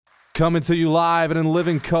Coming to you live and in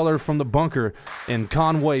living color from the bunker in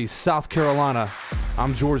Conway, South Carolina.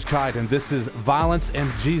 I'm George Kite, and this is Violence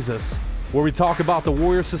and Jesus, where we talk about the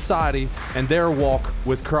warrior society and their walk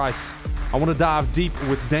with Christ. I want to dive deep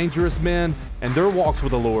with dangerous men and their walks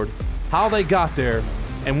with the Lord, how they got there,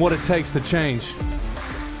 and what it takes to change.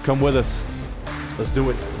 Come with us. Let's do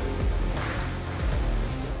it.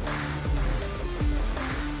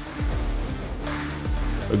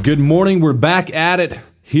 Good morning. We're back at it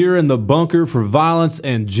here in the bunker for Violence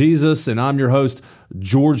and Jesus, and I'm your host,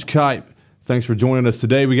 George Kite. Thanks for joining us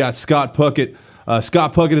today. We got Scott Puckett.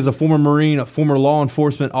 Scott Puckett is a former Marine, a former law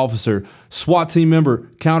enforcement officer, SWAT team member,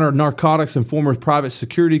 counter narcotics, and former private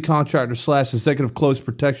security contractor / executive close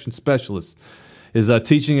protection specialist. His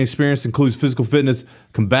teaching experience includes physical fitness,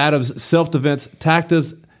 combatives, self-defense,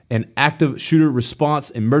 tactics, and active shooter response,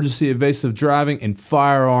 emergency-evasive driving, and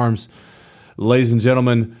firearms. Ladies and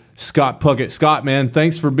gentlemen, Scott Puckett. Scott, man,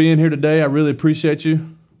 thanks for being here today. I really appreciate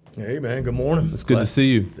you. Hey, man, good morning. It's good to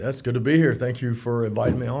see you. That's good to be here. Thank you for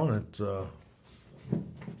inviting me on. It's an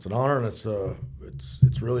honor, and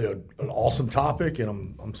it's really an awesome topic,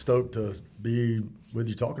 and I'm stoked to be with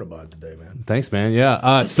you talking about it today, man. Thanks, man. Yeah.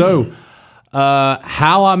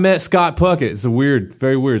 How I met Scott Puckett is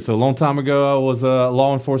very weird. So a long time ago, I was a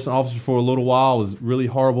law enforcement officer for a little while. I was really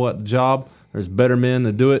horrible at the job. There's better men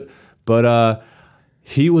that do it. But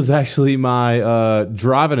he was actually my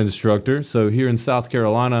driving instructor. So here in South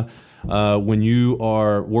Carolina, when you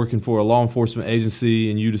are working for a law enforcement agency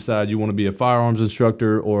and you decide you want to be a firearms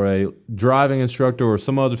instructor or a driving instructor or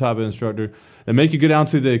some other type of instructor, they make you go down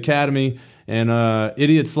to the academy, and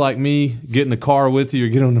idiots like me get in the car with you or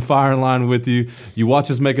get on the firing line with you. You watch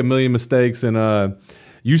us make a million mistakes, and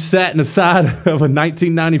you sat in the side of a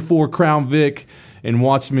 1994 Crown Vic and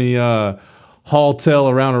watched me haul tail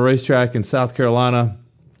around a racetrack in South Carolina.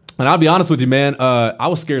 And I'll be honest with you, man, I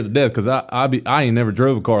was scared to death because I ain't never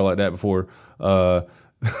drove a car like that before. And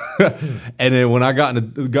then when I got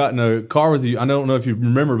in a car with you, I don't know if you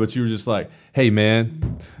remember, but you were just like, "Hey,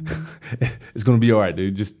 man, it's gonna be all right,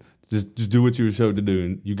 dude. Just do what you were showed to do,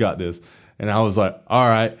 and you got this." And I was like, "All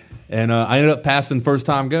right." And I ended up passing first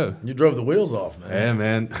time go. You drove the wheels off, man. Yeah,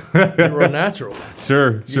 man. You were a natural.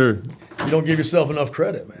 Sure. You don't give yourself enough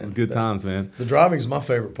credit, man. It's good times, man. The driving is my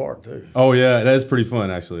favorite part, too. Oh, yeah. That is pretty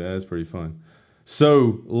fun, actually. That is pretty fun.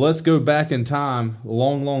 So let's go back in time, a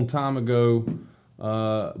long time ago,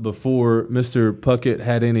 before Mr. Puckett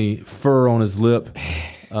had any fur on his lip.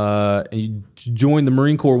 And you joined the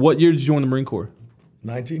Marine Corps. What year did you join the Marine Corps?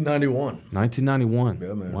 1991. 1991.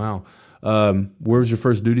 Yeah, man. Wow. Where was your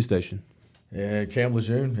first duty station? Yeah, Camp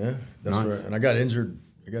Lejeune. Yeah, that's Nice. right. And I got injured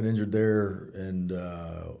there and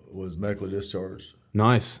was medically discharged.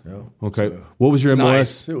 Nice. Yeah. Okay. So, what was your MOS?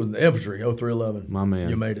 nice. It was the infantry, 0311. My man.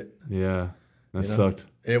 You made it. Yeah. That You know? sucked.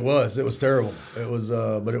 It was terrible. It was,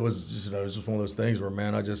 but it was just, it was just one of those things where,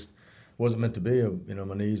 man, I just wasn't meant to be.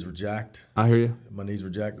 My knees were jacked. I hear you. My knees were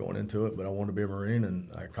jacked going into it, but I wanted to be a Marine,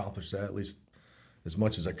 and I accomplished that at least as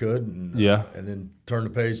much as I could. And, and then turn the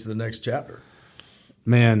page to the next chapter.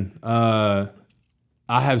 Man,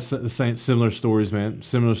 I have the similar stories, man.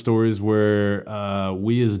 Similar stories where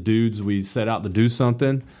we as dudes, we set out to do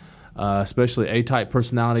something, especially A-type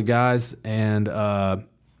personality guys, and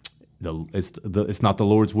it's not the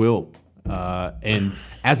Lord's will. And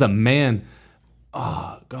as a man,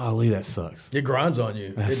 golly, that sucks. It grinds on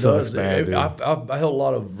you. That it sucks does. bad, dude. I held a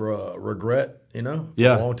lot of regret, for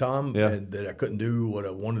a long time, and that I couldn't do what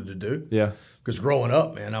I wanted to do. Yeah. Because growing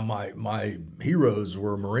up, man, my heroes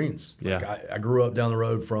were Marines. Like I grew up down the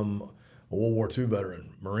road from a World War II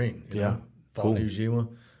veteran Marine. You know, fought in Iwo Jima,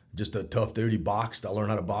 just a tough dude. He boxed. I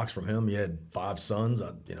learned how to box from him. He had 5 sons.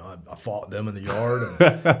 I fought them in the yard,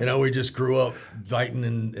 and we just grew up fighting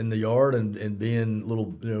in the yard and being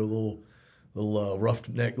little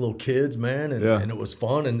roughneck little kids, man. And it was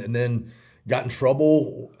fun. And then got in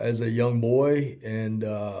trouble as a young boy, and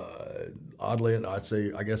oddly, I'd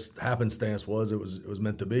say, I guess happenstance was it was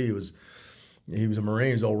meant to be. He was a Marine.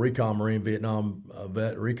 He was an old recon Marine, Vietnam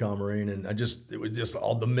vet, recon Marine, and it was just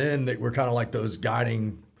all the men that were kind of like those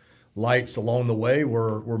guiding lights along the way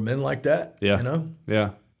were men like that. Yeah.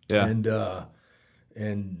 Yeah.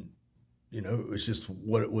 And it was just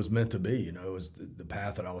what it was meant to be. It was the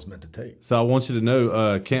path that I was meant to take. So I want you to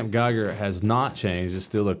know, Camp Geiger has not changed. It's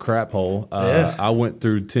still a crap hole. I went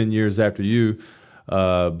through 10 years after you.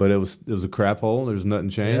 But it was a crap hole. There's nothing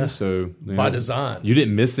changed. Yeah. So by design, you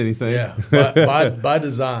didn't miss anything. Yeah, by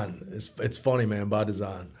design. It's funny, man. By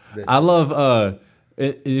design. I love.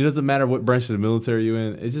 It doesn't matter what branch of the military you're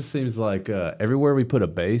in. It just seems like everywhere we put a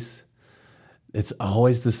base, It's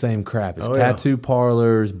always the same crap. It's tattoo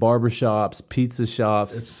parlors, barbershops, pizza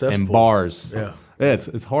shops, and bars. Yeah.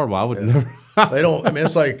 It's horrible. I would never. They don't. I mean,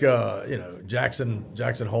 it's like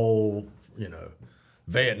Jackson Hole.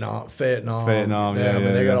 Vietnam. Yeah, I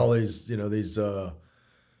mean, they got all these.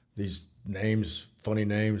 These names, funny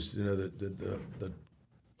names. The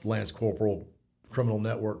Lance Corporal criminal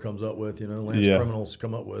network comes up with. Lance criminals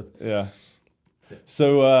come up with. Yeah.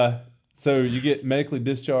 So you get medically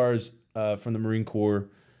discharged from the Marine Corps.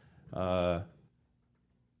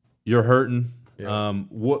 You're hurting. Yeah.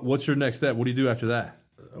 What's your next step? What do you do after that?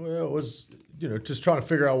 Well, it was just trying to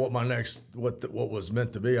figure out what my next what was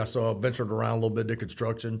meant to be. I ventured around a little bit, did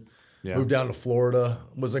construction. Yeah. Moved down to Florida.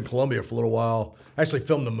 Was in Colombia for a little while. Actually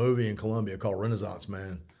filmed a movie in Colombia called Renaissance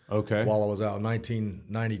Man. Okay. While I was out in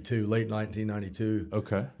 1992, late 1992.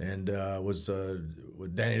 Okay. And was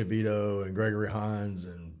with Danny DeVito and Gregory Hines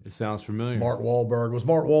and it sounds familiar. Mark Wahlberg. It was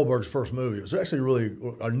Mark Wahlberg's first movie. It was actually really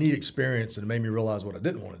a neat experience, and it made me realize what I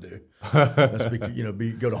didn't want to do. That's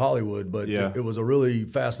go to Hollywood. But it was a really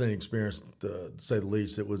fascinating experience, to say the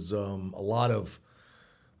least. It was a lot of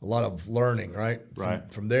learning. Right.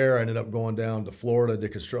 From there, I ended up going down to Florida,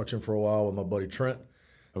 did construction for a while with my buddy Trent.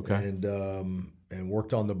 Okay. And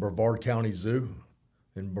worked on the Brevard County Zoo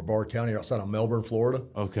in Brevard County outside of Melbourne, Florida.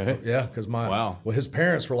 Okay. Yeah, because his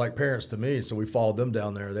parents were like parents to me, so we followed them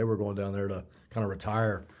down there. They were going down there to kind of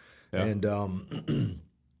retire. Yeah. And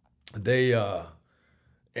they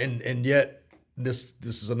and yet this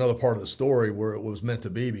is another part of the story where it was meant to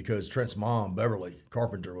be, because Trent's mom, Beverly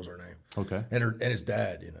Carpenter was her name. Okay. And his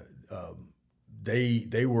dad,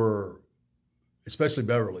 they were, especially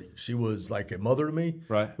Beverly, she was like a mother to me,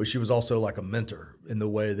 right? But she was also like a mentor in the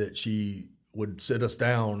way that she would sit us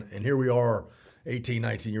down, and here we are, 18,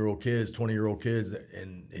 19-year-old kids, 20-year-old kids,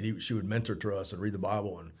 and she would mentor to us and read the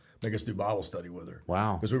Bible and make us do Bible study with her.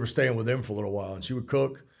 Wow. Because we were staying with them for a little while, and she would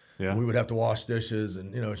cook. Yeah. We would have to wash dishes,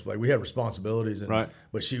 and it's like we had responsibilities, and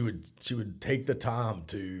but she would take the time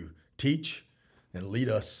to teach and lead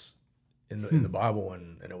us in the Bible,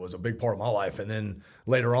 and it was a big part of my life. And then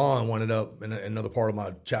later on, ended up in another part of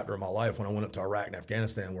my chapter of my life when I went up to Iraq and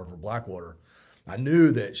Afghanistan, working for Blackwater. I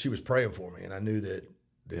knew that she was praying for me, and I knew that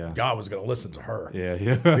God was going to listen to her.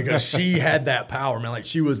 Yeah. Because she had that power, man. Like,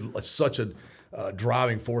 she was such a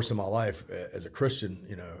driving force in my life as a Christian,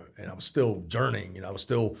 and I was still journeying. I was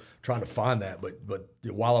still trying to find that. But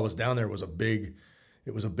while I was down there, it was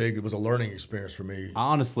a learning experience for me. I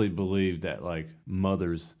honestly believe that like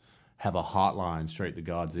mothers have a hotline straight to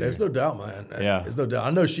God's ear. There's no doubt, man. Yeah. There's no doubt. I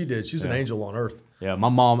know she did. She was an angel on earth. Yeah, my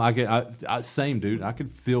mom, same dude. I could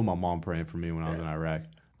feel my mom praying for me when I was in Iraq.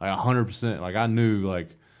 Like 100%. Like I knew like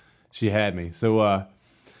she had me. So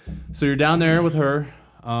you're down there with her.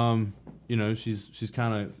 She's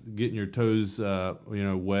kind of getting your toes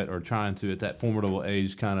wet, or trying to, at that formidable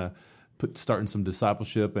age, kind of starting some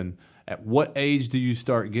discipleship. And at what age do you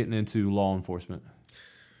start getting into law enforcement?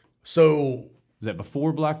 So is that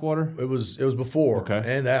before Blackwater? It was before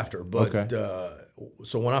and after. But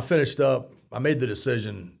so when I finished up, I made the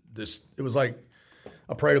decision. It was like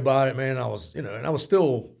I prayed about it, man. I was, and I was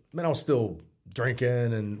still drinking,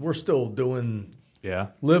 and we're still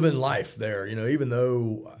living life there. Even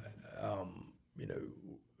though,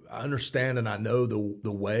 I understand and I know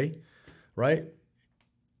the way, right?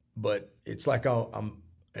 But it's like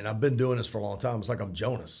and I've been doing this for a long time. It's like I'm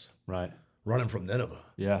Jonas, right? Running from Nineveh.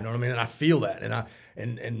 Yeah. You know what I mean? And I feel that.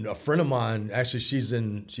 And a friend of mine, actually, she's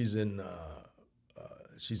in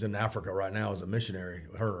Africa right now as a missionary,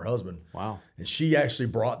 her and her husband. Wow. And she actually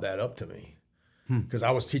brought that up to me because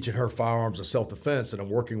I was teaching her firearms and self-defense, and I'm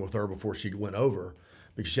working with her before she went over,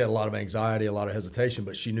 because she had a lot of anxiety, a lot of hesitation,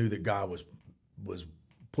 but she knew that God was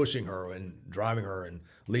pushing her and driving her and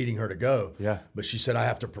leading her to go. Yeah. But she said, I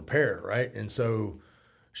have to prepare, right? And so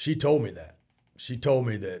she told me that. She told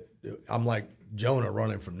me that I'm like Jonah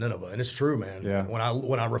running from Nineveh, and it's true, man. Yeah.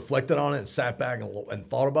 When I reflected on it and sat back and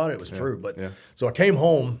thought about it, it was true. But so I came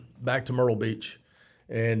home back to Myrtle Beach,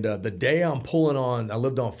 and the day I'm pulling on, I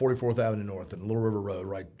lived on 44th Avenue North and Little River Road,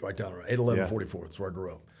 right down there, 811 44th. That's where I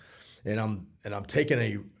grew up, and I'm taking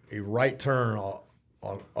a right turn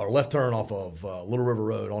or left turn off of Little River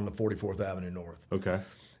Road on the 44th Avenue North. Okay.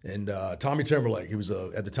 And Tommy Timberlake, he was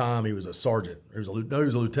at the time he was a sergeant. He was a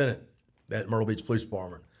lieutenant at Myrtle Beach Police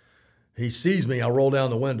Department. He sees me, I roll down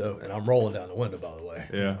the window, and I'm rolling down the window, by the way.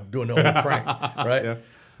 Yeah. Doing the old crank, right? Yeah.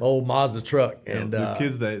 Old Mazda truck. And the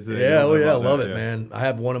kids that I love it, man. I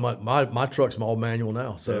have one of my truck's my old manual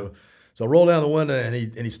now. So I roll down the window, and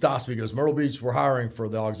he stops me. He goes, Myrtle Beach, we're hiring for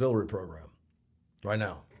the auxiliary program right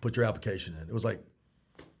now. Put your application in. It was like,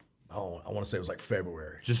 I want to say it was like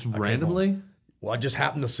February. Just randomly? Well, I just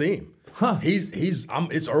happened to see him. Huh.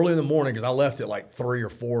 It's early in the morning because I left at like 3 or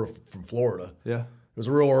 4 from Florida. Yeah. It was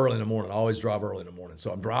real early in the morning. I always drive early in the morning.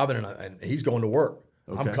 So I'm driving and he's going to work.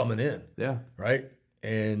 Okay. I'm coming in. Yeah. Right.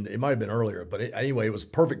 And it might have been earlier, but anyway, it was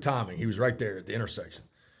perfect timing. He was right there at the intersection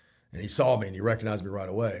and he saw me and he recognized me right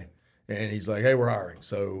away. And he's like, hey, we're hiring.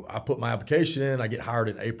 So I put my application in. I get hired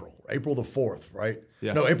in April the 4th, right?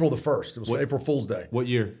 Yeah. No, April the 1st. It was April Fool's Day. What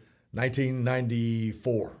year?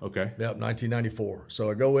 1994. Okay. Yep, 1994. So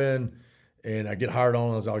I go in and I get hired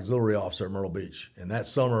on as auxiliary officer at Myrtle Beach. And that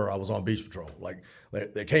summer I was on beach patrol. Like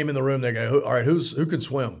they came in the room, they go, all right, who can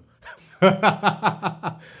swim?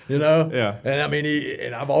 You know? Yeah. And I mean,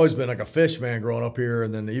 and I've always been like a fish man growing up here.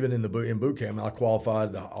 And then even in boot camp, I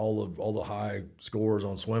qualified all the high scores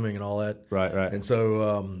on swimming and all that. Right. And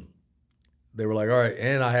so they were like, all right.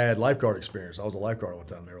 And I had lifeguard experience. I was a lifeguard one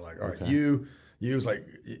time. They were like, all right, you was like,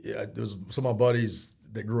 there was some of my buddies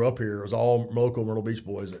that grew up here. It was all local Myrtle Beach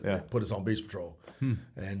boys that put us on beach patrol.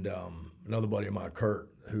 And another buddy of mine, Kurt,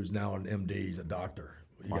 who's now an MD, he's a doctor.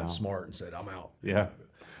 He got smart and said, I'm out. Yeah.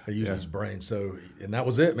 I used his brain. So, and that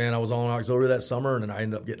was it, man. I was on auxiliary that summer, and then I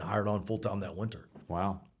ended up getting hired on full time that winter.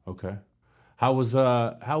 Wow. Okay. How was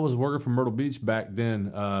working from Myrtle Beach back then?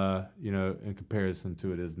 In comparison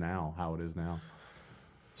to how it is now.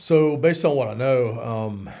 So, based on what I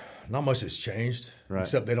know, not much has changed, right.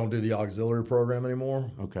 Except they don't do the auxiliary program anymore.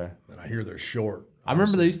 Okay. And I hear they're short. I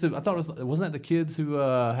remember they used to. I thought wasn't that the kids who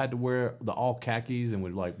had to wear the all khakis and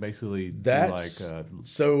would like basically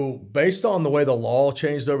so based on the way the law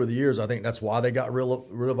changed over the years, I think that's why they got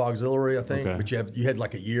rid of auxiliary. I think, but you had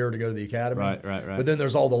like a year to go to the academy, right. But then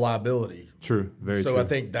there's all the liability. True, very true. So I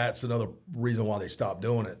think that's another reason why they stopped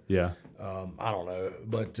doing it. Yeah, I don't know,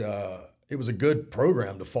 but it was a good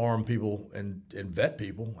program to farm people and vet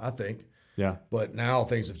people, I think. Yeah, but now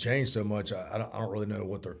things have changed so much. I don't really know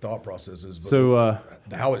what their thought process is. But so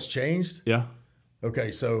how it's changed? Yeah.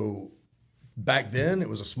 Okay, so back then it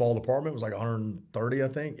was a small department. It was like 130, I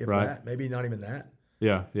think, if that, maybe not even that.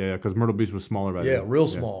 Yeah. Because Myrtle Beach was smaller back then. Yeah, real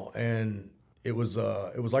small, and it was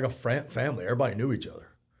like a family. Everybody knew each other,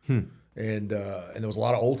 and there was a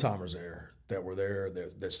lot of old timers there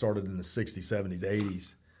that started in the 60s, 70s,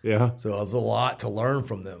 80s. Yeah. So it was a lot to learn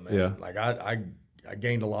from them, man. Yeah. Like I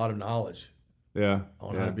gained a lot of knowledge. Yeah.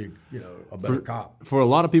 On how to be, a better cop. For a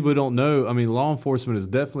lot of people who don't know, I mean, law enforcement is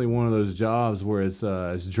definitely one of those jobs where it's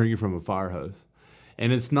drinking from a fire hose,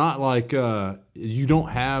 and it's not like you don't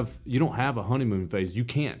have a honeymoon phase. You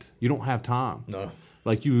can't. You don't have time. No.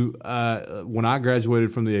 Like when I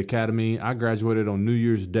graduated from the academy, I graduated on New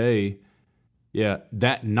Year's Day. Yeah,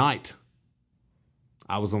 that night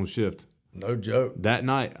I was on shift. No joke. That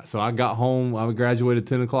night, so I got home. I graduated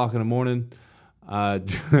 10 o'clock in the morning.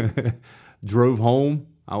 Drove home.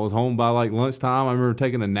 I was home by like lunchtime. I remember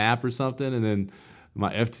taking a nap or something, and then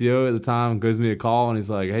my FTO at the time gives me a call, and he's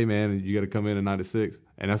like, "Hey man, you got to come in at 9 to 6."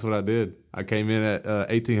 And that's what I did. I came in at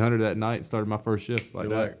 1800 that night and started my first shift like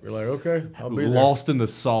that. You're like, okay, I'll be lost in the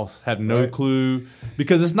sauce. Had no clue,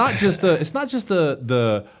 because it's not just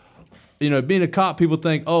the being a cop, people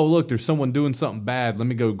think, oh, look, there's someone doing something bad. Let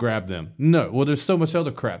me go grab them. No. Well, there's so much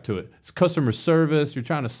other crap to it. It's customer service. You're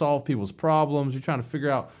trying to solve people's problems. You're trying to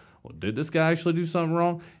figure out, well, did this guy actually do something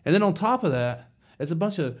wrong? And then on top of that, it's a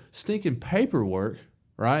bunch of stinking paperwork,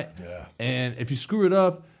 right? Yeah. And if you screw it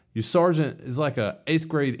up, your sergeant is like a 8th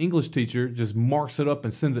grade English teacher, just marks it up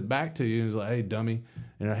and sends it back to you. And he's like, hey, dummy,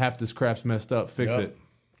 half this crap's messed up. Fix it.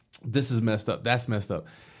 This is messed up. That's messed up.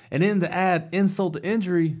 And then to add insult to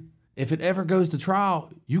injury, if it ever goes to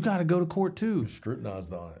trial, you got to go to court too. You're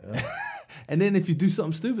scrutinized on it. Yeah. And then if you do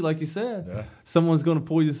something stupid, like you said, someone's going to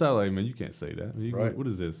pull you aside. Like, man, you can't say that. Right. What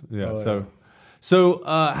is this? Yeah. So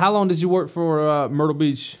how long did you work for Myrtle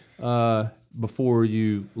Beach before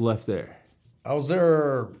you left there? I was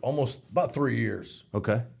there almost about 3 years.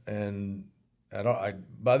 Okay. And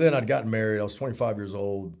by then I'd gotten married. I was 25 years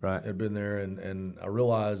old. Right. I'd been there, and I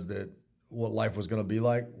realized that what life was going to be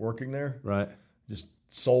like working there. Right. Just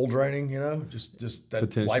soul draining, just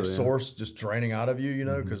that life source just draining out of you,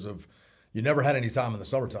 because of you never had any time in the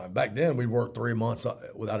summertime. Back then, we'd work 3 months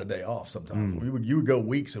without a day off. Sometimes you would go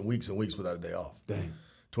weeks and weeks and weeks without a day off. Dang.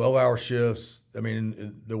 12-hour shifts. I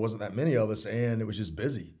mean, there wasn't that many of us, and it was just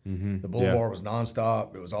busy. The boulevard was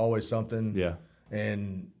nonstop. It was always something. Yeah.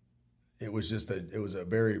 And it was just it was a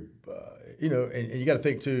very, and you got to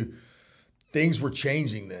think too, things were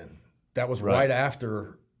changing then. That was right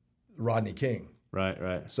after Rodney King.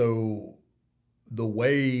 Right. So the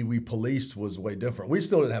way we policed was way different. We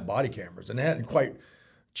still didn't have body cameras, and it hadn't quite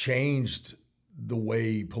changed the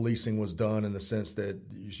way policing was done in the sense that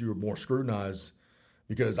you were more scrutinized,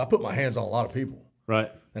 because I put my hands on a lot of people. Right.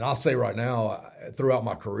 And I'll say right now, throughout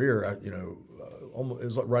my career, almost, it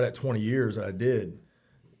was like right at 20 years that I did.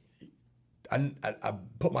 I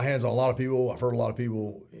put my hands on a lot of people. I've heard a lot of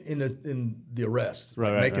people in the arrest,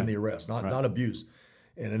 making the arrest, not abuse.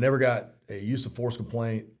 And I never got a use of force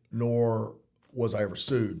complaint, nor was I ever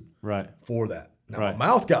sued for that. Now, my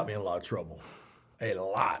mouth got me in a lot of trouble,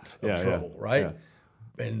 right? Yeah.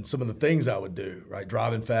 And some of the things I would do, right?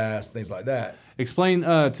 Driving fast, things like that. Explain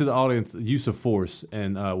to the audience use of force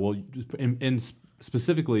and,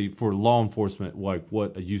 specifically for law enforcement, like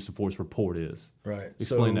what a use of force report is. Right.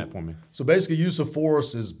 Explain that for me. So basically, use of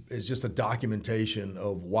force is just a documentation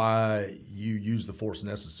of why you use the force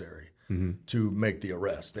necessary to make the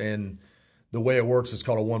arrest. And the way it works is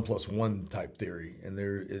called a 1+1 type theory.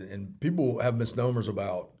 And people have misnomers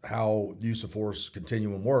about how use of force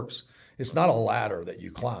continuum works. It's not a ladder that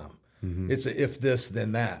you climb. It's a if this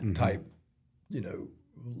then that type,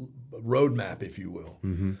 roadmap, if you will.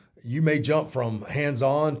 You may jump from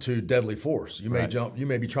hands-on to deadly force. You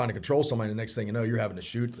may be trying to control somebody, and the next thing you know, you're having to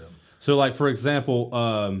shoot them. So, like, for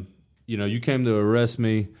example, you came to arrest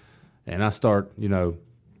me, and I start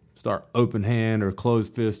open hand or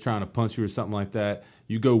closed fist trying to punch you or something like that.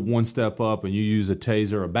 You go one step up, and you use a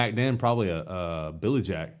taser, or back then, probably a billy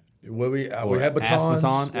jack. Well, we had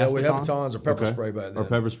batons. We had batons or pepper spray back then. Or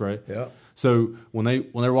pepper spray. Yeah. So when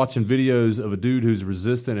they're watching videos of a dude who's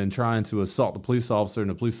resistant and trying to assault the police officer, and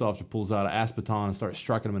the police officer pulls out an baton and starts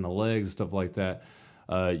striking him in the legs and stuff like that,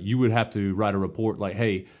 you would have to write a report like,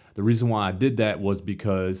 "Hey, the reason why I did that was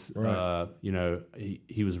because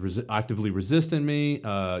he was actively resisting me.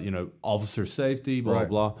 Officer safety, blah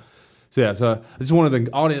blah." So I just wanted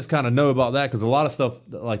the audience kind of know about that, because a lot of stuff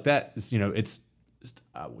like that is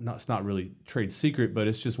it's not really trade secret, but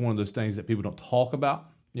it's just one of those things that people don't talk about.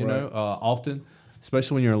 Often,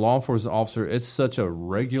 especially when you're a law enforcement officer, it's such a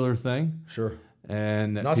regular thing. Sure.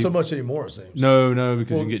 And not so much anymore, it seems. No,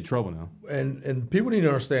 because you get in trouble now. And people need to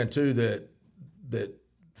understand too that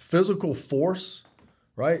physical force,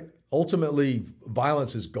 right? Ultimately,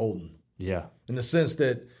 violence is golden. Yeah. In the sense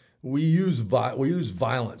that we use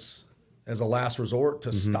violence as a last resort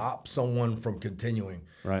to stop someone from continuing.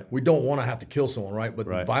 Right. We don't want to have to kill someone, right? But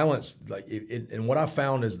the violence, and what I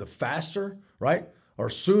found is the faster, right, or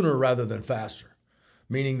sooner rather than faster.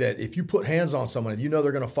 Meaning that if you put hands on someone, and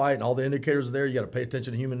they're going to fight, and all the indicators are there, you got to pay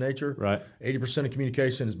attention to human nature. Right. 80% of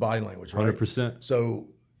communication is body language, right? 100%. So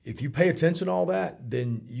if you pay attention to all that,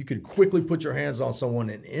 then you could quickly put your hands on someone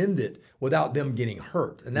and end it without them getting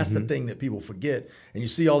hurt. And that's the thing that people forget. And you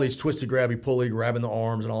see all these twisty, grabby, pulley, grabbing the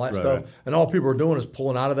arms and all that stuff. Right. And all people are doing is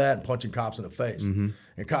pulling out of that and punching cops in the face. And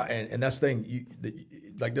that's the thing,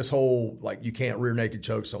 like this whole, like, you can't rear naked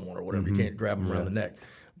choke someone or whatever. You can't grab them around the neck.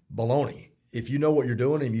 Baloney. If you know what you're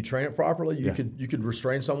doing and you train it properly, you could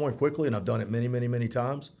restrain someone quickly. And I've done it many, many, many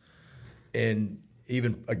times. And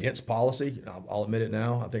even against policy, I'll admit it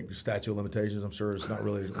now. I think statute of limitations, I'm sure it's not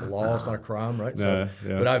really a law. It's not a crime, right?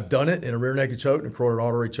 But I've done it in a rear naked choke and a carotid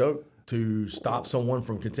artery choke to stop someone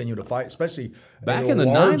from continuing to fight, especially back in the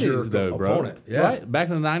 90s, though, opponent. Bro. Yeah. Right? Back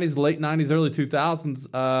in the 90s, late 90s, early 2000s,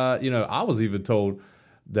 I was even told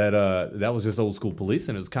that that was just old school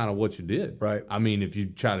policing. It was kind of what you did. Right. I mean, if you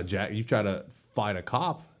try to fight a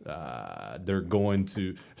cop, they're going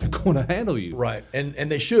to handle you. Right.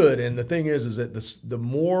 And they should. And the thing is that the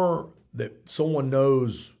more that someone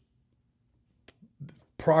knows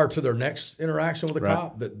prior to their next interaction with a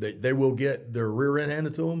cop, that they will get their rear end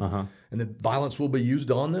handed to them, and that violence will be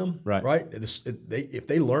used on them. Right. If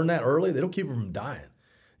they learn that early, they don't keep them from dying.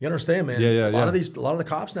 You understand, man? A lot of the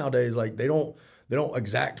cops nowadays, like, they don't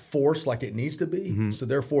exact force like it needs to be. So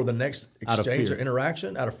therefore, the next exchange or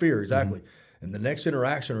interaction, out of fear, exactly. And the next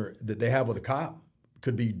interaction that they have with a cop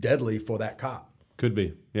could be deadly for that cop. Could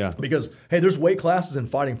be, yeah. Because, hey, there's weight classes in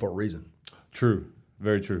fighting for a reason. True,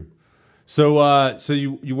 very true. So,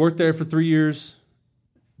 you worked there for 3 years.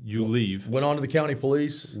 You leave. Went on to the county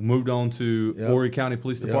police. Moved on to Horry County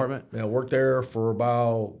Police Department. Yeah, worked there for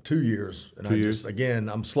about 2 years. And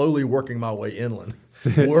I'm slowly working my way inland.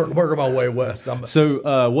 working my way west.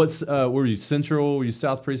 Were you Central? Were you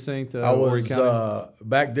South Precinct? I was, Horry County?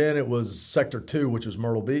 Back then it was Sector 2, which was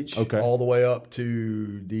Myrtle Beach. Okay. All the way up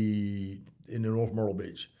to into North Myrtle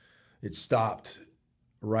Beach. It stopped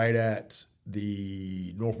right at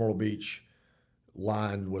the North Myrtle Beach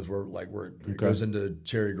line was where it goes into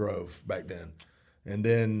Cherry Grove back then. And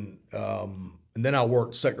then I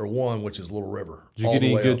worked Sector 1, which is Little River. Did you get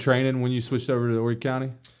any good training when you switched over to Horry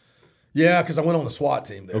County? Yeah, because I went on the SWAT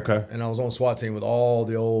team there. Okay. And I was on the SWAT team with all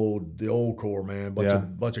the old corps, man.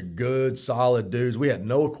 Bunch of good, solid dudes. We had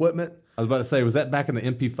no equipment. was about to say, was that back in the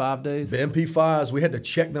MP5 days? The MP5s, we had to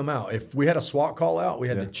check them out. If we had a SWAT call out, we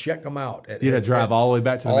had to check them out. You had to drive all the way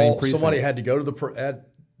back to the main precinct. Somebody had to go to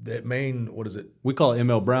that main, what is it? We call it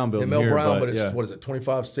ML Brown building ML here, Brown, but it's, what is it,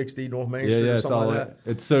 2560 North Main Street or something like that?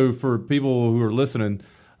 It's so for people who are listening,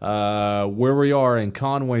 where we are in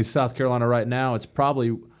Conway, South Carolina right now, it's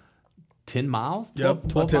probably 10 miles,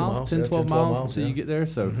 12 miles, 12 miles until you get there.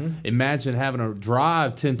 So imagine having to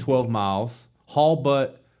drive 10, 12 miles, haul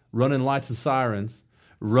butt, running lights and sirens,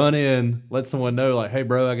 run in, let someone know, like, hey,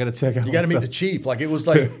 bro, I got to check out. You got to meet the chief. Like, it was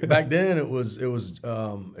like back then. It was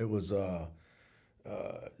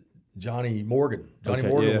Johnny Morgan. Johnny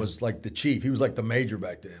Morgan was like the chief. He was like the major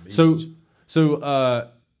back then.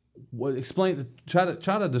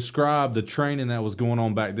 Try to describe the training that was going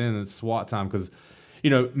on back then at SWAT time, because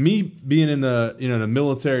me being in the the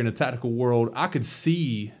military and the tactical world, I could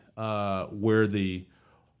see where the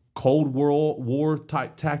Cold War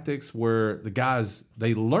type tactics, where the guys,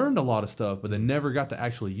 they learned a lot of stuff, but they never got to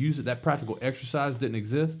actually use it. That practical exercise didn't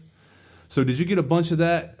exist. So did you get a bunch of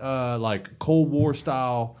that like Cold War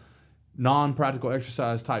style, non-practical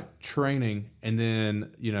exercise type training, and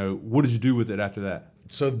then what did you do with it after that?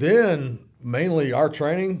 So then mainly our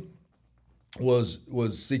training was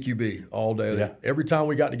CQB all day. Yeah. Every time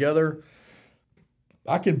we got together,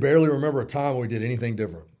 I can barely remember a time when we did anything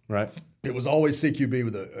different. Right. It was always CQB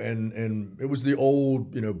with and it was the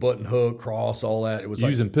old, button hook, cross, all that. It was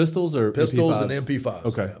using pistols or pistols MP5s? and MP5s.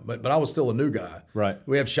 Okay. Yeah. But I was still a new guy. Right.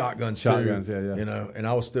 We have shotguns too. Yeah. And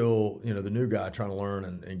I was still, the new guy trying to learn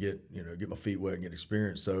and get my feet wet and get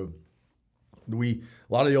experience. So a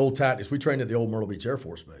lot of the old tactics, we trained at the old Myrtle Beach Air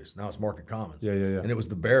Force Base. Now it's Market Commons. Yeah. And it was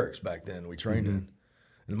the barracks back then we trained in.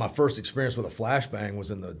 And my first experience with a flashbang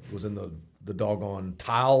was in the doggone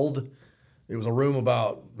tiled. It was a room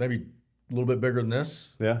about maybe a little bit bigger than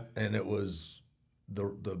this. Yeah. And it was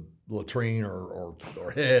the latrine or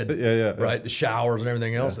head. Right. The showers and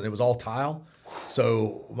everything else. And it was all tile.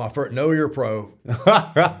 So my first Know Your Pro,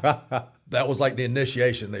 that was like the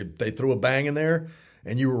initiation. They threw a bang in there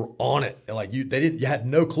and you were on it. And like you had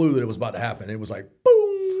no clue that it was about to happen. It was like,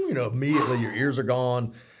 boom, immediately your ears are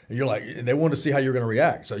gone. And you're like, they wanted to see how you're going to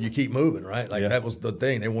react. So you keep moving, right? Like that was the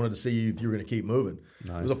thing. They wanted to see if you were going to keep moving.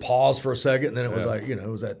 Nice. It was a pause for a second. And then it was like, it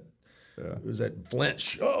was that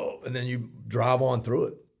flinch. Oh, and then you drive on through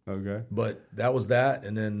it. Okay. But that was that.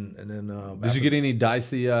 And then did you get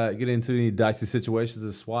into any dicey situations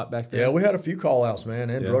as SWAT back then? Yeah, we had a few call outs, man,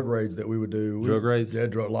 and drug raids that we would do. Drug raids? Yeah,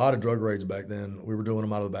 a lot of drug raids back then. We were doing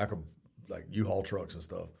them out of the back of like U-Haul trucks and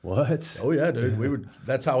stuff. What? Oh yeah, dude.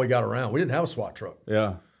 That's how we got around. We didn't have a SWAT truck.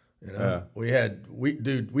 Yeah. We had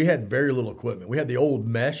very little equipment. We had the old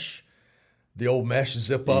mesh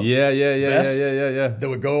zip up. Vest that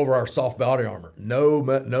would go over our soft body armor.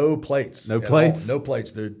 No plates. No plates? No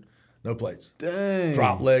plates, dude. No plates. Dang.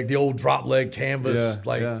 The old drop leg canvas,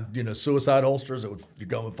 suicide holsters that would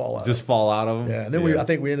go and fall out. Just fall out of them. Yeah, and then I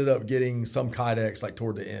think we ended up getting some Kydex like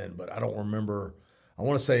toward the end, but I don't remember. I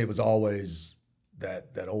want to say it was always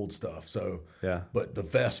that old stuff. So but the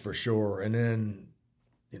vest for sure, and then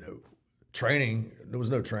training. There was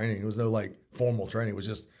no training. There was no like formal training. It was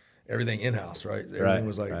just everything in-house, right? Everything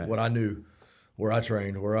was like what I knew, where I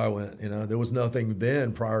trained, where I went. There was nothing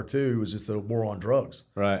then prior to. It was just the war on drugs.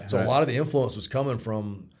 Right. So a lot of the influence was coming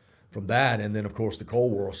from that, and then of course the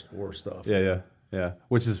Cold War stuff. Yeah.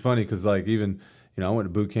 Which is funny because like even I went to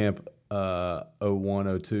boot camp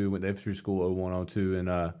 01, 02, went to infantry school 01, 02,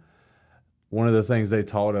 and one of the things they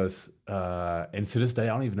taught us, and to this day, I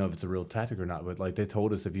don't even know if it's a real tactic or not, but like they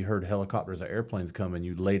told us if you heard helicopters or airplanes coming,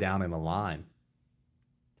 you'd lay down in a line,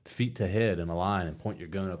 feet to head in a line, and point your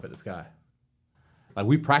gun up at the sky. Like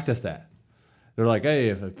we practiced that. They're like, hey,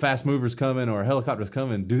 if a fast mover's coming or a helicopter's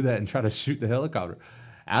coming, do that and try to shoot the helicopter.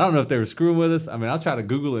 I don't know if they were screwing with us. I mean, I'll try to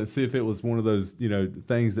Google it and see if it was one of those,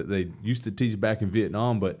 things that they used to teach back in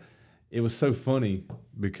Vietnam, but it was so funny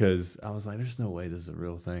because I was like, there's no way this is a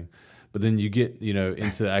real thing. But then you get,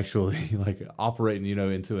 into actually like operating,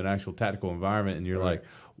 into an actual tactical environment, and you're like,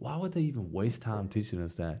 why would they even waste time teaching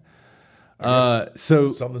us that?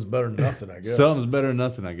 So something's better than nothing, I guess. Something's better than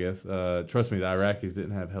nothing, I guess. Trust me, the Iraqis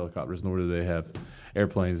didn't have helicopters, nor did they have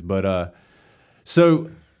airplanes. But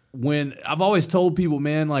so when I've always told people,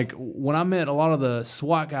 man, like when I met a lot of the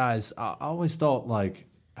SWAT guys, I always thought like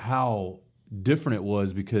how different it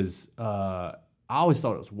was because I always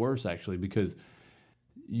thought it was worse actually because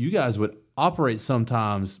you guys would operate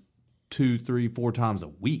sometimes 2, 3, 4 times a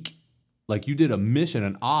week. Like you did a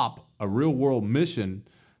mission, a real world mission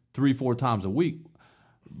 3, 4 times a week.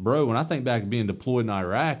 Bro, when I think back to being deployed in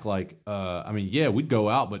Iraq, like, we'd go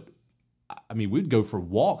out, but we'd go for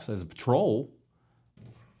walks as a patrol.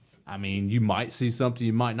 I mean, you might see something,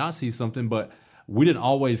 you might not see something, but we didn't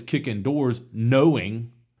always kick in doors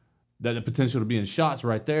knowing that the potential to be in shots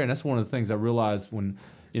right there. And that's one of the things I realized when,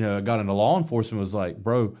 I got into law enforcement was like,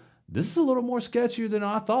 bro, this is a little more sketchier than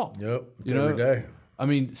I thought. Yep. Every day. I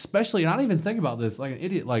mean, especially, and I didn't even think about this like an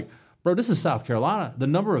idiot. Like, bro, this is South Carolina. The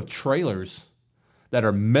number of trailers that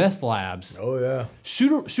are meth labs. Oh, yeah.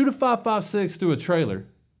 Shoot a 5.56 through a trailer.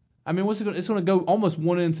 I mean, what's it going? It's going to go almost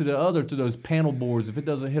one end to the other to those panel boards if it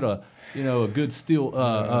doesn't hit a good steel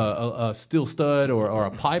steel stud or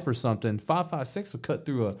a pipe or something. 5.56 will cut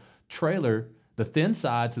through a trailer, the thin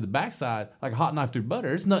side to the back side, like a hot knife through butter.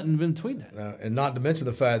 There's nothing in between that. And not to mention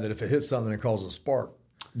the fact that if it hits something, it causes a spark.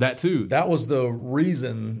 That too. That was the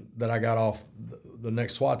reason that I got off the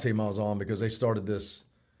next SWAT team I was on, because they started this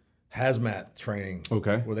hazmat training.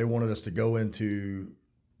 Okay. Where they wanted us to go into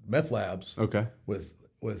meth labs. Okay. With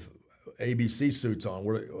ABC suits on,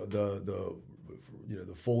 where the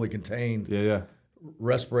fully contained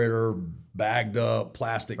respirator, bagged up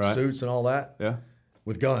plastic suits and all that. Yeah.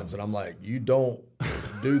 With guns. And I'm like, you don't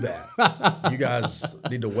do that. You guys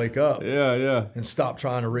need to wake up. Yeah. And stop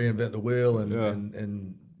trying to reinvent the wheel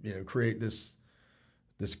and create this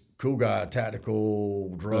cool guy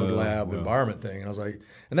tactical drug lab environment thing. And I was like,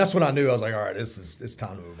 and that's when I knew. I was like, all right, it's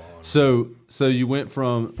time to move on. So you went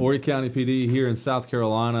from Horry County PD here in South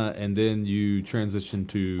Carolina, and then you transitioned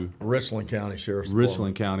to Richland County Sheriff's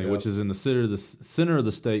Richland Department. County, which is in the center of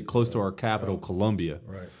the state, close to our capital, Columbia.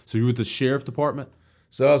 Right. So you were with the sheriff department.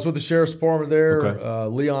 So I was with the sheriff's department there.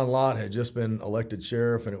 Okay. Leon Lott had just been elected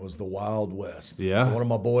sheriff, and it was the Wild West. Yeah. So one of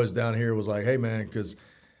my boys down here was like, hey, man, because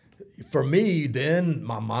for me then,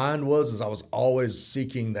 my mind was I was always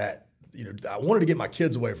seeking that, I wanted to get my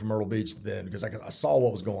kids away from Myrtle Beach then because I saw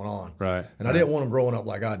what was going on. Right. And I didn't want them growing up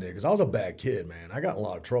like I did, because I was a bad kid, man. I got in a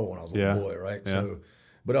lot of trouble when I was a little boy, right? Yeah. So,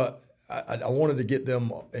 but I wanted to get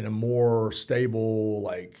them in a more stable,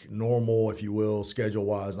 like normal, if you will,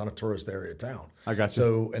 schedule-wise, not a tourist area town. I got you.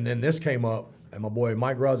 So, and then this came up, and my boy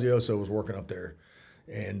Mike Grazioso was working up there,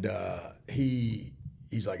 and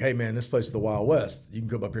he's like, hey, man, this place is the Wild West. You can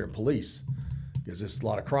come up here and police, because there's a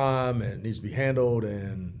lot of crime and it needs to be handled,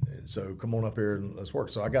 and so come on up here and let's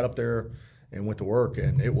work. So I got up there and went to work,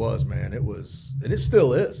 and it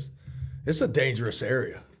still is. It's a dangerous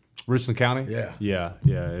area. Richland County? Yeah. Yeah,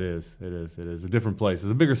 it is. It is a different place.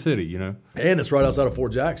 It's a bigger city, And it's right outside of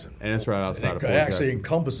Fort Jackson. And it's right outside of Fort Jackson. It actually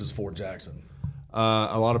encompasses Fort Jackson.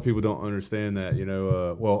 A lot of people don't understand that,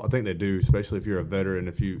 well, I think they do, especially if you're a veteran,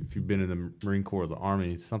 if you've been in the Marine Corps or the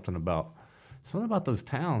Army. Something about those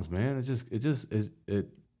towns, man. It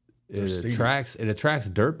attracts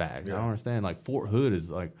dirtbags. Yeah. I don't understand. Like Fort Hood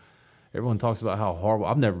is like, everyone talks about how horrible.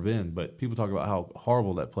 I've never been, but people talk about how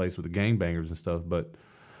horrible that place with the gangbangers and stuff. But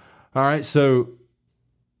all right, so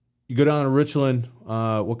you go down to Richland.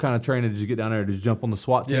 What kind of training did you get down there? Did you jump on the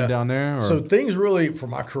SWAT team down there? Or? So things really, for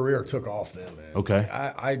my career, took off then, man. Okay.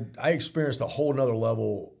 I experienced a whole nother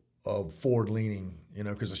level of forward leaning,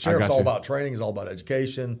 because the sheriff's all about training, he's all about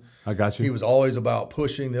education. I got you. He was always about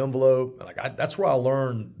pushing the envelope. That's where I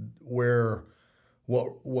learned what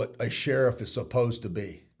a sheriff is supposed to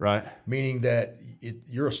be. Right. Meaning that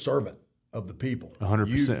you're a servant of the people.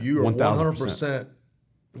 100%. You are 100%.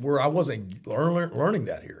 Where I wasn't learning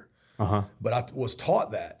that here. Uh-huh. But I was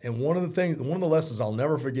taught that. And one of the lessons I'll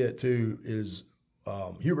never forget too is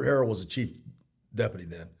Hubert Harrell was the chief deputy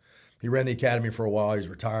then. He ran the academy for a while. He was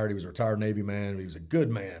retired. He was a retired Navy man. He was a good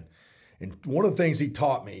man. And one of the things he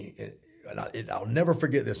taught me, and I'll never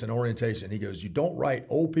forget this in orientation, he goes, you don't write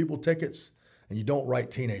old people tickets and you don't write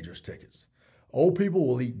teenagers tickets. Old people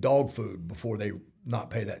will eat dog food before they not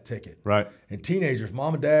pay that ticket. Right. And teenagers,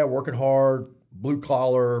 mom and dad working hard, blue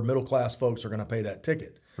collar, middle class folks are going to pay that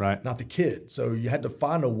ticket. Right. Not the kid. So you had to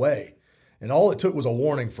find a way. And all it took was a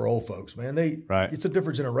warning for old folks, man. It's a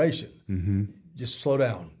different generation. Mm-hmm. Just slow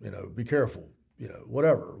down, be careful,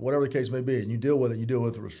 whatever the case may be. And you deal with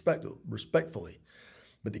it respectfully.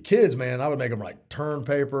 But the kids, man, I would make them write turn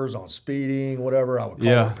papers on speeding, whatever. I would call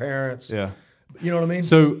their parents. Yeah. You know what I mean?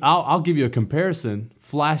 So I'll give you a comparison.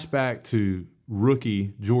 Flashback to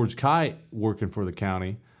rookie George Kite working for the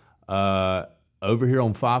county. Over here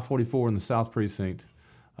on 544 in the South Precinct,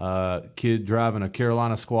 kid driving a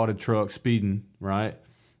Carolina squatted truck, speeding, right?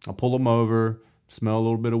 I pull him over, smell a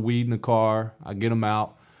little bit of weed in the car. I get him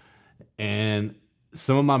out. And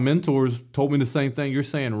some of my mentors told me the same thing you're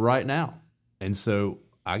saying right now. And so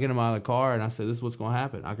I get him out of the car and I said, this is what's going to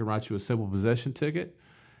happen. I can write you a simple possession ticket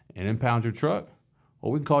and impound your truck,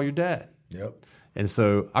 or we can call your dad. Yep. And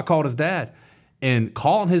so I called his dad. And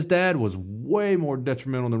calling his dad was way more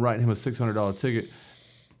detrimental than writing him a $600 ticket.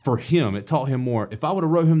 for him, it taught him more. If I would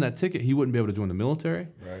have wrote him that ticket, he wouldn't be able to join the military.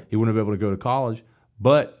 Right. He wouldn't be able to go to college.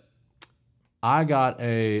 But I got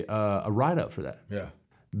a write-up for that. Yeah.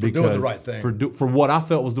 For doing the right thing. For what I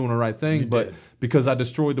felt was doing the right thing, but did. because I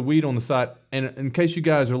destroyed the weed on the side. And in case you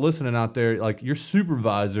guys are listening out there, like your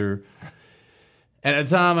supervisor, and at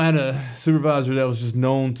the time I had a supervisor that was just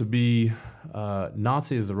known to be,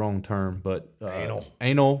 Nazi is the wrong term, but being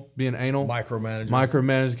anal.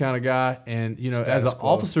 Micromanager kind of guy. And, as an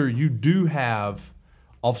officer, you do have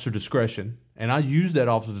officer discretion. And I used that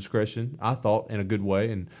officer discretion, I thought, in a good way.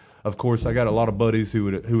 And, of course, I got a lot of buddies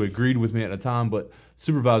who agreed with me at the time, but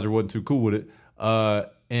supervisor wasn't too cool with it,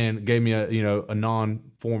 and gave me a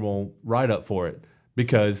non-formal write-up for it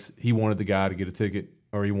because he wanted the guy to get a ticket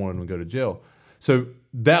or he wanted him to go to jail. So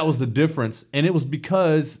that was the difference, and it was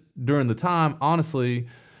because during the time, honestly,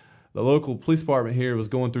 the local police department here was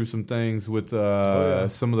going through some things with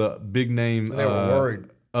some of the big name. They were worried.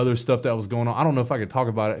 Other stuff that was going on. I don't know if I could talk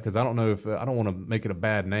about it because I don't know if I don't want to make it a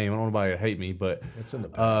bad name. I don't want anybody to hate me, but it's in the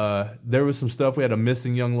past. There was some stuff. We had a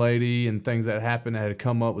missing young lady and things that happened that had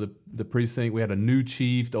come up with the precinct. We had a new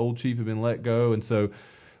chief. The old chief had been let go, and so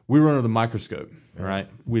we were under the microscope. Right,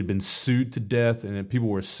 we had been sued to death, and people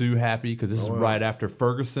were sue happy because this is right after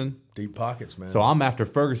Ferguson. Deep pockets, man. So I'm after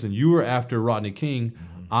Ferguson. You were after Rodney King.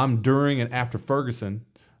 Mm-hmm. I'm during and after Ferguson.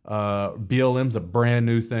 BLM's a brand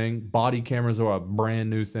new thing. Body cameras are a brand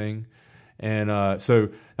new thing. And so,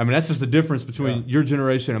 I mean, that's just the difference between your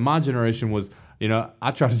generation and my generation was,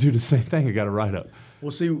 I tried to do the same thing. I got a write-up.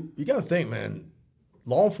 Well, see, you got to think, man,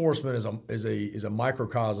 law enforcement is a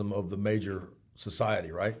microcosm of the major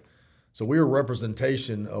society, right? So we're a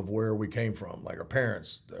representation of where we came from, like our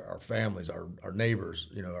parents, our families, our neighbors,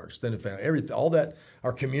 our extended family, everything, all that,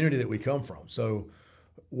 our community that we come from. So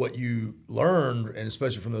what you learned, and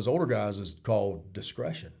especially from those older guys, is called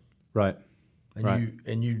discretion. Right.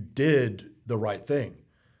 And you did the right thing,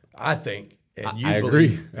 I think. And I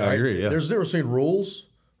agree. Right? I agree. Yeah. There's a difference between rules,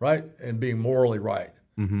 right, and being morally right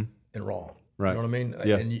and wrong. Right. You know what I mean?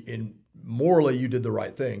 Yeah. And morally, you did the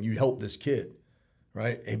right thing. You helped this kid,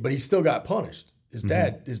 right? But he still got punished. His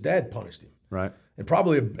dad punished him. Right.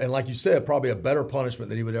 And like you said, probably a better punishment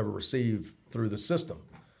than he would ever receive through the system.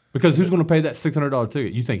 Because who's going to pay that $600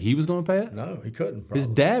 ticket? You think he was going to pay it? No, he couldn't. Probably. His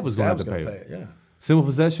dad was going to pay it. Yeah. Simple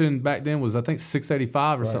possession back then was, I think,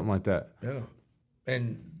 $685 or something like that. Yeah.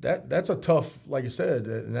 And that's a tough, like you said,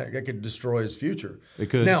 that could destroy his future. It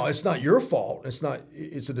could. Now, it's not your fault.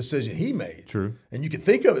 It's a decision he made. True. And you can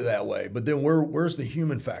think of it that way, but then where's the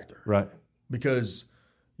human factor? Right. Because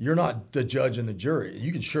you're not the judge and the jury.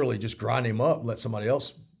 You can surely just grind him up and let somebody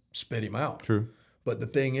else spit him out. True. But the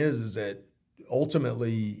thing is that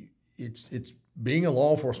ultimately it's being a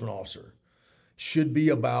law enforcement officer should be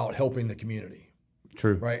about helping the community.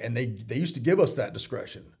 True. Right. And they used to give us that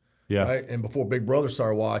discretion. Yeah. Right. And before Big Brother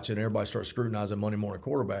started watching, everybody started scrutinizing Monday Morning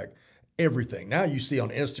Quarterback, everything. Now you see on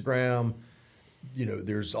Instagram,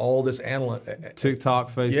 there's all this TikTok,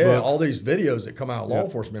 Facebook. Yeah, all these videos that come out of law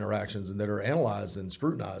enforcement interactions and that are analyzed and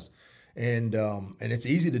scrutinized. And it's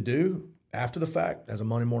easy to do after the fact as a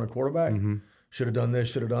Monday Morning Quarterback. Mm-hmm. Should have done this,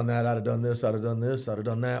 should have done that, I'd have done this, I'd have done this, I'd have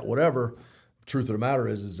done that, whatever. Truth of the matter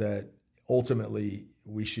is that ultimately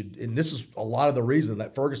we should, and this is a lot of the reason,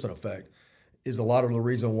 that Ferguson effect is a lot of the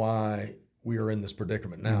reason why we are in this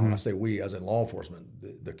predicament now. Mm-hmm. And I say we as in law enforcement,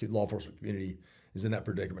 the law enforcement community is in that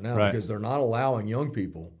predicament now because they're not allowing young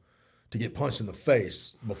people to get punched in the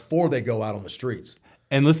face before they go out on the streets.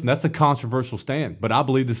 And listen, that's a controversial stand, but I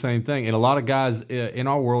believe the same thing. And a lot of guys in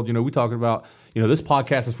our world, we talking about, this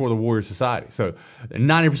podcast is for the warrior society. So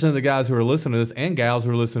 90% of the guys who are listening to this and gals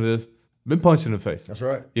who are listening to this been punched in the face. That's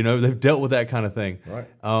right. They've dealt with that kind of thing. Right.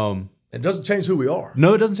 It doesn't change who we are.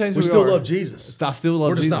 No, it doesn't change who we are. We still love Jesus. I still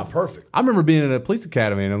love Jesus. We're just not perfect. I remember being in a police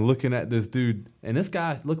academy and I'm looking at this dude, and this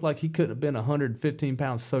guy looked like he couldn't have been 115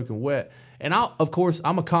 pounds soaking wet. And of course,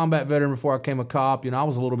 I'm a combat veteran before I became a cop. I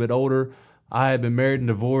was a little bit older. I had been married and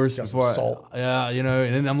divorced before. And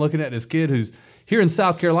then I'm looking at this kid who's here in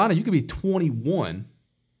South Carolina. You could be 21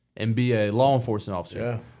 and be a law enforcement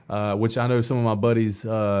officer. Yeah. Which I know some of my buddies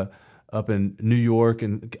up in New York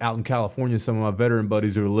and out in California, some of my veteran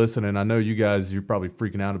buddies who are listening. I know you guys, you're probably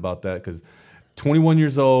freaking out about that because 21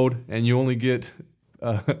 years old and you only get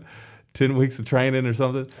 10 weeks of training or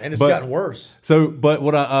something. And it's gotten worse. So, but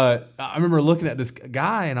what I remember looking at this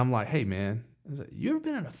guy and I'm like, hey, man, I was like, you ever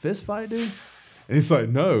been in a fist fight, dude? And he's like,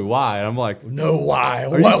 no, why? And I'm like, no, why?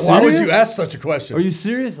 Why would you ask such a question? Are you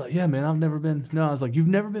serious? Like, yeah, man, I've never been. No, I was like, you've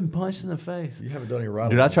never been punched in the face. You haven't done any right.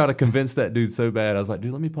 Dude, I tried to convince that dude so bad. I was like,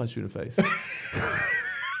 dude, let me punch you in the face.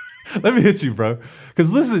 Let me hit you, bro.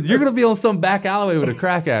 Because listen, you're going to be on some back alleyway with a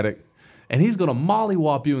crack addict. and he's going to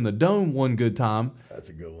mollywop you in the dome one good time. That's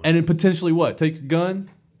a good one. And then potentially what? Take your gun,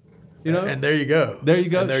 you know? And there you go. There you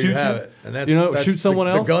go. And there shoot you have it. And that's, shoot someone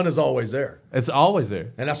else. The gun is always there. It's always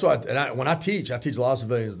there. And that's why when I teach a lot of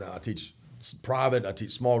civilians now. I teach private, I teach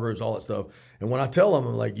small groups, all that stuff. And when I tell them,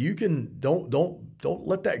 I'm like, you can don't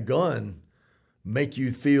let that gun make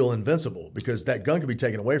you feel invincible, because that gun can be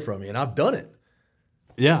taken away from you. And I've done it.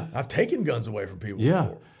 Yeah. I've taken guns away from people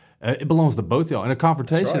before. It belongs to both y'all. In a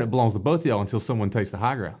confrontation, right. It belongs to both y'all until someone takes the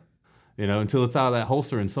high ground. You know, until it's out of that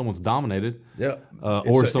holster and someone's dominated. Yeah.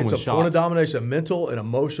 Or someone's shot. It's a point of domination, a mental and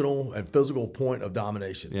emotional and physical point of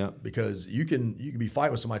domination. Yeah. Because you can be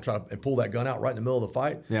fighting with somebody, and pull that gun out right in the middle of the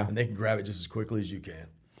fight, yeah. and they can grab it just as quickly as you can.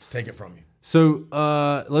 Take it from you. So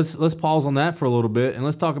let's pause on that for a little bit, and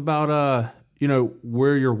let's talk about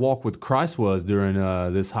where your walk with Christ was during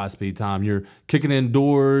this high speed time. You're kicking in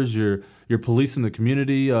doors. You're policing the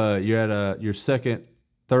community. You're at your second,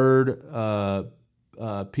 third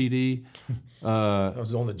PD. I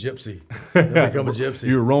was on the gypsy. I become a gypsy.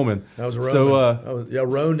 You were Roman. I was a Roman. So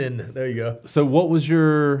Ronin. There you go. So what was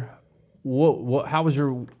your how was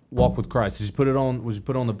your walk with Christ? Did you put it on? Was you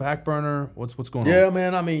put it on the back burner? What's going on? Yeah,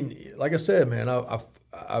 man. I mean, like I said, man,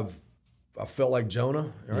 I felt like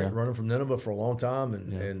Jonah, right? Yeah. Running from Nineveh for a long time,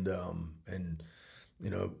 and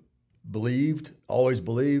always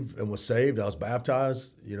believed, and was saved. I was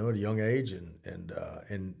baptized, at a young age,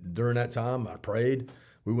 and during that time, I prayed.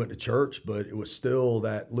 We went to church, but it was still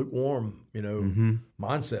that lukewarm,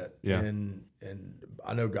 mindset. Yeah. And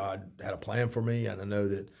I know God had a plan for me, and I know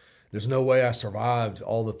that there's no way I survived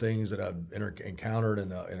all the things that I've encountered in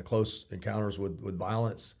the close encounters with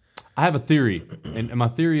violence. I have a theory, and my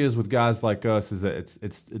theory is with guys like us is that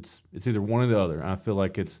it's either one or the other. And I feel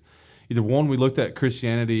like it's either one, we looked at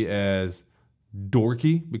Christianity as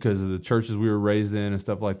dorky because of the churches we were raised in and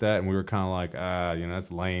stuff like that, and we were kind of like,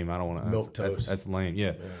 that's lame. I don't want to milk toast. That's lame,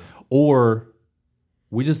 yeah. Or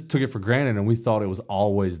we just took it for granted and we thought it was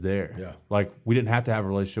always there. Yeah, like we didn't have to have a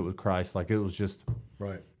relationship with Christ. Like it was just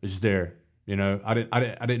right. It's just there. I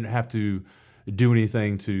didn't have to do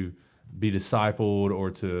anything to be discipled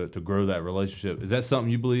or to grow that relationship. Is that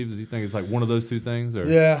something you believe? Do you think it's like one of those two things? Or?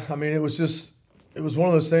 Yeah, I mean, it was one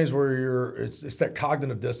of those things where it's that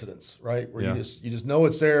cognitive dissonance, right? Where you just know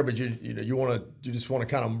it's there, but you just want to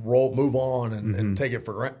kind of move on and take it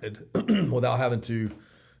for granted without having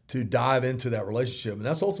to dive into that relationship. And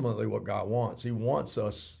that's ultimately what God wants. He wants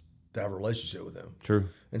us to have a relationship with Him. True.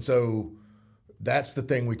 And so that's the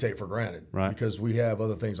thing we take for granted, right? Because we have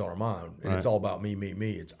other things on our mind, and It's all about me.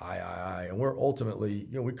 It's I, and we're ultimately,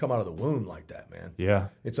 we come out of the womb like that, man. Yeah,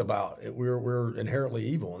 it's about we're inherently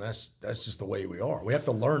evil, and that's just the way we are. We have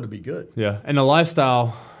to learn to be good. Yeah, and the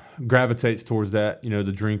lifestyle gravitates towards that. The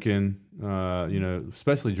drinking,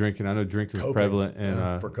 especially drinking. I know drinking is prevalent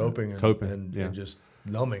and for coping and just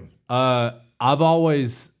numbing. I've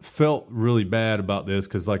always felt really bad about this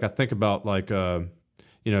because, like, I think about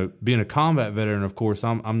being a combat veteran, of course,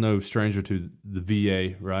 I'm no stranger to the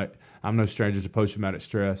VA, right? I'm no stranger to post-traumatic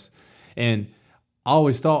stress. And I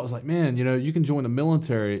always thought, I was like, man, you can join the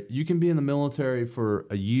military. You can be in the military for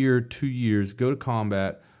a year, 2 years, go to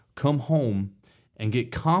combat, come home, and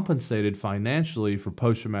get compensated financially for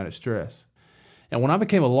post-traumatic stress. And when I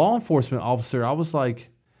became a law enforcement officer, I was like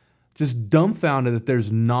just dumbfounded that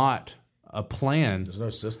there's not a plan. There's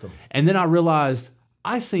no system. And then I realized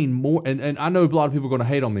I seen more, and I know a lot of people are going to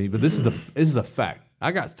hate on me, but this is a fact.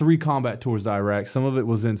 I got 3 combat tours to Iraq. Some of it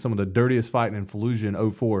was in some of the dirtiest fighting in Fallujah in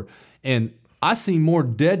 2004. And I seen more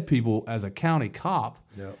dead people as a county cop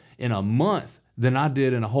in a month than I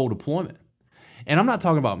did in a whole deployment. And I'm not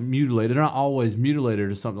talking about mutilated. They're not always mutilated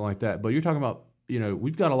or something like that. But you're talking about,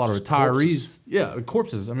 we've got a lot of retirees. Corpses. Yeah,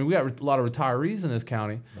 corpses. I mean, we got a lot of retirees in this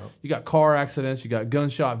county. Yep. You got car accidents. You got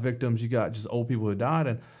gunshot victims. You got just old people who died.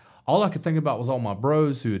 And all I could think about was all my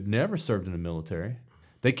bros who had never served in the military.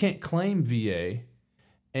 They can't claim VA.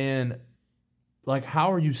 And, like,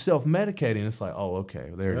 how are you self-medicating? It's like, oh,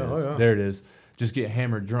 okay, there it is. Oh, yeah. There it is. Just get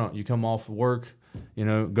hammered drunk. You come off work,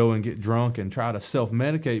 go and get drunk and try to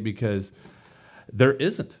self-medicate because there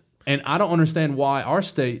isn't. And I don't understand why our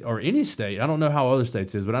state or any state, I don't know how other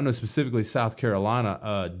states is, but I know specifically South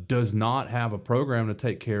Carolina does not have a program to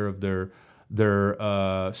take care of their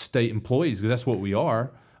state employees, because that's what we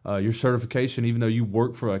are. Your certification, even though you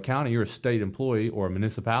work for a county, you're a state employee or a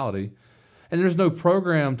municipality. And there's no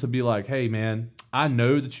program to be like, hey, man, I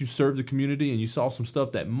know that you served the community and you saw some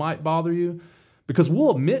stuff that might bother you, because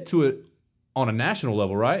we'll admit to it on a national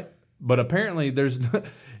level, right? But apparently there's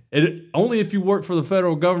only if you work for the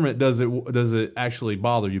federal government does it actually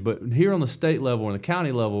bother you. But here on the state level and the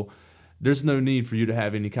county level, there's no need for you to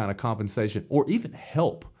have any kind of compensation or even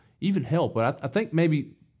help even help. But I think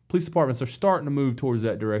maybe police departments are starting to move towards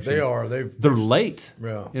that direction. They are. They're late.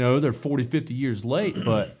 Yeah. They're 40, 50 years late,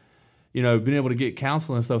 but, being able to get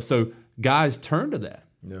counseling and stuff. So guys turn to that.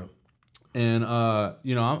 Yeah. And,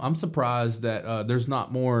 I'm surprised that there's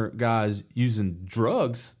not more guys using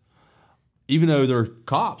drugs, even though they're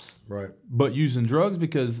cops. Right. But using drugs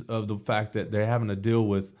because of the fact that they're having to deal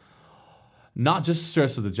with not just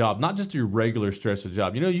stress of the job, not just your regular stress of the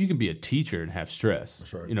job. You can be a teacher and have stress.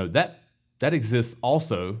 That's right. That exists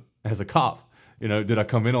also as a cop. Did I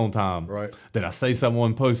come in on time? Right. Did I say something I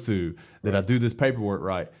wasn't supposed to? Did I do this paperwork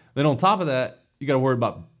right? Then on top of that, you got to worry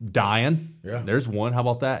about dying. Yeah. There's one. How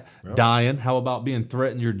about that? Yep. Dying. How about being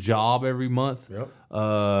threatened your job every month? Yep.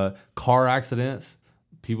 Car accidents.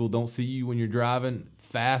 People don't see you when you're driving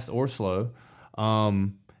fast or slow.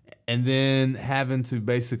 And then having to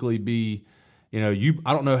basically be, I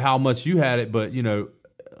don't know how much you had it, but,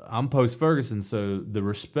 I'm post-Ferguson, so the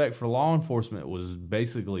respect for law enforcement was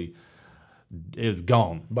basically is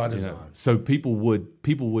gone. By design. So people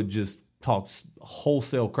would just talk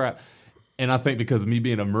wholesale crap. And I think because of me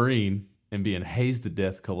being a Marine and being hazed to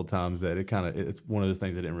death a couple of times, that it's one of those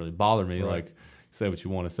things that didn't really bother me. Right. Like, say what you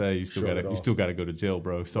want to say, you still got to go to jail,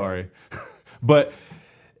 bro. Sorry. Right. But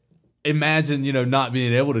imagine, not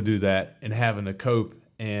being able to do that and having to cope.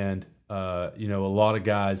 And a lot of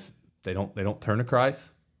guys, they don't turn to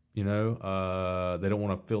Christ. They don't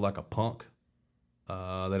want to feel like a punk. They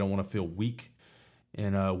don't want to feel weak.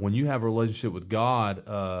 And when you have a relationship with God,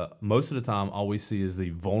 most of the time, all we see is the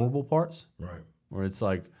vulnerable parts. Right. Where it's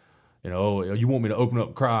like, you want me to open up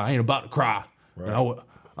and cry? I ain't about to cry. Right.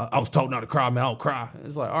 I was taught not to cry, man. I don't cry.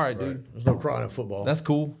 It's like, all right, dude. There's no crying in football. That's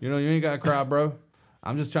cool. You ain't got to cry, bro.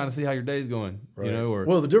 I'm just trying to see how your day's going. Right.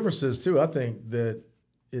 Well, the difference is, too, I think that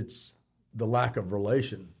it's the lack of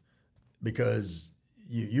relation, because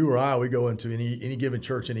you or I, we go into any given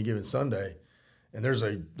church, any given Sunday, and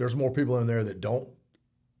there's more people in there that don't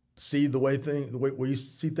see the way we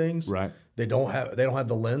see things. Right. They don't have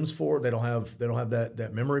the lens for it. They don't have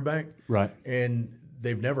that memory bank. Right. And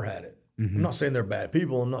they've never had it. Mm-hmm. I'm not saying they're bad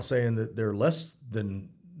people. I'm not saying that they're less than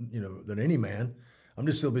any man. I'm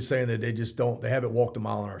just simply saying that they haven't walked a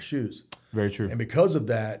mile in our shoes. Very true. And because of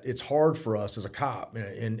that, it's hard for us as a cop.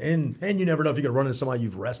 And you never know if you're going to run into somebody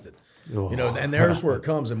you've arrested. Oh. And there's where it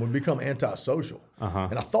comes, and we become antisocial. Uh-huh.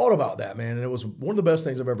 And I thought about that, man, and it was one of the best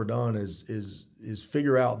things I've ever done is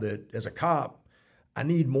figure out that as a cop, I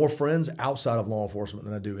need more friends outside of law enforcement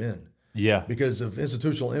than I do in. Yeah. Because of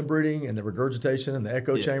institutional inbreeding and the regurgitation and the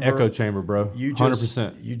echo chamber. Echo chamber, bro.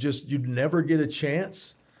 100%. You'd never get a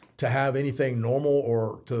chance to have anything normal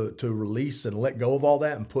or to release and let go of all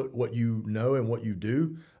that and put what you know and what you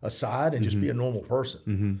do aside and just be a normal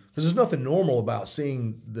person. Because there's nothing normal about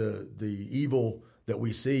seeing the evil that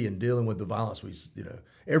we see and dealing with the violence we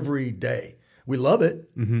every day. We love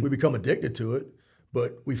it. We become addicted to it,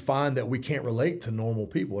 but we find that we can't relate to normal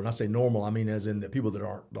people. And I say normal, I mean as in the people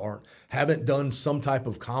that haven't done some type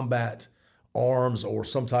of combat arms or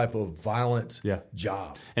some type of violent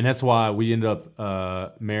job. And that's why we ended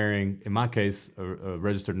up marrying, in my case, a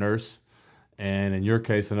registered nurse, and in your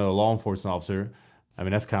case, another law enforcement officer. I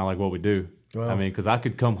mean, that's kind of like what we do. Well, I mean, because I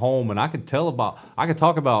could come home and I could talk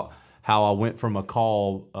about how I went from a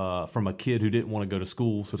call from a kid who didn't want to go to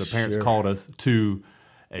school, so their parents called us, to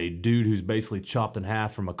a dude who's basically chopped in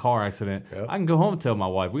half from a car accident. Yep. I can go home and tell my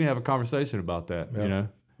wife. We can have a conversation about that,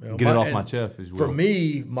 Get it off my chest. For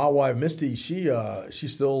me, my wife Misty,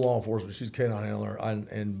 she's still law enforcement. She's a canine handler,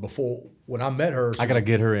 and before when I met her, I gotta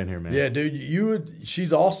get her in here, man. Yeah, dude,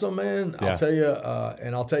 she's awesome, man. Yeah. I'll tell you,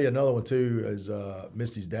 and I'll tell you another one too is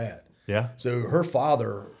Misty's dad. Yeah. So her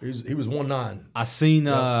father, he was 1'9". I seen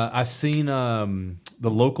the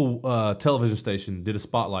local television station did a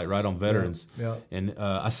spotlight right on veterans. Yeah. And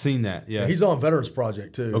I seen that. Yeah. He's on Veterans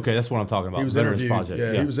Project too. Okay, that's what I'm talking about. He was Veterans interviewed. Project.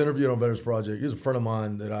 Yeah, he was interviewed on Veterans Project. He was a friend of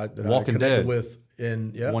mine that I connected with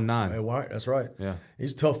in 1'9". That's right. Yeah.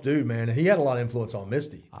 He's a tough dude, man, and he had a lot of influence on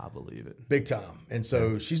Misty. I believe it. Big time. And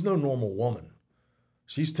so she's no normal woman.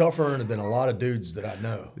 She's tougher than a lot of dudes that I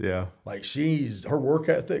know. Yeah. Like her work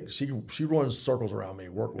ethic, she runs circles around me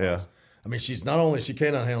work-wise. Yeah. I mean, she's not only she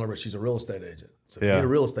canine handler, but she's a real estate agent. So if you need a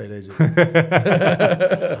real estate agent.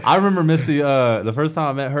 I remember Misty, the first time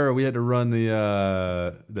I met her, we had to run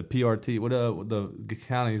the PRT, the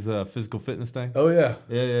county's physical fitness thing. Oh yeah.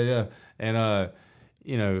 Yeah. And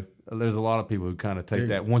there's a lot of people who kind of take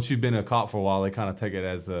that. Once you've been a cop for a while, they kind of take it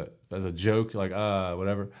as a joke, like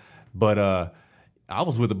whatever. But I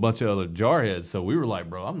was with a bunch of other jarheads, so we were like,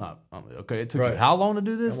 bro, okay, it took Right. you how long to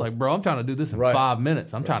do this? Like, bro, I'm trying to do this in 5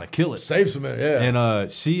 minutes. I'm trying to kill it. Save some minutes, yeah.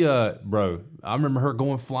 And she, bro, I remember her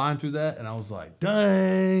going flying through that, and I was like,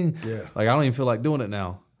 dang. Yeah. Like, I don't even feel like doing it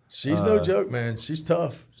now. She's no joke, man. She's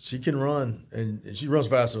tough. She can run, and she runs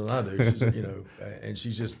faster than I do. She's, and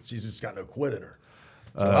she's just got no quit in her.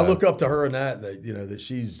 So I look up to her in that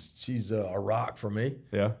she's a rock for me.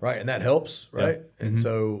 Yeah. Right. And that helps. Right. Yeah. And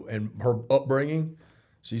so, and her upbringing,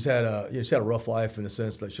 she's had a rough life in the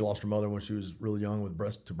sense that she lost her mother when she was really young with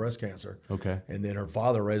breast cancer. Okay. And then her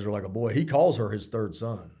father raised her like a boy. He calls her his third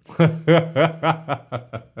son.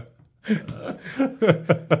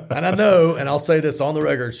 And I know, and I'll say this on the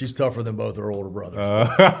record, she's tougher than both her older brothers. All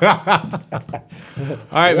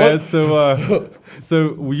right, man.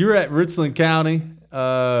 So you're at Richland County,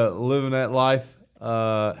 living that life.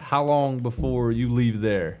 How long before you leave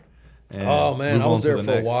there? Oh man, I was there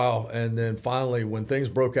for a while, and then finally, when things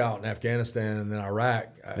broke out in Afghanistan and then Iraq,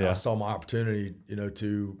 I saw my opportunity,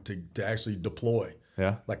 to actually deploy.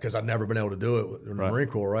 Yeah. Like, because I've never been able to do it in the Marine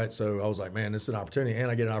Corps, right? So I was like, man, this is an opportunity, and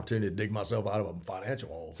I get an opportunity to dig myself out of a financial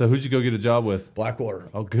hole. So who'd you go get a job with? Blackwater.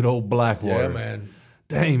 Oh, good old Blackwater. Yeah, man.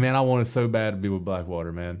 Dang, man, I wanted so bad to be with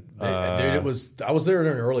Blackwater, man. Dude, I was there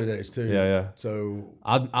during the early days, too. Yeah. So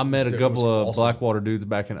I met a couple of awesome Blackwater dudes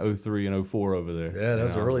back in 03 and 04 over there. Yeah, that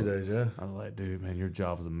was the early days, yeah. I was like, dude, man, your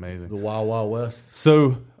job was amazing. The Wild Wild West.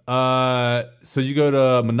 So you go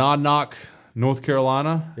to Monadnock, North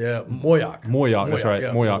Carolina? Yeah, Moyock. That's right, yeah,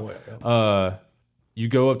 Moyock. Yeah. You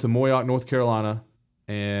go up to Moyock, North Carolina,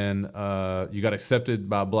 and you got accepted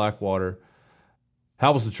by Blackwater.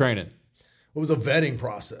 How was the training? It was a vetting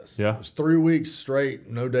process. Yeah. It was 3 weeks straight,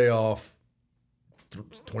 no day off,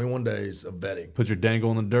 21 days of vetting. Put your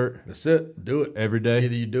dangle in the dirt? That's it. Do it. Every day?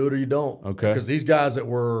 Either you do it or you don't. Okay. Because these guys that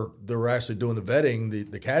were actually doing the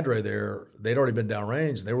vetting, the cadre there, they'd already been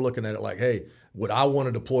downrange, and they were looking at it like, hey, would I want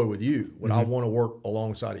to deploy with you? Would I want to work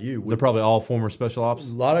alongside of you? They're probably all former special ops?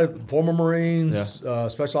 A lot of former Marines,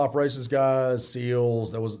 special operations guys,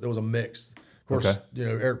 SEALs. There was a mix. Of course,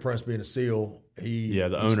 Eric Prince being a SEAL, he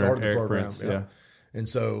owner, started the Eric program. Prince, yeah. And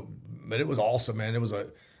so, but it was awesome, man. It was a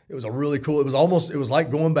really cool. It was like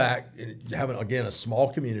going back and having again a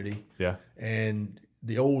small community. Yeah. And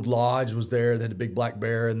the old lodge was there. They had a big black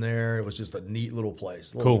bear in there. It was just a neat little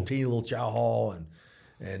place, teeny little chow hall, and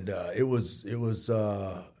it was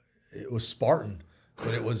Spartan,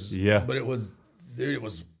 but it was but it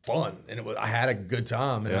was fun, and I had a good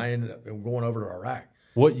time, and I ended up going over to Iraq.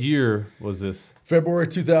 What year was this? February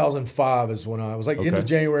 2005 is when I was end of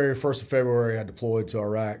January, 1st of February. I deployed to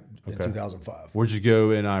Iraq in 2005. Where'd you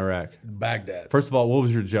go in Iraq? Baghdad. First of all, what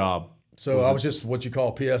was your job? So I was just what you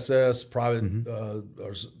call PSS, private,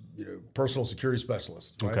 personal security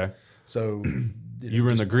specialist. Right? Okay. So you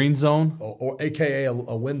were in the green zone, or AKA a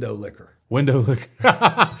window licker. Window licker.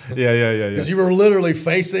 Yeah. Because you were literally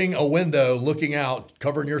facing a window, looking out,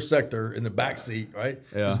 covering your sector in the back seat, right?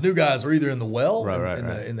 Yeah. These new guys are either in the well,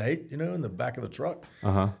 in the back of the truck,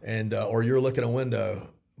 and or you're looking a window.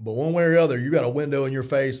 But one way or the other, you got a window in your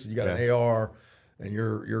face, you got an AR, and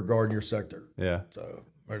you're guarding your sector. Yeah. So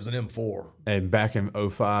there's an M4. And back in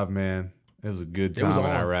 05, man, it was a good time in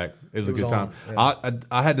Iraq. It was a good time. Yeah.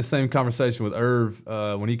 I had the same conversation with Irv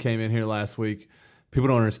when he came in here last week. People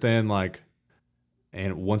don't understand, like,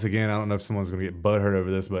 and once again, I don't know if someone's going to get butthurt over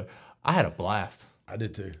this, but I had a blast. I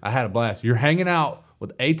did too. I had a blast. You're hanging out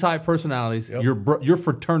with A-type personalities, your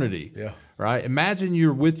fraternity, right? Imagine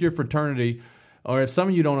you're with your fraternity, or if some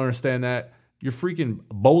of you don't understand that, your freaking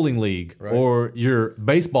bowling league, or your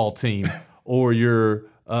baseball team, or your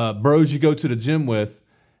bros you go to the gym with,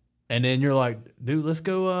 and then you're like, dude, let's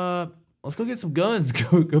go get some guns,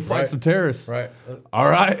 go fight some terrorists. Right. All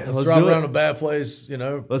right. Let's drive around a bad place,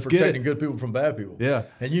 let's protecting good people from bad people. Yeah.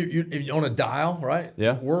 And you on a dial, right?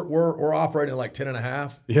 Yeah. We're operating like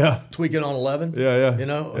 10.5. Yeah. Tweaking on 11. Yeah.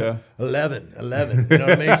 11. You know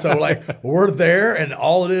what I mean? So like we're there, and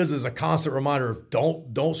all it is a constant reminder of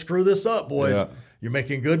don't screw this up, boys. Yeah. You're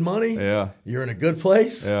making good money. Yeah. You're in a good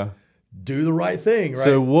place. Yeah. Do the right thing, right?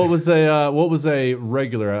 So what was a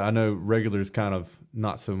regular? I know regular is kind of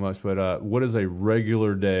not so much, but what is a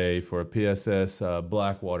regular day for a PSS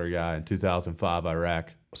Blackwater guy in 2005 Iraq?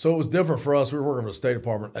 So it was different for us. We were working with the State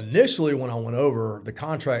Department. Initially, when I went over, the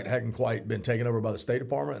contract hadn't quite been taken over by the State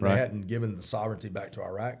Department, and they hadn't given the sovereignty back to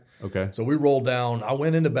Iraq. Okay. So we rolled down. I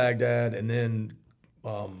went into Baghdad, and then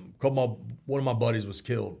one of my buddies was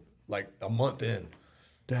killed like a month in.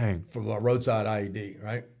 Dang. From a roadside IED,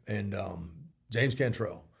 right? And James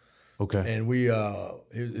Cantrell. Okay. And we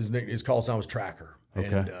his call sign was Tracker.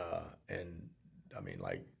 Okay. And I mean,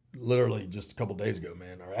 like literally just a couple days ago,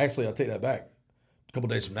 man. Or actually, I'll take that back. couple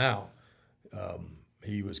days from now,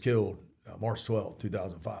 he was killed March 12th,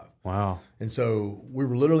 2005. Wow. And so we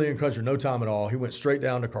were literally in country, no time at all. He went straight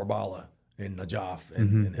down to Karbala in Najaf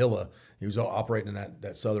and in Hilla. He was operating in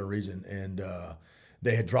that southern region. And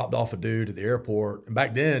they had dropped off a dude at the airport. And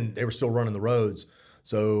back then, they were still running the roads.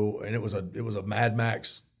 So, and it was a Mad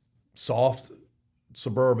Max soft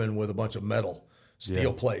Suburban with a bunch of metal,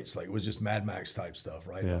 steel plates. Like, it was just Mad Max type stuff,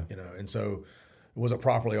 right? Yeah. And so it wasn't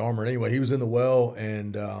properly armored. Anyway, he was in the well,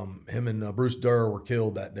 and him and Bruce Durr were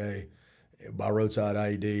killed that day by roadside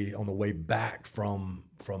IED on the way back from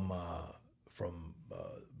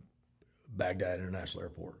Baghdad International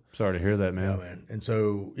Airport. Sorry to hear that, man. Yeah, man. And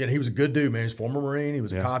so, he was a good dude, man. He's a former Marine. He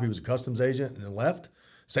was a cop. He was a customs agent, and then left.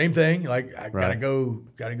 Same thing. Like, I gotta go.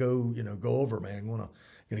 Go over, man.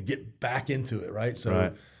 Gonna get back into it, right?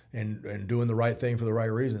 So, and doing the right thing for the right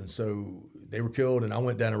reasons. So they were killed, and I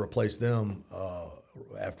went down and replaced them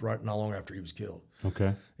not long after he was killed.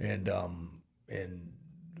 Okay. And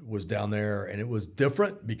was down there, and it was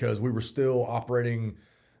different because we were still operating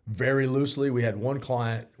very loosely. We had one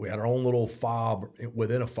client. We had our own little fob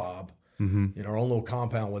within a fob, our own little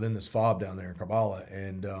compound within this fob down there in Karbala.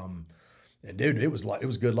 And dude, it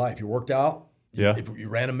was good life. You worked out. If you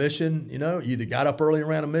ran a mission, you either got up early and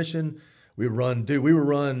ran a mission. We would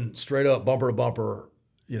run straight up bumper to bumper,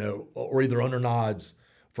 or either under nods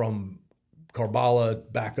from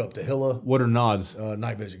Karbala back up to Hilla. What are nods?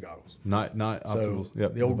 Night vision goggles. Night So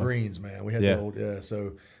yep, the old greens, man. We had the old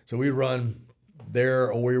So we run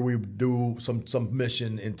there, or we would do some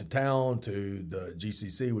mission into town to the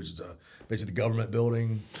GCC, which is basically the government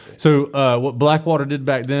building. So what Blackwater did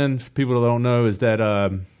back then, for people that don't know, is that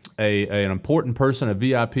an important person, a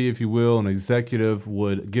VIP, if you will, an executive,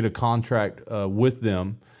 would get a contract with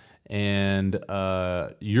them. And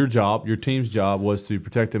your team's job was to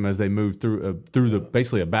protect them as they moved through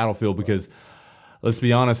basically a battlefield. Because let's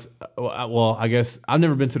be honest, well, I guess I've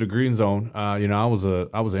never been to the green zone. I was an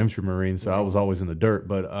infantry marine, so I was always in the dirt.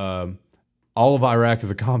 But all of Iraq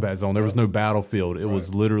is a combat zone. There was no battlefield. It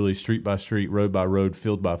was literally street by street, road by road,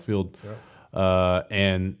 field by field.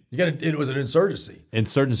 And it was an insurgency.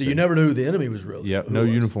 So you never knew who the enemy was really. Yeah, no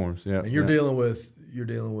uniforms. Yeah, and you're dealing with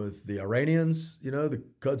the Iranians, the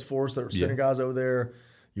Quds Force that are sending guys over there.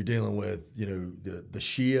 You're dealing with the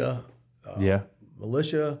Shia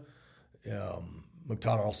militia,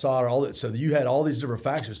 Muqtada al-Sadr, all that. So you had all these different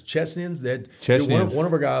factions. Chechens. One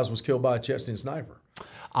of our guys was killed by a Chechen sniper.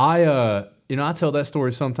 I tell that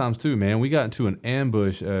story sometimes too, man. We got into an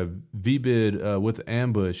ambush, VBID with the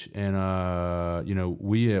ambush, and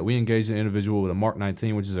we engaged an individual with a Mark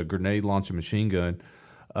 19, which is a grenade launching machine gun.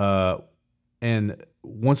 And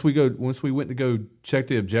once we went to go check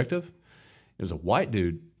the objective, it was a white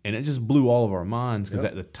dude, and it just blew all of our minds because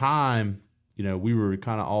at the time, we were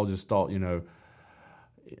kind of all just thought,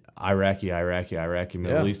 Iraqi,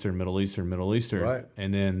 Middle Eastern. Right.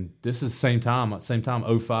 And then this is same time,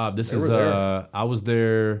 05. This is I was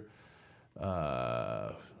there,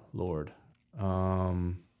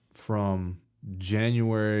 from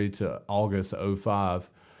January to August of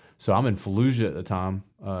 05. So I'm in Fallujah at the time,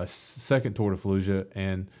 second tour to Fallujah,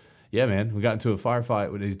 and yeah, man, we got into a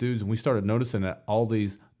firefight with these dudes, and we started noticing that all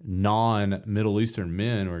these non-Middle Eastern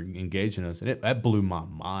men were engaging us, and that blew my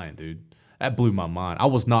mind, dude. That blew my mind. I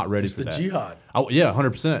was not ready for that. It's the jihad.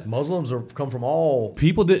 100%. Muslims come from all.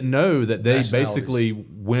 People didn't know that they basically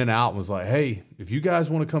went out and was like, "Hey, if you guys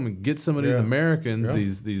want to come and get some of these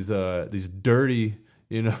Americans, these dirty,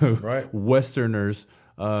 Westerners."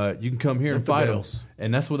 You can come here and fight them,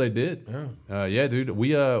 and that's what they did. Yeah, dude. We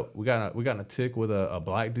got in a tick with a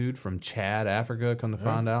black dude from Chad, Africa. Come to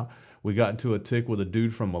find out, we got into a tick with a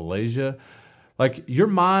dude from Malaysia. Like, your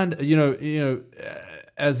mind,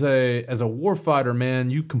 as a war fighter,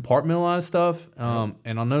 man, you compartmentalize stuff,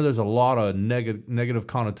 and I know there's a lot of negative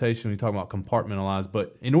connotation when you talk about compartmentalize.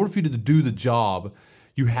 But in order for you to do the job,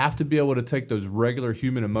 you have to be able to take those regular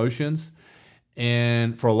human emotions,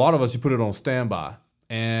 and for a lot of us, you put it on standby.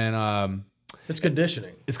 And it's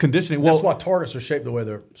conditioning. Well, that's why targets are shaped the way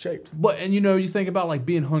they're shaped. But you think about like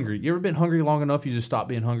being hungry. You ever been hungry long enough you just stop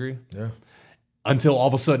being hungry? Yeah. Until all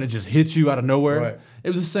of a sudden it just hits you out of nowhere. Right. It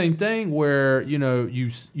was the same thing where you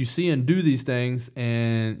see and do these things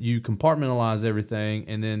and you compartmentalize everything,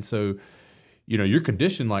 and then so you're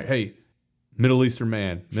conditioned like, hey, Middle Eastern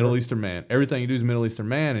man, everything you do is Middle Eastern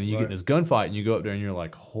man, and you get in this gunfight and you go up there and you're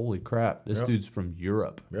like, holy crap, this dude's from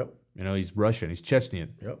Europe. Yep. He's Russian. He's Chechnyan.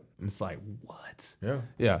 Yep. And it's like, what? Yeah.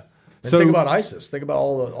 Yeah. And think about ISIS. Think about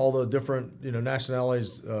all the different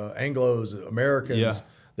nationalities, Anglos, Americans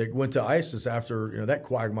that went to ISIS after that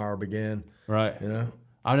quagmire began. Right.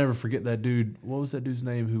 I'll never forget that dude. What was that dude's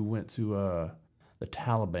name who went to the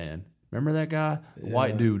Taliban. Remember that guy? The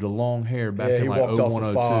white dude with the long hair back in he like walked off the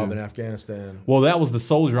 0102. fob in Afghanistan. Well, that was the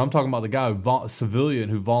soldier. I'm talking about the guy, civilian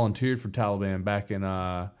who volunteered for Taliban back in.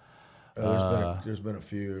 There's been a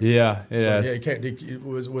few. Yeah, it has. Yeah,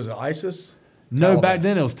 was it ISIS? No, Taliban. back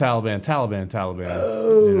then it was Taliban.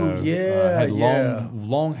 Oh, had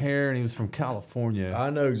long hair, and he was from California. I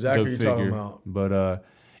know exactly what you're talking about. But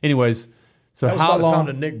anyways, so that was how about long? the time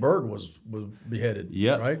that Nick Berg was beheaded.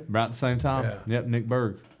 Yep, right about the same time. Yeah. Yep, Nick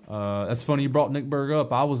Berg. That's funny you brought Nick Berg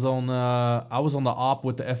up. I was on the op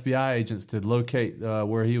with the FBI agents to locate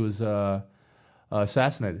where he was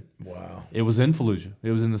assassinated. Wow. It was in Fallujah.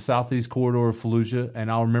 It was in the southeast corridor of Fallujah,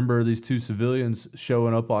 and I remember these two civilians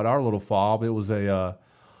showing up at our little fob. It was a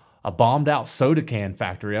bombed out soda can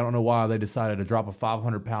factory. I don't know why they decided to drop a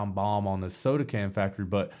 500-pound bomb on this soda can factory,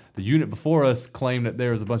 but the unit before us claimed that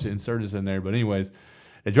there was a bunch of insurgents in there. But anyways,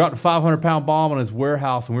 they dropped a 500-pound bomb on his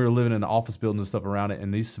warehouse, and we were living in the office buildings and stuff around it,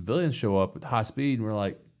 and these civilians show up at high speed, and we're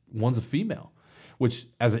like, one's a female, which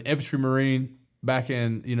as an infantry marine back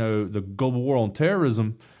in the global war on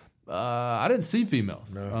terrorism, I didn't see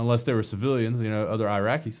females unless they were civilians, other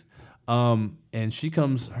Iraqis. And she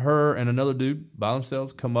comes, her and another dude by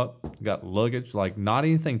themselves come up, got luggage, like not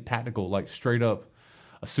anything tactical, like straight up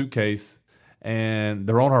a suitcase. And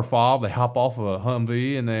they're on our fob. They hop off of a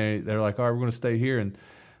Humvee, and they're like, all right, we're going to stay here. And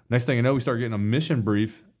next thing you know, we start getting a mission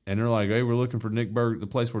brief, and they're like, hey, we're looking for Nick Berg, the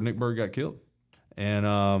place where Nick Berg got killed.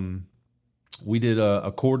 And we did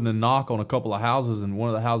a cordon and knock on a couple of houses, and one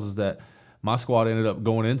of the houses that my squad ended up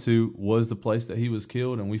going into was the place that he was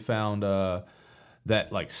killed, and we found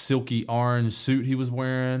that like silky orange suit he was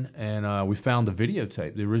wearing, and we found the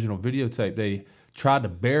videotape, the original videotape. They tried to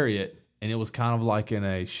bury it, and it was kind of like in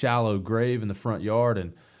a shallow grave in the front yard.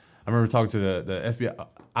 And I remember talking to the FBI.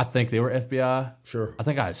 I think they were FBI. Sure. I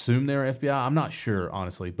think I assumed they were FBI. I'm not sure,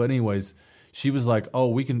 honestly. But anyways, she was like, "Oh,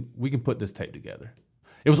 we can put this tape together."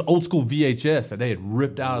 It was old school VHS that they had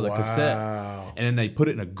ripped out of the cassette, and then they put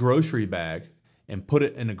it in a grocery bag and put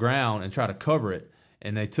it in the ground and tried to cover it.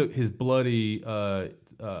 And they took his bloody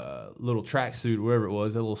little tracksuit, whatever it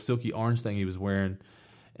was, that little silky orange thing he was wearing,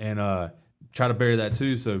 and tried to bury that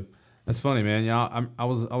too. So that's funny, man. Yeah, I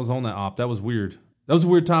was on that op. That was weird. That was a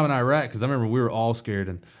weird time in Iraq because I remember we were all scared,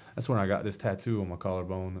 and that's when I got this tattoo on my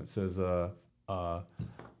collarbone that says,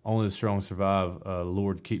 "Only the strong survive.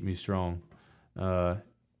 Lord, keep me strong."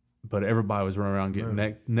 But everybody was running around getting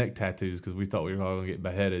neck tattoos because we thought we were all going to get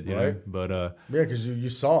beheaded, you know? But yeah, because you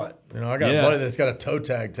saw it. I got a buddy that's got a toe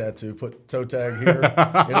tag tattoo. Put toe tag here,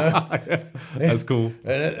 That's cool.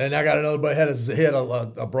 And I got another buddy he had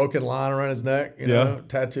a broken line around his neck,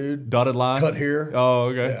 tattooed, dotted line, cut here. Oh,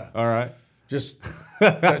 okay, yeah. All right. Just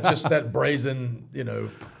that brazen,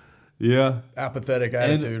 apathetic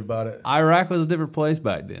attitude about it. Iraq was a different place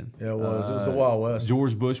back then. Yeah, it was. It was the Wild West.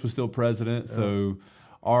 George Bush was still president, so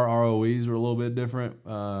our ROEs were a little bit different.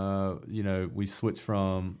 We switched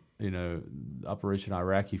from Operation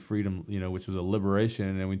Iraqi Freedom, which was a liberation,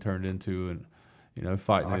 and then we turned into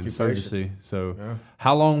fighting an insurgency. So,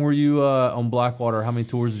 how long were you on Blackwater? How many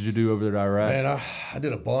tours did you do over there to Iraq? Man, I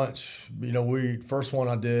did a bunch. First one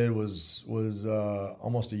I did was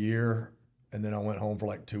almost a year, and then I went home for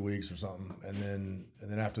like 2 weeks or something, and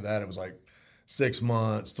then after that it was like 6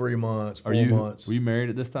 months, 3 months, 4 months. Were you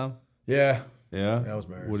married at this time? Yeah. Yeah, I was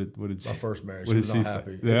married. What did my first marriage? What she did was she not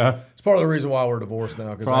happy. Say? Yeah, it's part of the reason why we're divorced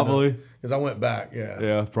now. Probably because I went back.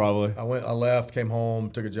 Yeah, probably. I left, came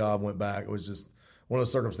home, took a job, went back. It was just one of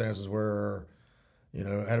those circumstances where,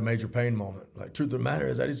 I had a major pain moment. Like, truth of the matter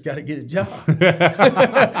is, I just got to get a job.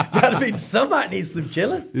 Got to be somebody needs some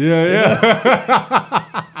killing. Yeah.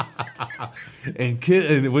 And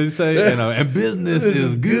what do you say? And business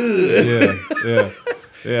is good.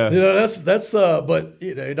 Yeah. That's but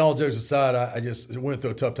in all jokes aside, I just went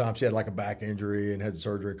through a tough time. She had like a back injury and had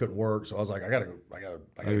surgery, couldn't work. So I was like, I gotta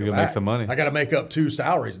go make some money. I gotta make up 2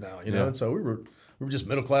 salaries now, And so we were just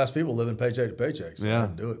middle class people living paycheck to paycheck. So I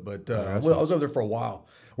had to do it. But I was over there for a while.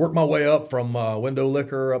 Worked my way up from window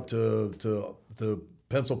licker up to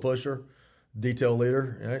pencil pusher, detail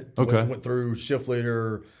leader. Right? Okay. Went through shift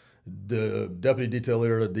leader, the deputy detail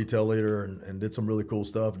leader to detail leader, and did some really cool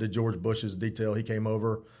stuff. Did George Bush's detail. He came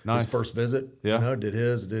over his first visit. Yeah. Did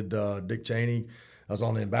his. Did Dick Cheney. I was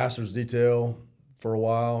on the ambassador's detail for a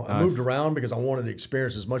while. I moved around because I wanted to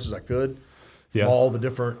experience as much as I could from all the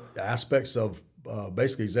different aspects of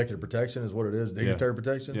basically executive protection is what it is, dignitary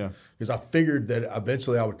protection. Yeah. Because I figured that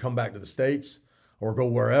eventually I would come back to the States or go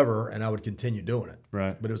wherever, and I would continue doing it.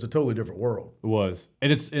 Right. But it was a totally different world. It was,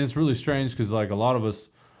 and it's really strange because like a lot of us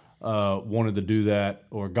wanted to do that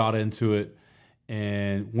or got into it,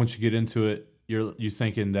 and once you get into it, you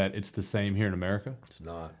thinking that it's the same here in America? It's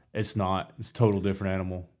not. It's not. It's a total different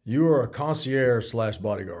animal. You are a concierge /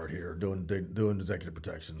 bodyguard here doing executive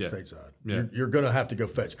protection stateside. Yeah. You're going to have to go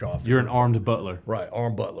fetch coffee. You're an armed butler. Right,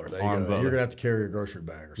 armed butler. There you go. You're going to have to carry a grocery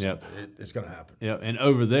bag or something. Yep. It's going to happen. Yeah, and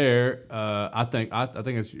over there, I think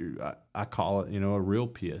it's I call it a real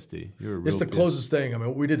PSD. It's the closest thing. I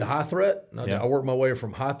mean, we did the high threat. I worked my way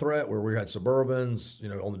from high threat where we had Suburbans.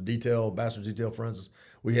 On the bachelor detail, for instance,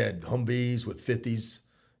 we had Humvees with 50s.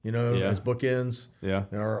 As bookends. Yeah.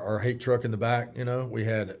 And our hate truck in the back, we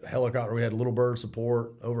had helicopter, we had Little Bird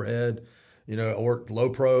support overhead. I worked low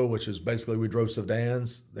pro, which is basically we drove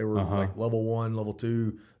sedans. They were like level 1, level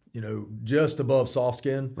 2, just above soft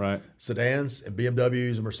skin. Right. Sedans and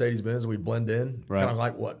BMWs and Mercedes Benz, and we blend in, kind of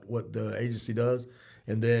like what the agency does.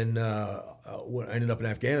 And then I ended up in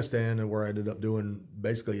Afghanistan, and where I ended up doing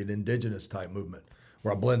basically an indigenous type movement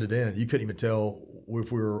where I blended in. You couldn't even tell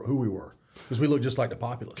if we were who we were. Because we look just like the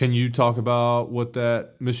populace. Can you talk about what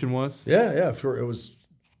that mission was? Yeah, sure. It was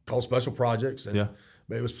called Special Projects, and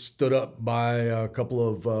it was stood up by a couple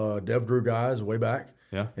of DevGru guys way back.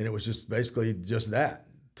 Yeah, and it was just basically just that,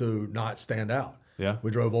 to not stand out. Yeah,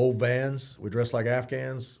 we drove old vans. We dressed like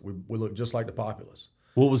Afghans. We looked just like the populace.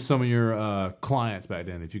 What was some of your clients back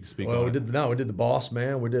then, if you could speak? Well, on we did the boss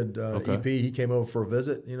man. We did EP. He came over for a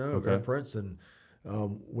visit. Prince, and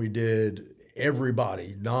we did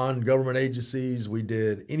everybody, non-government agencies. We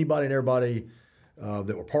did anybody and everybody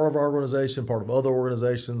that were part of our organization, part of other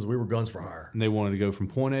organizations. We were guns for hire. And they wanted to go from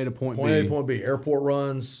point A to point B. Point A to point B. Airport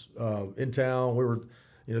runs in town. We were,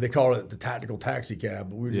 they call it the tactical taxi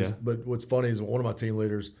cab. But But what's funny is one of my team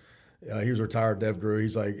leaders, he was a retired DevGru.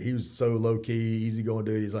 He's like, he was so low key, easy going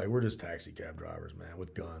dude. He's like, we're just taxi cab drivers, man,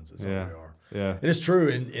 with guns. That's all we are. Yeah. And it's true.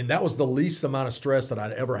 And that was the least amount of stress that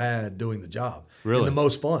I'd ever had doing the job. Really? And the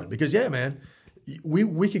most fun. Because, man,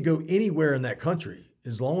 we could go anywhere in that country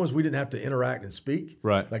as long as we didn't have to interact and speak.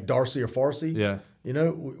 Right. Like Darcy or Farsi. Yeah.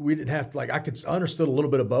 We didn't have to, I understood a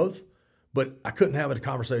little bit of both, but I couldn't have a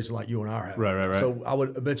conversation like you and I are having. Right. So I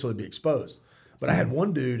would eventually be exposed. But I had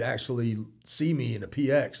one dude actually see me in a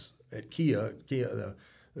PX at Kia,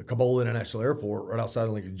 the Kabul International Airport, right outside of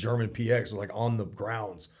like a German PX, like on the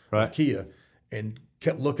grounds of Kia, and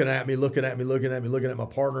kept looking at me, looking at my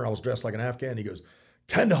partner. I was dressed like an Afghan. He goes,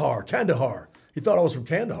 Kandahar. He thought I was from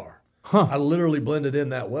Kandahar. Huh. I literally blended in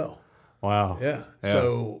that well. Wow. Yeah.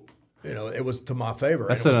 So, it was to my favor.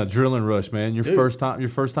 That's an adrenaline rush, man. Your first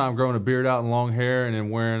time growing a beard out and long hair, and then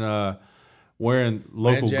wearing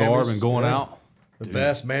local garb and going out. The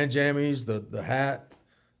vest, man jammies, the hat.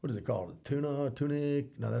 What is it called?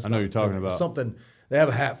 Tunic? No, that's I know you're talking about. Something. They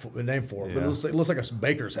have a name for it, but it looks like a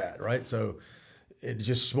baker's hat, right? So it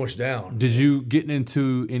just smushed down. Did you get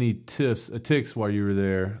into any ticks while you were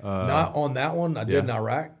there? Not on that one. I did in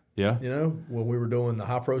Iraq. Yeah. When we were doing the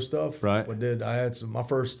high pro stuff. Right. I had my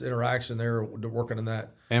first interaction there working in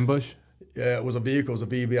that. Ambush? Yeah, it was a vehicle. It was a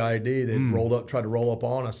VBIED. They tried to roll up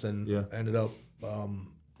on us and ended up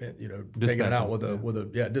taking it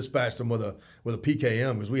out dispatched them with a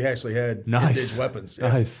PKM, because we actually had nice weapons. Yeah.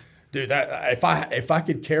 Nice. Dude, that if I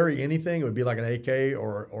could carry anything, it would be like an AK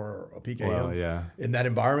or a PKM. Well, yeah. In that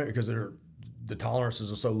environment, because the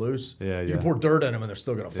tolerances are so loose. Yeah, you can pour dirt in them and they're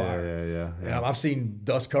still going to fire. Yeah. And I've seen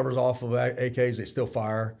dust covers off of AKs; they still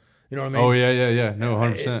fire. You know what I mean? Oh yeah. No,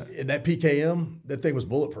 100%. And that PKM, that thing was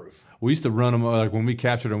bulletproof. We used to run them, like when we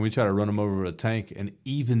captured them, we tried to run them over with a tank, and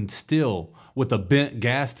even still with a bent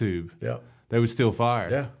gas tube, they would still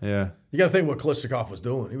fire. Yeah. You got to think what Kalishnikov was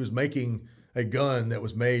doing. He was making a gun that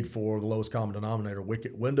was made for the lowest common denominator,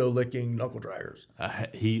 window licking knuckle draggers.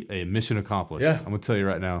 A mission accomplished. Yeah. I'm gonna tell you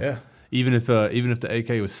right now. Yeah. Even if the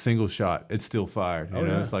AK was single shot, it's still fired. You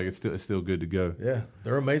know, it's like it's still good to go. Yeah,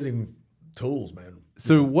 they're amazing tools, man.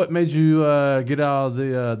 So, what made you get out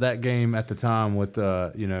of that game at the time with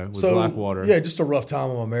Blackwater? Yeah, just a rough time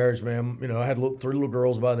of my marriage, man. I had 3 little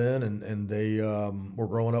girls by then, and they were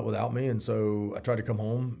growing up without me, and so I tried to come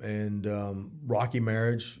home. And rocky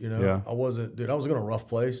marriage, I wasn't, dude. I was in a rough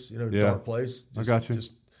place, dark place. I got you.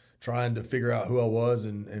 Just trying to figure out who I was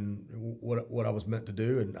and what I was meant to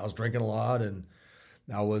do, and I was drinking a lot, and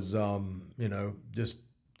I was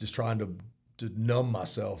just trying to numb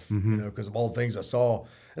myself, because of all the things I saw,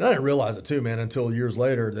 and I didn't realize it too, man, until years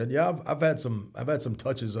later that I've had some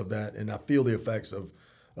touches of that, and I feel the effects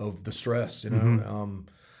of the stress.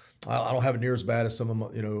 I don't have it near as bad as some of my,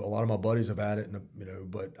 a lot of my buddies have had it,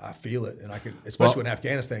 and but I feel it, and I can, especially in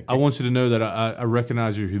Afghanistan. I want you to know that I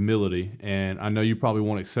recognize your humility, and I know you probably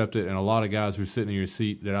won't accept it, and a lot of guys who are sitting in your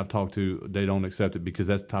seat that I've talked to, they don't accept it because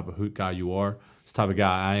that's the type of guy you are. It's the type of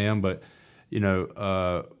guy I am, but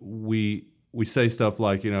we say stuff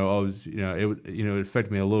like, it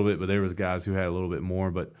affected me a little bit, but there was guys who had a little bit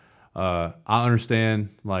more. But I understand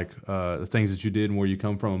the things that you did and where you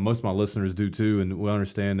come from, and most of my listeners do too, and we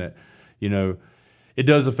understand that, it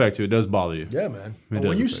does affect you. It does bother you. Yeah, man.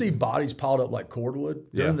 When you see bodies piled up like cordwood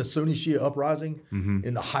during the Sunni Shia uprising,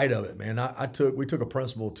 in the height of it, man, we took a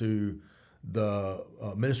principal to the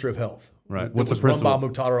Ministry of Health. Right. What's a principal? Run by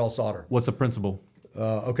Muqtada al-Sadr. What's a principal? So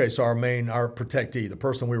our protectee, the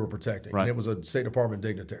person we were protecting, and it was a State Department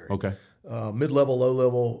dignitary. Okay. Mid-level,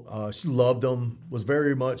 low-level. She loved them. Was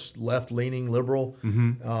very much left-leaning, liberal.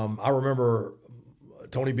 I remember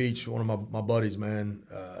Tony Beach, one of my buddies, man.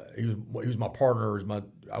 He was my partner.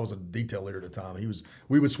 I was a detail leader at the time.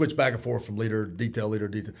 We would switch back and forth from detail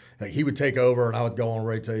leader. Like he would take over, and I would go on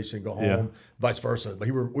rotation, go home, vice versa. But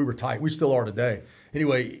we were tight. We still are today.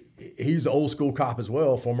 Anyway, he's an old school cop as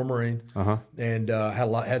well, former Marine, and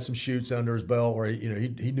had some shoots under his belt where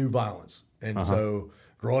he knew violence, and so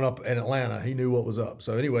growing up in Atlanta, he knew what was up.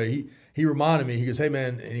 So anyway, he reminded me. He goes, "Hey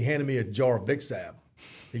man," and he handed me a jar of Vic Sab.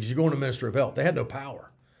 Because you're going to Ministry of Health, they had no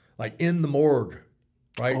power, like in the morgue.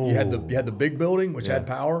 Right, you had the big building which had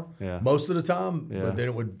power most of the time, but then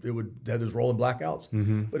it would have those rolling blackouts.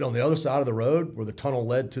 But on the other side of the road, where the tunnel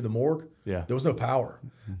led to the morgue, there was no power.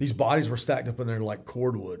 These bodies were stacked up in there like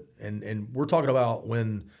cordwood, and we're talking about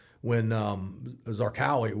when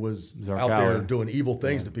Zarqawi was out there doing evil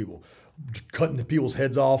things to people, cutting people's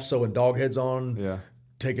heads off, sewing dog heads on.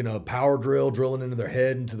 Taking a power drill, drilling into their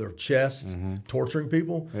head, into their chest, torturing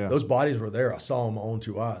people. Those bodies were there. I saw them with my own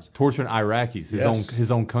two eyes. Torturing Iraqis,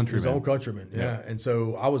 his own countrymen. His own countrymen, And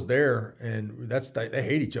so I was there, and they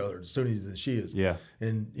hate each other, the Sunnis and the Shias.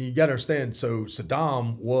 And you got to understand, so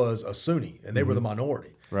Saddam was a Sunni, and they were the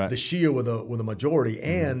minority. Right. The Shia were the majority,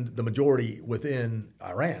 and the majority within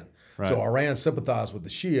Iran. Right. So Iran sympathized with the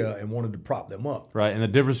Shia and wanted to prop them up. Right, and the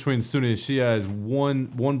difference between Sunni and Shia is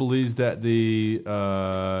one believes that the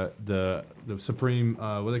supreme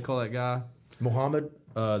what do they call that guy? Muhammad.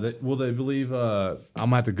 They believe I'm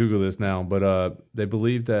gonna have to Google this now, but they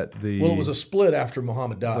believe that it was a split after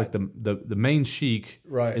Muhammad died. Like the main sheikh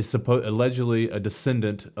is allegedly a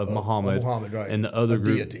descendant of Muhammad, right. And the other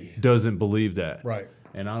group deity doesn't believe that. Right.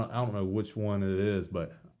 And I don't know which one it is,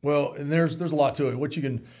 but and there's a lot to it. What you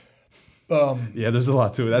can. There's a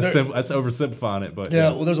lot to it. That's oversimplifying it, but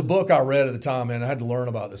well, there's a book I read at the time, man. I had to learn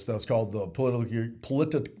about this stuff. It's called the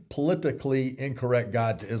Politically Incorrect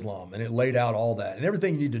Guide to Islam, and it laid out all that and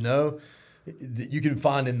everything you need to know. That you can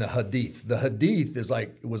find in the Hadith. The Hadith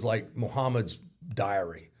was like Muhammad's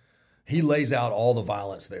diary. He lays out all the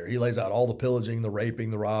violence there. He lays out all the pillaging, the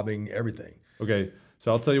raping, the robbing, everything. Okay,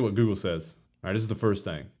 so I'll tell you what Google says. All right, this is the first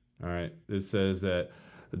thing. All right, it says that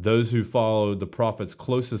those who followed the Prophet's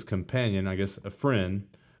closest companion, I guess a friend,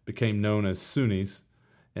 became known as Sunnis,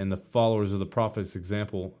 and the followers of the Prophet's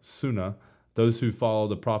example, Sunnah. Those who followed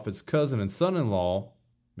the Prophet's cousin and son-in-law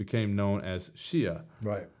became known as Shia.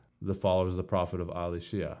 Right. The followers of the Prophet of Ali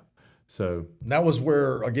Shia. So that was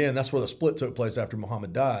that's where the split took place after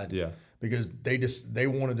Muhammad died. Yeah. Because they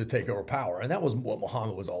wanted to take over power, and that was what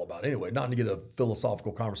Muhammad was all about anyway. Not to get a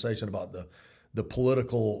philosophical conversation about the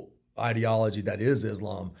political ideology that is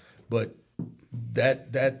Islam, but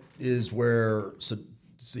that is where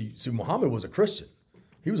Muhammad was a Christian.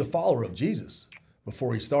 He was a follower of Jesus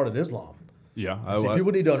before he started Islam.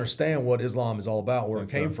 People need to understand what Islam is all about, where it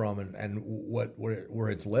came from, and where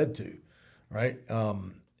it's led to, right?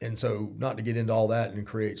 And so, not to get into all that and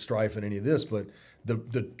create strife and any of this, but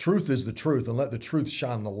the truth is the truth, and let the truth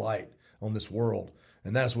shine the light on this world,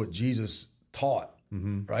 and that's what Jesus taught.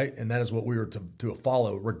 Right, and that is what we were to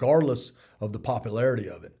follow, regardless of the popularity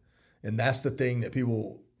of it, and that's the thing that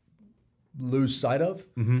people lose sight of.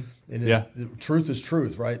 And the truth is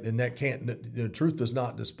truth, right? And that truth does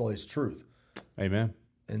not displace truth. Amen.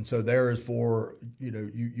 And so there is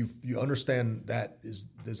you understand that is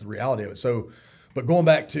the reality of it. So, but going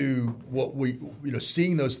back to what we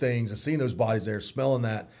seeing those things and seeing those bodies there, smelling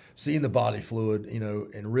that, seeing the body fluid,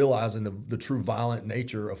 and realizing the true violent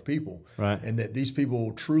nature of people, right? And that these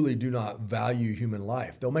people truly do not value human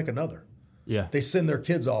life. They'll make another. Yeah. They send their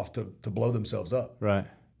kids off to blow themselves up. Right.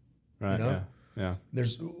 Yeah.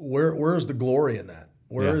 There's where is the glory in that?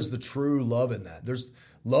 Where is the true love in that? There's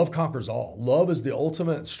love conquers all. Love is the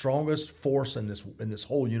ultimate strongest force in this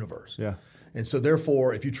whole universe. Yeah. And so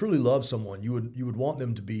therefore, if you truly love someone, you would want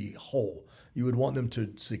them to be whole. You would want them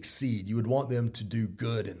to succeed. You would want them to do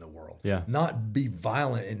good in the world. Yeah. Not be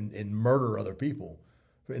violent and murder other people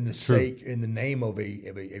in the name of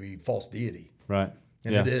a false deity. Right.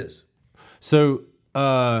 And it is. So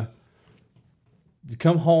you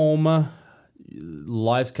come home,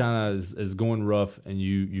 life kind of is going rough, and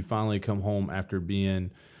you finally come home after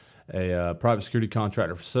being a private security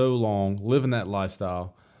contractor for so long, living that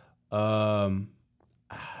lifestyle.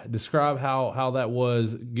 Describe how that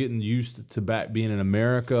was, getting used to back being in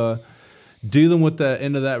America, dealing with the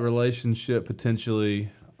end of that relationship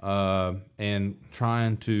potentially, and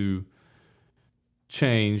trying to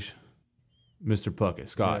change Mr. Puckett,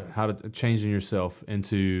 Scott. Yeah. How to changing yourself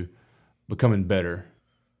into becoming better.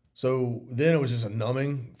 So then it was just a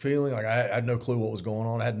numbing feeling. Like I had no clue what was going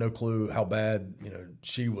on. I had no clue how bad,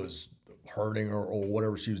 she was hurting or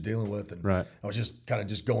whatever she was dealing with. And right. I was just kind of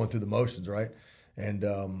just going through the motions, right? And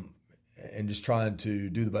just trying to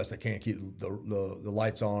do the best I can, keep the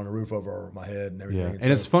lights on, the roof over my head and everything. Yeah.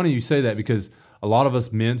 And it's funny you say that, because a lot of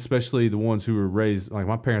us men, especially the ones who were raised, like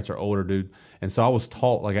my parents are older, dude. And so I was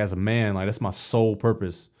taught, like as a man, like that's my sole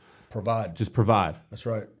purpose. Provide. Just provide. That's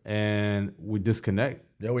right. And we disconnect.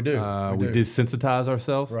 Yeah, we do. We desensitize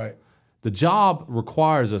ourselves. Right. The job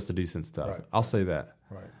requires us to desensitize. Right. I'll say that.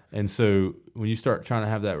 Right. And so when you start trying to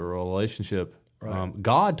have that relationship, right.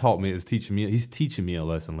 God taught me, He's teaching me a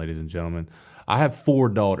lesson, ladies and gentlemen. I have 4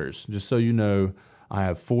 daughters. Just so you know, I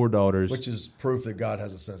have 4 daughters. Which is proof that God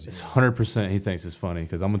has a sense of humor. It's 100% He thinks it's funny,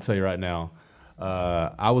 because I'm going to tell you right now,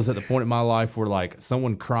 I was at the point in my life where like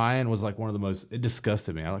someone crying was like one of the most, it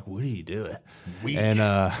disgusted me. I'm like, what are you doing? It's weak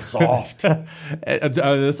and soft.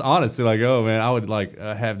 It's honestly like, oh man, I would like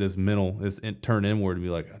have this turn inward and be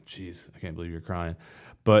like, oh, geez, I can't believe you're crying.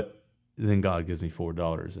 But then God gives me 4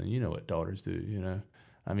 daughters, and you know what daughters do,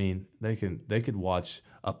 I mean, they could watch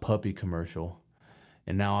a puppy commercial,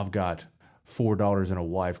 and now I've got 4 daughters and a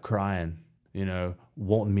wife crying,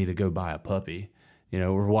 wanting me to go buy a puppy.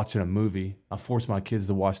 We're watching a movie. I forced my kids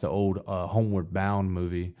to watch the old Homeward Bound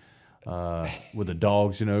movie with the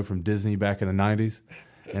dogs, from Disney back in the 90s.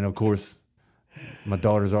 And, of course, my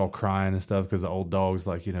daughters are all crying and stuff because the old dog's,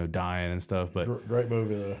 like, dying and stuff. But great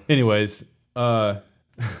movie, though. Anyways.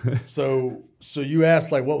 So you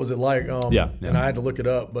asked, like, what was it like? Yeah. And I had to look it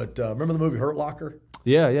up. But remember the movie Hurt Locker?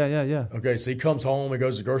 Yeah. Okay, so he comes home, he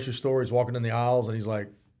goes to the grocery store, he's walking in the aisles, and he's like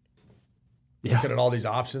looking at all these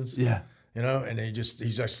options. Yeah. And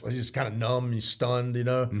he's just kind of numb, he's stunned,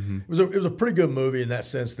 Mm-hmm. It was a pretty good movie in that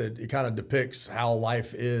sense that it kind of depicts how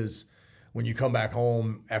life is when you come back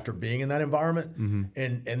home after being in that environment, mm-hmm.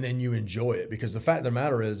 and then you enjoy it, because the fact of the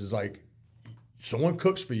matter is like someone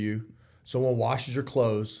cooks for you, someone washes your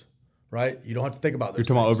clothes, right? You don't have to think about this.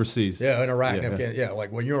 You're talking about overseas. Yeah, in Iraq and Afghanistan. Yeah,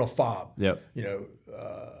 like when you're on a fob. Yep.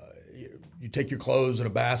 You take your clothes in a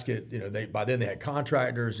basket. By then they had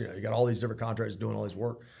contractors. You got all these different contractors doing all this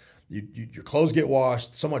work. Your clothes get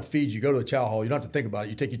washed. Someone feeds you. Go to the chow hall. You don't have to think about it.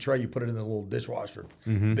 You take your tray. You put it in the little dishwasher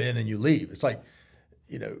mm-hmm. bin, and you leave. It's like,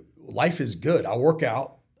 life is good. I work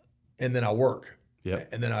out, and then I work. Yeah.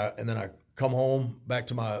 And then I come home back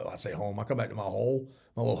to I say home. I come back to my hole,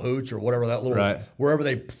 my little hooch or whatever that little right. wherever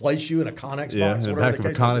they place you in a Connex box. In the back of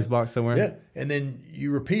a Connex box somewhere. Yeah. And then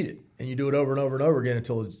you repeat it, and you do it over and over and over again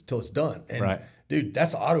until it's done. And right. dude,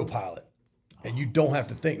 that's autopilot. And you don't have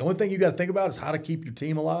to think. The only thing you got to think about is how to keep your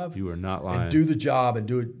team alive. You are not lying. And do the job and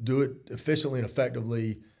do it efficiently and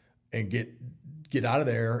effectively, and get out of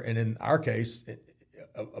there. And in our case,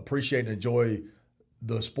 appreciate and enjoy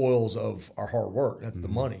the spoils of our hard work. That's mm-hmm.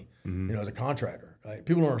 the money. Mm-hmm. As a contractor, right?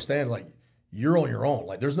 People don't understand. Like, you're on your own.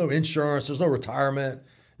 Like, there's no insurance. There's no retirement.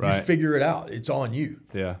 Right. You figure it out. It's on you.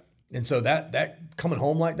 Yeah. And so that coming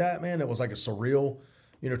home like that, man, it was like a surreal.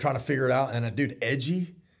 Trying to figure it out. And dude,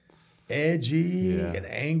 edgy yeah. and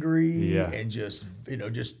angry yeah. and just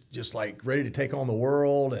just like ready to take on the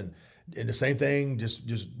world, and the same thing,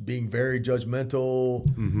 just being very judgmental.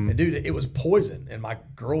 Mm-hmm. And dude, it was poison, and my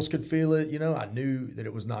girls could feel it. I knew that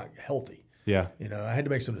it was not healthy. Yeah. I had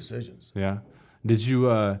to make some decisions. Yeah. Did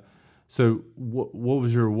you so what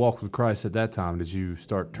was your walk with Christ at that time? Did you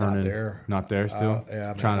start turning? Not there still?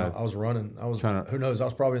 Yeah, I was running. Who knows? I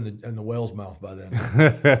was probably in the whale's mouth by then.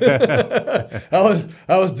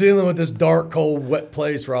 I was dealing with this dark, cold, wet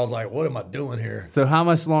place where I was like, what am I doing here? So how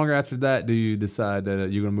much longer after that do you decide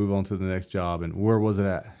that you're going to move on to the next job, and where was it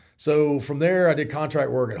at? So from there, I did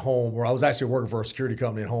contract work at home, where I was actually working for a security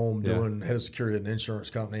company at home, doing head of security at an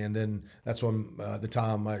insurance company. And then that's when, at the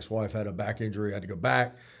time, my ex-wife had a back injury. I had to go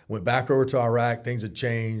back. Went back over to Iraq. Things had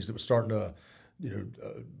changed. It was starting to,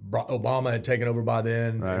 Obama had taken over by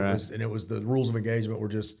then. Right. It was the rules of engagement were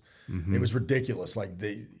just, mm-hmm. it was ridiculous. Like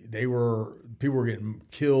people were getting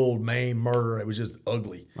killed, maimed, murdered. It was just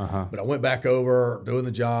ugly. Uh-huh. But I went back over, doing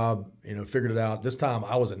the job, figured it out. This time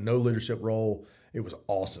I was in no leadership role. It was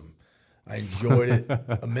awesome. I enjoyed it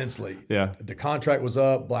immensely. Yeah. The contract was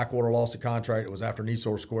up. Blackwater lost the contract. It was after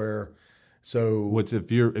Nisor Square. So, which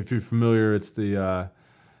if you're familiar, it's the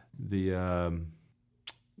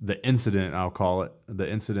incident, I'll call it the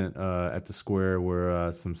incident at the square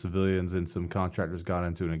where some civilians and some contractors got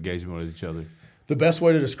into an engagement with each other. The best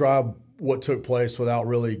way to describe what took place without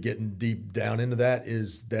really getting deep down into that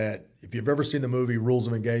is that if you've ever seen the movie Rules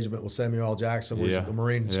of Engagement with Samuel L. Jackson, which the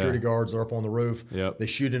Marine security guards are up on the roof, they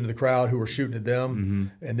shoot into the crowd who are shooting at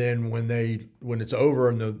them, and then when it's over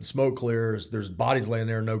and the smoke clears, there's bodies laying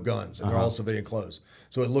there, no guns, and they're all civilian clothes.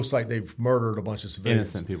 So it looks like they've murdered a bunch of civilians.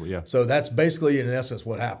 Innocent people, yeah. So that's basically, in essence,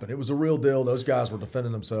 what happened. It was a real deal. Those guys were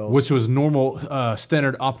defending themselves. Which was normal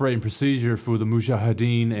standard operating procedure for the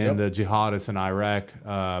Mujahideen and the jihadists in Iraq.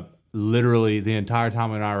 Literally the entire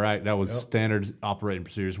time in Iraq, that was standard operating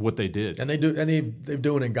procedures, what they did. And they've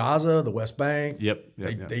doing it in Gaza, the West Bank.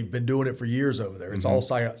 They've been doing it for years over there. It's all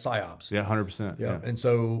psyops. Yeah, 100%. Yeah. And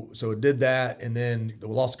so it did that, and then we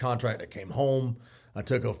lost the contract. I came home. I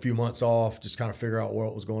took a few months off, just kind of figure out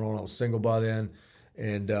what was going on. I was single by then,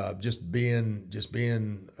 and just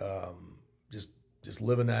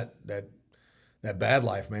living that bad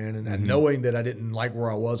life, man, and knowing that I didn't like where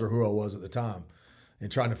I was or who I was at the time, and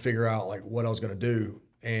trying to figure out like what I was going to do.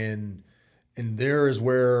 And there is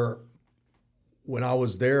where, when I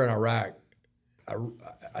was there in Iraq,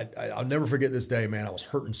 I'll never forget this day, man. I was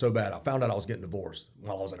hurting so bad. I found out I was getting divorced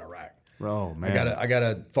while I was in Iraq. Oh man! I got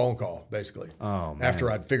a phone call basically. Oh man!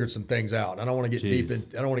 After I'd figured some things out, I don't want to get deep in.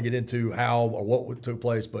 I don't want to get into how or what took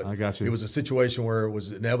place, but I got you. It was a situation where it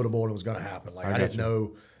was inevitable and it was going to happen. Like I didn't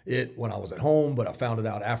know it when I was at home, but I found it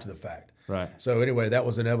out after the fact. Right. So anyway, that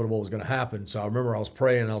was inevitable. It was going to happen. So I remember I was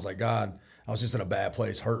praying and I was like, God, I was just in a bad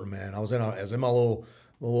place, hurting, man. I was in my little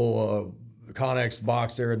Connex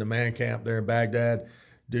box there in the man camp there in Baghdad.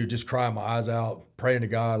 Dude, just crying my eyes out, praying to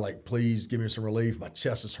God, like, please give me some relief. My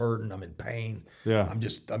chest is hurting. I'm in pain. Yeah. I'm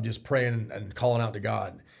just praying and calling out to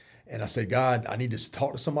God. And I said, God, I need to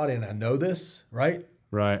talk to somebody, and I know this, right?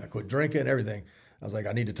 Right. I quit drinking and everything. I was like,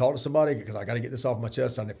 I need to talk to somebody because I got to get this off my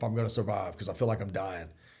chest if I'm going to survive, because I feel like I'm dying.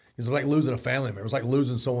 It's like losing a family member. It was like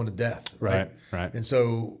losing someone to death. Right. And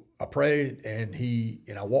so I prayed, and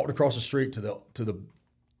I walked across the street to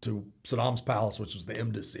Saddam's palace, which was the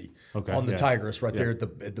embassy on the Tigris there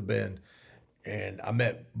at the bend. And I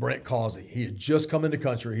met Brent Causey. He had just come into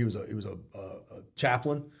country. He was a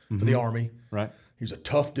chaplain for the Army. Right. He was a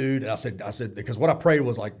tough dude. And I said, because what I prayed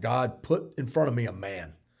was like, God, put in front of me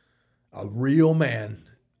a real man,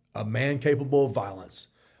 a man capable of violence,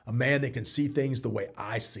 a man that can see things the way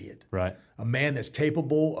I see it. Right. A man that's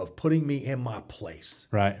capable of putting me in my place.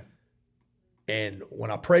 Right. And when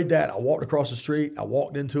I prayed that, I walked across the street. I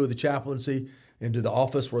walked into the chaplaincy, into the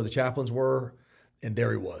office where the chaplains were, and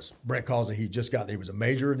there he was. Brent Causey, he just got there. He was a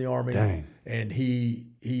major in the Army. Dang. And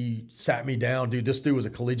he sat me down. Dude, this dude was a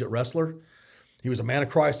collegiate wrestler. He was a man of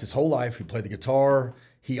Christ his whole life. He played the guitar.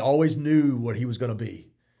 He always knew what he was going to be,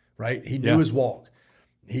 right? He knew his walk.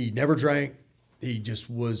 He never drank. He just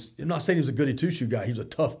was, I'm not saying he was a goody two-shoe guy. He was a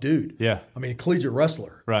tough dude. Yeah. I mean, a collegiate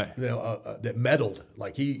wrestler. Right. That meddled.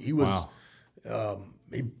 Like he was,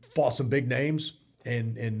 he fought some big names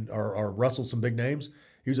or wrestled some big names.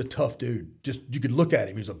 He was a tough dude. Just, you could look at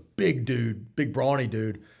him. He was a big dude, big brawny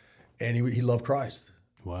dude. And he loved Christ.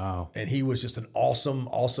 Wow. And he was just an awesome,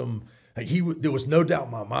 like there was no doubt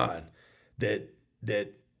in my mind that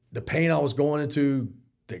the pain I was going into,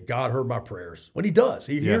 that God heard my prayers. When he does,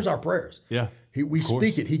 he hears our prayers. Yeah. We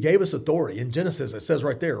speak it. He gave us authority. In Genesis, it says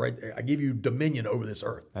right there, right? I give you dominion over this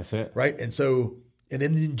earth. That's it. Right. And so, and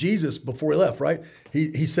then in Jesus, before he left, right?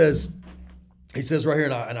 He says right here,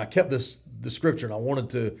 and I kept the scripture, and I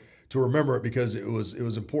wanted to remember it because it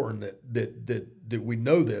was important that we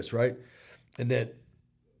know this, right? And that,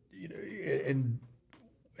 and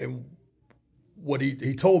what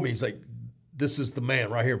he told me, he's like, this is the man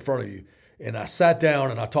right here in front of you. And I sat down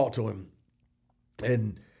and I talked to him,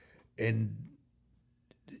 and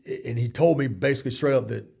he told me basically straight up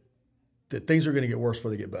that things are going to get worse before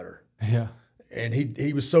they get better. Yeah. And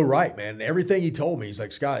he was so right, man. Everything he told me, he's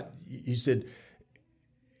like, Scott, he said,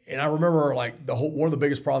 and I remember like one of the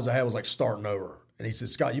biggest problems I had was like starting over. And he said,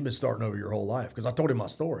 Scott, you've been starting over your whole life. Because I told him my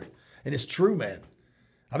story. And it's true, man.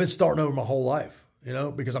 I've been starting over my whole life,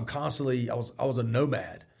 because I'm constantly, I was a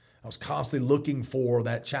nomad. I was constantly looking for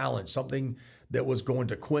that challenge, something that was going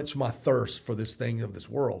to quench my thirst for this thing of this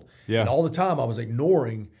world. Yeah. And all the time I was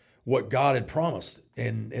ignoring what God had promised.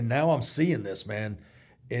 And now I'm seeing this, man.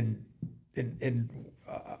 And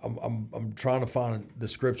I'm trying to find the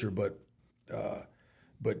scripture, but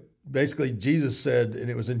basically Jesus said,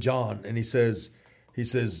 and it was in John, and he says,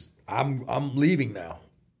 I'm leaving now.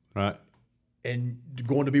 Right. And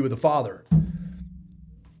going to be with the Father.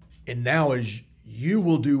 And now as you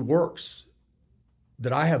will do works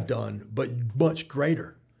that I have done, but much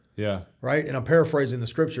greater. Yeah. Right. And I'm paraphrasing the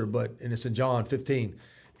scripture, and it's in John 15,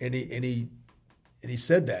 and he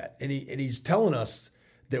said that, and he's telling us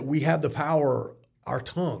that we have the power, our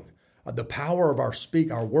tongue, the power of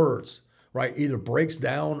our words, right, either breaks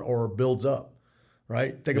down or builds up.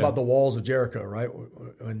 Right. Think about the walls of Jericho. Right.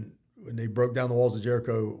 When they broke down the walls of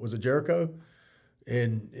Jericho, was it Jericho?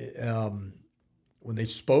 And when they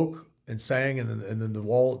spoke and sang, and then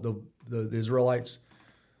the Israelites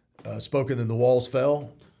spoke, and then the walls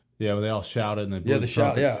fell. Yeah, well, they all shouted and they blew they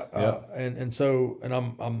shouted. Yeah, and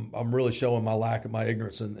I'm really showing my lack of my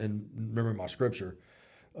ignorance and remembering my scripture.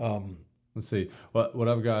 Let's see what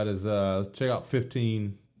I've got is let's check out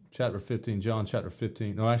chapter 15, John chapter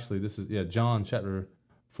 15. No, actually, this is John chapter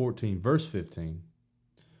 14, verse 15.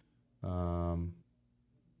 And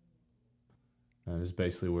this is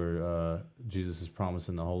basically where Jesus is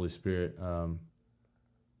promising the Holy Spirit.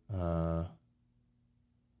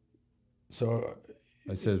 So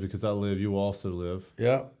it says, "Because I live, you will also live."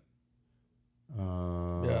 Yeah.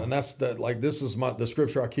 And that's that. Like, this is the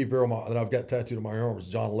scripture I keep here that I've got tattooed on my arm. Is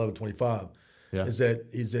John 11:25. Yeah. Is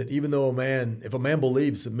that even though if a man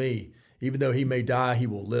believes in me, even though he may die, he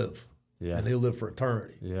will live. Yeah. And he'll live for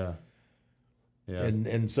eternity. Yeah. Yeah.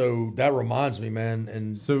 And so that reminds me, man.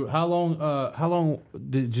 And so how long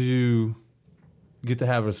did you get to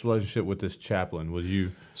have a relationship with this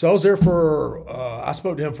chaplain? So I was there for I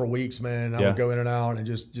spoke to him for weeks, man. I would go in and out, and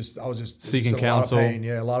I was just seeking counsel. A lot of pain.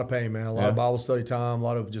 Yeah, a lot of pain, man. A lot of Bible study time, a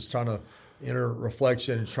lot of just trying to inner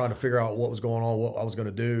reflection and trying to figure out what was going on, what I was going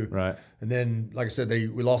to do. Right. And then, like I said,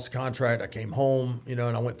 we lost the contract. I came home, and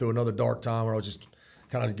I went through another dark time where I was just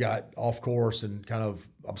kind of got off course and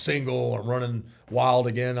I'm single. I'm running wild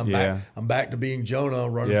again. I'm back to being Jonah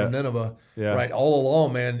running from Nineveh. Yeah. Right. All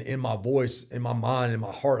along, man, in my voice, in my mind, in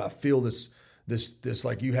my heart, I feel this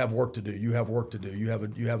like, you have work to do. You have work to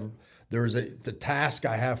do. There's the task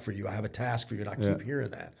I have for you. I have a task for you. And I keep hearing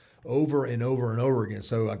that over and over and over again.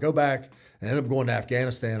 So I go back and end up going to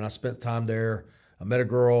Afghanistan. I spent time there. I met a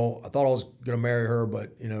girl. I thought I was going to marry her,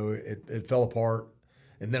 but it fell apart.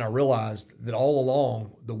 And then I realized that all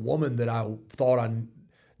along, the woman that I thought I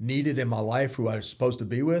needed in my life, who I was supposed to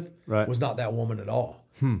be with, was not that woman at all.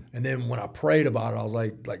 And then when I prayed about it, I was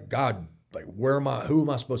like, God, like, who am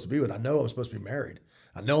I supposed to be with? I know I'm supposed to be married.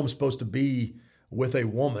 I know I'm supposed to be with a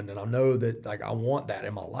woman, and I know that, like, I want that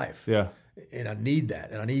in my life. Yeah. And I need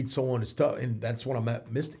that, and I need someone that's tough. And that's when I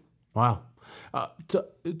met Misty. Wow.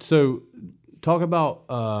 So talk about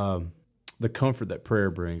the comfort that prayer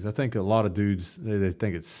brings. I think a lot of dudes, they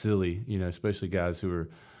think it's silly, especially guys who are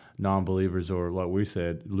non-believers or, like we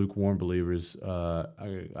said, lukewarm believers.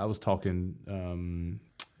 I was talking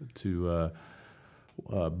to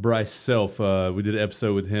Bryce Self. We did an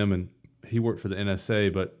episode with him, and he worked for the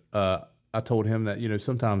NSA, but I told him that,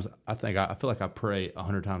 sometimes I feel like I pray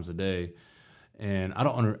 100 times a day, and I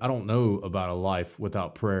don't know about a life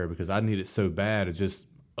without prayer, because I need it so bad to just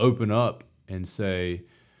open up and say.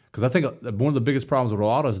 Because I think one of the biggest problems with a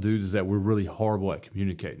lot of us dudes is that we're really horrible at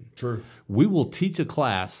communicating. True. We will teach a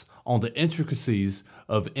class on the intricacies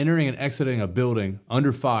of entering and exiting a building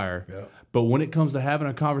under fire, but when it comes to having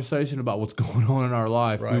a conversation about what's going on in our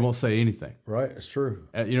life, we won't say anything. Right, it's true.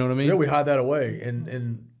 You know what I mean? Yeah, we hide that away,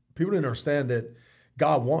 and people didn't understand that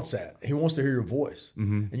God wants that. He wants to hear your voice,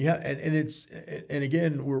 and and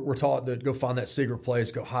again, we're taught that go find that secret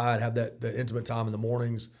place, go hide, have that intimate time in the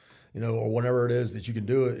mornings. Or whenever it is that you can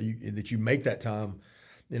do it, that you make that time,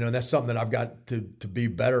 and that's something that I've got to be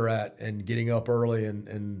better at, and getting up early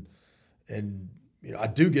and I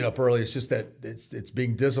do get up early. It's just that it's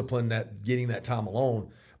being disciplined at getting that time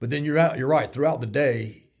alone. But then you're right throughout the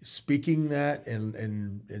day, speaking that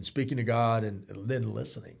and speaking to God and then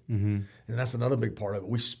listening. Mm-hmm. And that's another big part of it.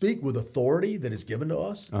 We speak with authority that is given to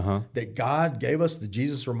us, that God gave us, that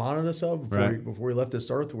Jesus reminded us of before he left this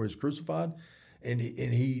earth, where he's crucified. And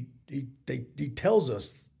he tells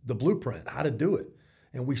us the blueprint, how to do it.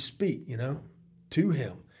 And we speak, to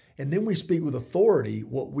him. And then we speak with authority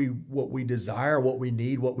what we desire, what we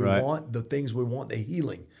need, what we want, the things we want, the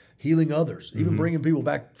healing others, even bringing people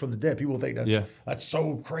back from the dead. People think that's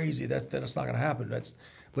so crazy that's not going to happen.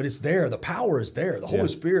 But it's there. The power is there. The Holy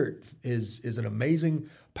Spirit is an amazing,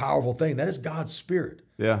 powerful thing. That is God's Spirit.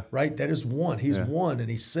 Yeah. Right? That is one. He's one, and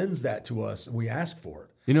he sends that to us, and we ask for it.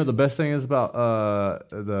 The best thing is about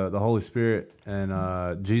the Holy Spirit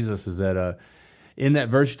and Jesus is that in that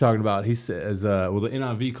verse you're talking about, he says, the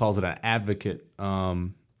NIV calls it an advocate,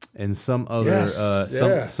 and some other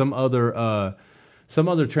some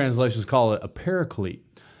other translations call it a paraclete.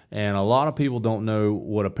 And a lot of people don't know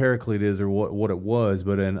what a paraclete is or what it was,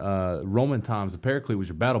 but in Roman times, a paraclete was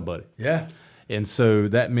your battle buddy. Yeah. And so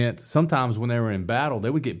that meant sometimes when they were in battle, they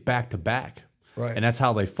would get back to back. Right. And that's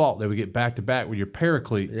how they fought. They would get back to back with your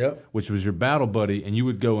paraclete, which was your battle buddy, and you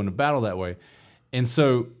would go into battle that way. And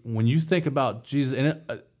so when you think about Jesus, and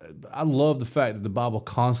I love the fact that the Bible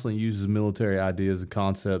constantly uses military ideas and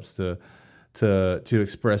concepts to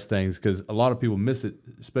express things, because a lot of people miss it,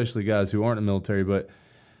 especially guys who aren't in the military. But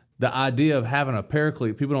the idea of having a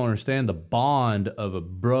paraclete, people don't understand the bond of a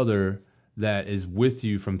brother that is with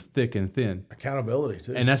you from thick and thin. Accountability,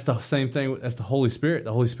 too. And that's the same thing. That's the Holy Spirit.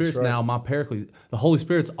 The Holy Spirit's now my paraclete. The Holy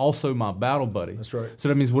Spirit's also my battle buddy. That's right. So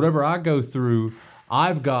that means whatever I go through,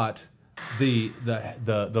 I've got the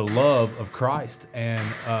love of Christ. And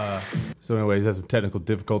so anyways, that's some technical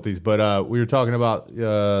difficulties. But we were talking about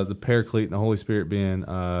the paraclete and the Holy Spirit being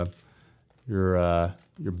your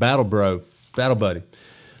battle buddy.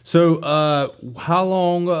 So how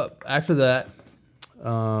long after that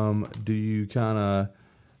do you kind of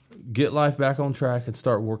get life back on track and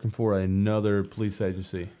start working for another police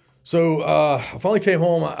agency? So I finally came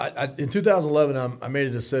home. In 2011, I made a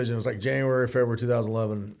decision. It was like January, February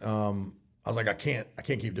 2011. I was like, I can't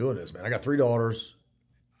keep doing this, man. I got 3 daughters.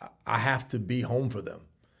 I have to be home for them.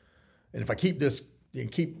 And if I keep this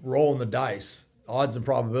and keep rolling the dice, odds and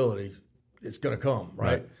probability, it's going to come,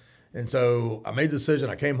 right? And so I made the decision.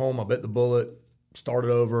 I came home. I bit the bullet.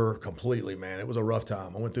 Started over completely, man. It was a rough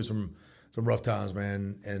time. I went through some rough times,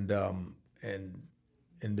 man. And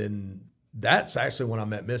then that's actually when I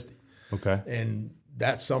met Misty. Okay. And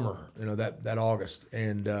that summer, that August.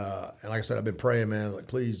 And like I said, I've been praying, man, like,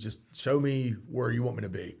 please just show me where you want me to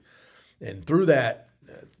be. And through that,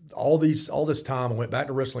 all this time, I went back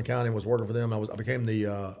to Richland County and was working for them. I became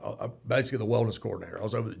basically the wellness coordinator. I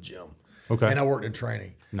was over the gym. Okay. And I worked in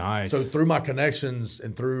training. Nice. So through my connections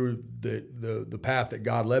and through the path that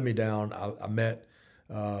God led me down, I met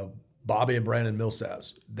Bobby and Brandon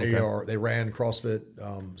Millsaps. They ran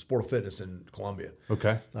CrossFit Sport of Fitness in Columbia.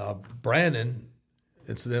 Okay. Brandon,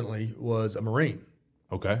 incidentally, was a Marine.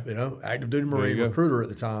 Okay. Active duty Marine recruiter at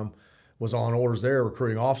the time, was on orders there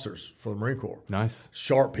recruiting officers for the Marine Corps. Nice.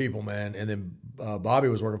 Sharp people, man. And then Bobby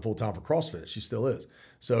was working full time for CrossFit. She still is.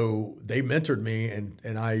 So they mentored me, and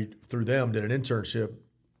I, through them, did an internship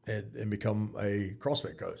and become a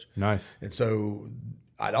CrossFit coach. Nice. And so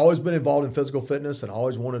I'd always been involved in physical fitness and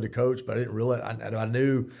always wanted to coach, but I didn't realize. I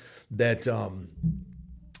knew that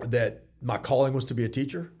that my calling was to be a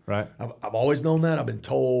teacher. Right. I've always known that. I've been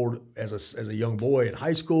told as a young boy in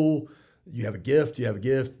high school, you have a gift. You have a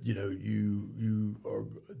gift. Your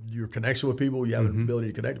connection with people. You have an ability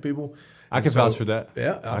to connect to people. I can vouch for that.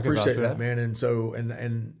 Yeah, I appreciate that, man. And so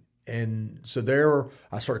so there,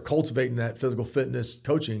 I started cultivating that physical fitness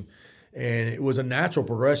coaching, and it was a natural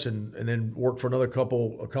progression. And then worked for another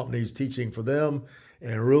couple of companies teaching for them,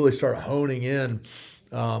 and really started honing in.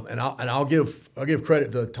 And I'll give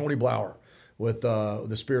credit to Tony Blauer with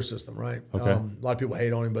the Spear System, right? Okay. A lot of people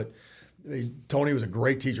hate on him, but Tony was a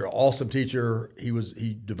great teacher, awesome teacher.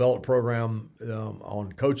 He developed a program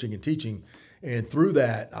on coaching and teaching. And through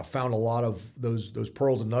that, I found a lot of those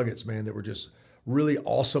pearls and nuggets, man, that were just really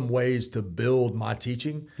awesome ways to build my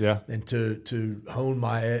teaching, and to hone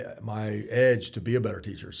my edge to be a better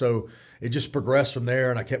teacher. So it just progressed from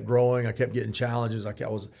there, and I kept growing. I kept getting challenges. I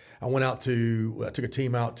took a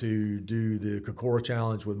team out to do the Kokora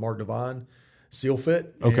Challenge with Mark Devine, SEAL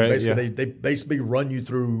Fit. And they basically run you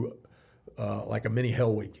through like a mini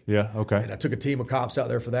Hell Week. Yeah, okay. And I took a team of cops out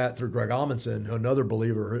there for that through Greg Amundsen, another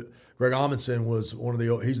believer. Greg Amundsen was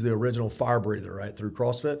he's the original fire breather, right, through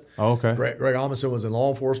CrossFit. Oh, okay. Greg Amundsen was in law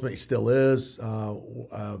enforcement. He still is.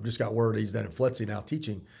 Just got word he's down in FLETC now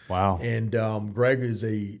teaching. Wow. And Greg is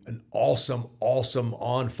an awesome,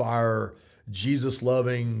 on fire,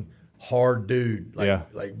 Jesus-loving, hard dude.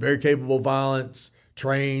 Like very capable of violence,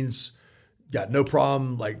 trains, got no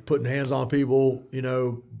problem like putting hands on people,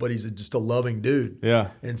 but he's just a loving dude. Yeah.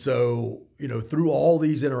 And so, through all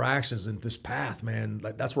these interactions and this path, man,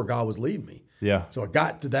 like that's where God was leading me. Yeah. So I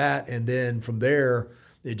got to that, and then from there,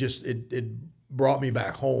 it brought me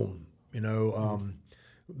back home.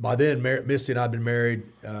 By then, Misty and I had been married.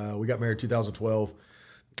 We got married in 2012.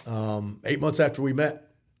 8 months after we met,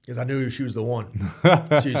 because I knew she was the one.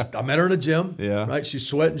 I met her in a gym. Yeah. Right. She's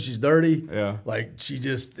sweating. She's dirty. Yeah. Like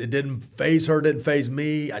it didn't faze her. Didn't faze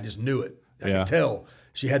me. I just knew it. I could tell.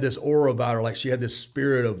 She had this aura about her. Like she had this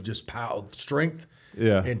spirit of just power, strength,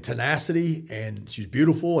 and tenacity. And she's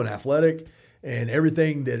beautiful and athletic, and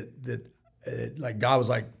everything that like God was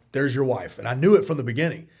like, "There's your wife." And I knew it from the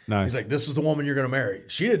beginning. Nice. He's like, "This is the woman you're going to marry."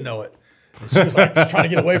 She didn't know it. And she was like trying to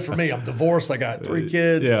get away from me. I'm divorced. I got 3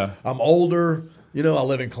 kids. Yeah. I'm older. I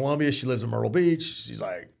live in Columbia. She lives in Myrtle Beach. She's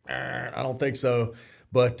like, I don't think so.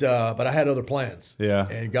 But I had other plans. Yeah.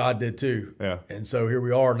 And God did too. Yeah. And so here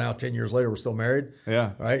we are now, 10 years later, we're still married.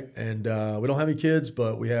 Yeah. Right. And we don't have any kids,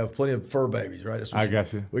 but we have plenty of fur babies, right? I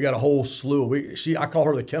got you. We got a whole slew. I call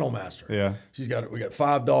her the kennel master. Yeah. We got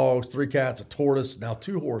 5 dogs, 3 cats, a tortoise, now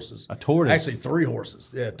 2 horses. A tortoise? Actually 3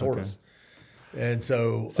 horses. Yeah, tortoise. Okay. And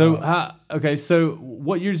so. So, so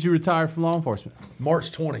what year did you retire from law enforcement?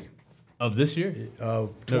 March 20. Of this year?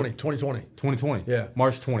 2020. 2020. Yeah.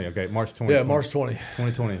 March 20. Okay. March 20. Yeah, March 20.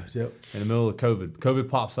 2020. Yep. In the middle of COVID. COVID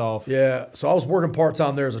pops off. Yeah. So I was working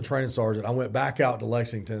part-time there as a training sergeant. I went back out to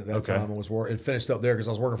Lexington at that time and finished up there because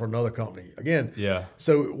I was working for another company. Again. Yeah.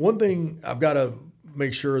 So one thing I've got to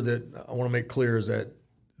make sure that I want to make clear is that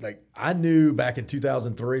like I knew back in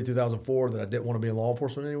 2003, 2004 that I didn't want to be in law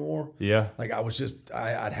enforcement anymore. Yeah. Like I was just,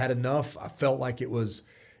 I'd had enough. I felt like it was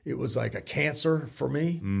like a cancer for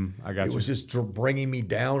me. I got you. It was just bringing me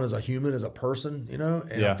down as a human, as a person, you know?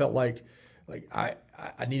 And I felt like I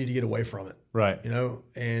needed to get away from it. Right. You know?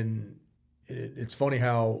 And it's funny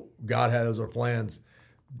how God has our plans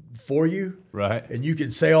for you. Right. And you can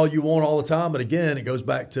say all you want all the time. But again, it goes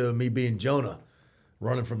back to me being Jonah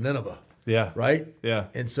running from Nineveh. Yeah. Right? Yeah.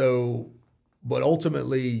 And so, but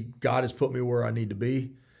ultimately, God has put me where I need to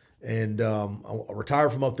be. And I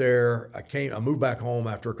retired from up there. I moved back home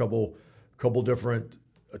after a couple different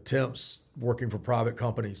attempts working for private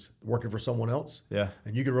companies, working for someone else. Yeah.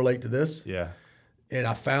 And you can relate to this. Yeah. And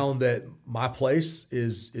I found that my place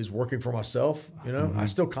is working for myself. You know, I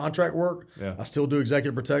still contract work. Yeah. I still do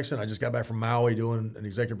executive protection. I just got back from Maui doing an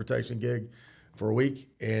executive protection gig for a week.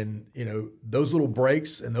 And, you know, those little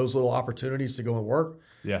breaks and those little opportunities to go and work.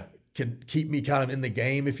 Yeah. Can keep me kind of in the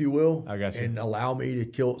game, if you will. I got you. And allow me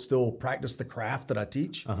to still practice the craft that I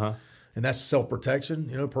teach. Uh-huh. And that's self-protection,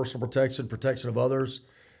 you know, personal protection, protection of others.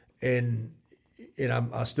 And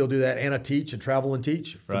I still do that. And I teach and travel and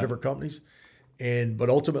teach for different companies. But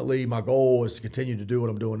ultimately, my goal is to continue to do what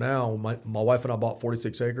I'm doing now. My wife and I bought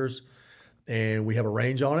 46 acres, and we have a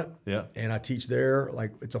range on it. Yeah. And I teach there.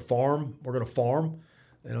 Like, it's a farm. We're going to farm.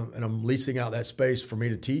 And I'm leasing out that space for me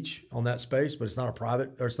to teach on that space, but it's not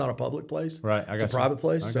a public place. Right. It's a private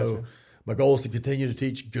place. So my goal is to continue to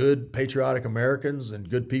teach good, patriotic Americans and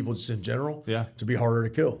good people just in general. Yeah. To be harder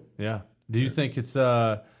to kill. Yeah. Do you think it's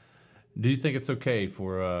okay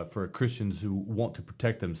for Christians who want to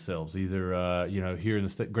protect themselves, either here in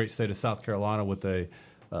the great state of South Carolina with a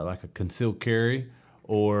concealed carry,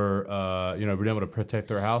 or being able to protect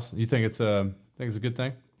their house? You think it's a good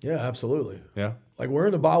thing? Yeah, absolutely. Yeah. Like, where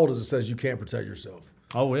in the Bible does it says you can't protect yourself?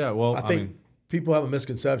 Oh, yeah. Well, I think people have a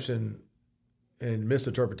misconception and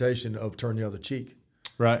misinterpretation of turn the other cheek.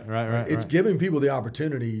 Right. It's giving people the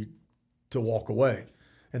opportunity to walk away.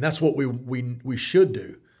 And that's what we should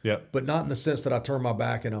do. Yeah. But not in the sense that I turn my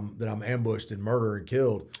back and I'm ambushed and murdered and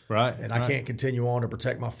killed. Right. And I can't continue on to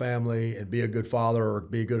protect my family and be a good father or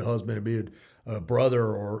be a good husband and be a brother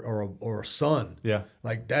or a son. Yeah.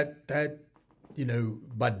 Like that.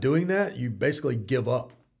 By doing that, you basically give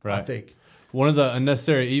up, right. I think. One of the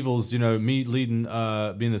unnecessary evils, me leading,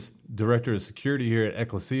 being the director of security here at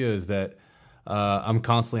Ecclesia, is that I'm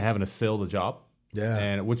constantly having to sell the job. Yeah.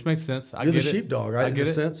 And which makes sense. You're the sheepdog, right? In a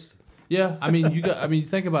sense. Yeah. I mean, you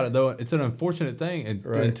think about it, though. It's an unfortunate thing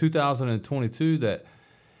in 2022 that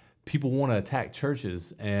people want to attack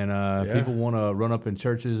churches, and people want to run up in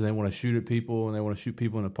churches, and they want to shoot at people, and they want to shoot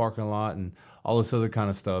people in the parking lot and all this other kind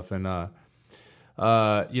of stuff. And,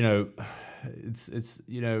 it's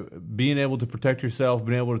being able to protect yourself,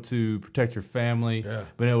 being able to protect your family,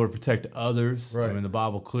 being able to protect others. Right. I mean, the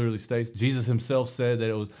Bible clearly states, Jesus himself said that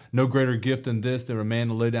it was no greater gift than this, than a man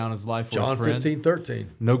to lay down his life for his friend. John 15:13.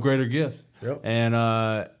 No greater gift. Yep. And,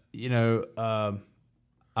 I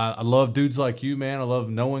love dudes like you, man. I love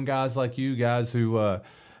knowing guys like you, guys who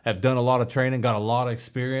have done a lot of training, got a lot of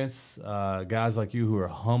experience, guys like you who are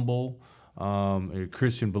humble,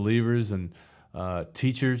 Christian believers and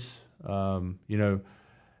teachers.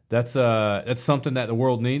 That's something that the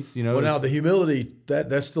world needs. Well, now the humility,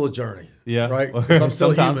 that's still a journey. Yeah, right. Because I'm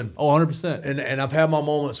still human. Oh, 100%. And I've had my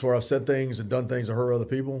moments where I've said things and done things that hurt other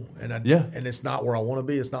people, and it's not where I want to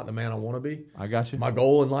be. It's not the man I want to be. I got you. My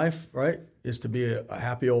goal in life, right, is to be a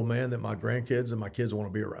happy old man that my grandkids and my kids want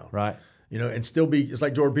to be around. Right. And still be. It's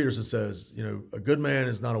like Jordan Peterson says. A good man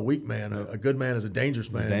is not a weak man. A good man is a dangerous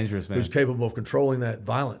man. Who's capable of controlling that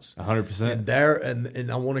violence. 100%.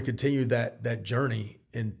 And I want to continue that journey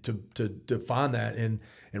and to find that and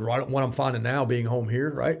right what I'm finding now being home here,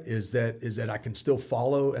 right, is that I can still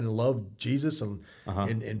follow and love Jesus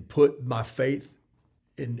and put my faith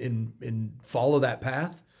in follow that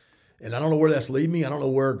path. And I don't know where that's leading me. I don't know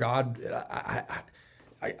where God.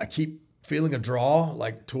 I keep feeling a draw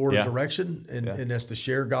like toward Yeah. a direction, and that's to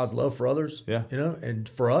share God's love for others. Yeah. And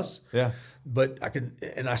for us. Yeah. But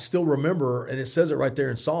I still remember, and it says it right there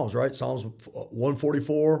in Psalms, right? Psalms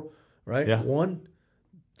 144, right? Yeah. 1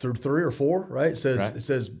 through 3 or 4, right? It says Right. it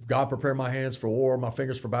says God prepare my hands for war, my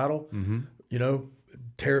fingers for battle. Mm-hmm.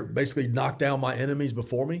 Basically knock down my enemies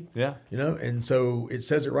before me. Yeah. And so it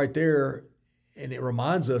says it right there, and it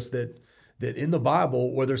reminds us that in the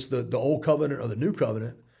Bible, whether it's the old covenant or the new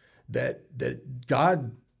covenant, that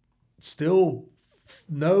God still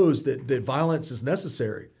knows that violence is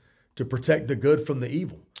necessary to protect the good from the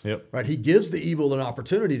evil. Yep. Right? He gives the evil an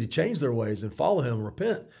opportunity to change their ways and follow him and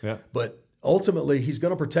repent. Yeah. But ultimately, he's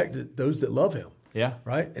going to protect those that love him. Yeah.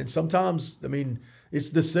 Right? And sometimes, it's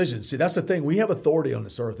decisions. See, that's the thing. We have authority on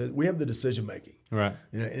this earth. We have the decision making. Right.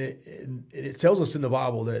 And it tells us in the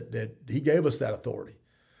Bible that he gave us that authority.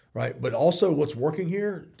 Right? But also what's working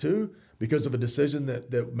here too, because of a decision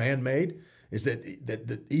that man made, is that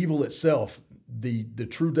the evil itself, the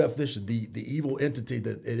true definition, the evil entity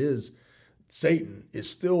that it is, Satan, is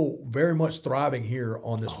still very much thriving here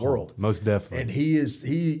on this world. Most definitely. And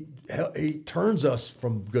he turns us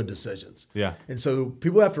from good decisions. Yeah. And so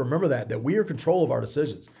people have to remember that we are in control of our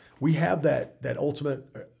decisions. We have that ultimate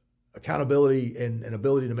accountability and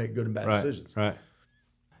ability to make good and bad decisions. Right.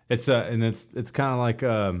 It's kind of like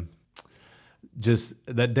just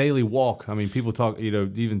that daily walk. I mean, people talk,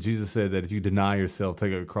 even Jesus said that if you deny yourself,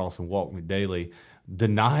 take up a cross and walk me daily.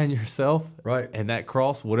 Denying yourself, right, and that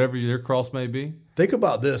cross, whatever your cross may be. Think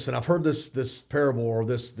about this, and I've heard this parable or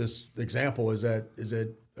this example is that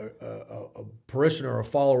a parishioner, a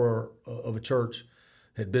follower of a church,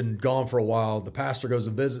 had been gone for a while. The pastor goes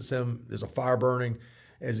and visits him. There's a fire burning.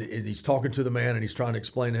 And he's talking to the man, and he's trying to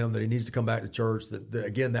explain to him that he needs to come back to church. That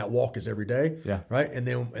again, that walk is every day, right? And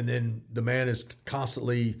then the man is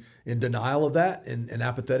constantly in denial of that and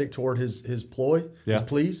apathetic toward his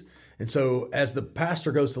pleas. And so as the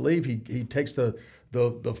pastor goes to leave, he takes the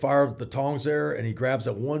fire, the tongs there, and he grabs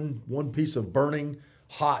that one piece of burning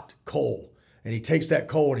hot coal, and he takes that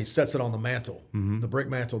coal and he sets it on the mantle, the brick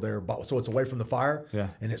mantle there, so it's away from the fire,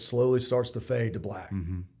 and it slowly starts to fade to black.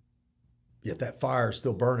 Mm-hmm. Yet that fire is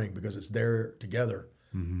still burning because it's there together,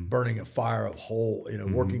 burning a fire of whole,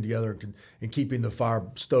 working together and keeping the fire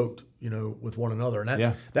stoked, with one another.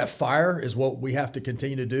 And that fire is what we have to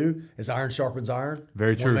continue to do as iron sharpens iron.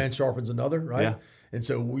 Very true. One man sharpens another, right? Yeah. And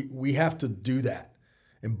so we have to do that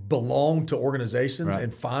and belong to organizations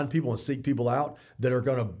and find people and seek people out that are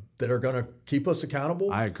gonna keep us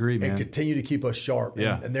accountable. I agree, man. And continue to keep us sharp.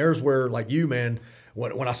 Yeah. And there's where, like you, man,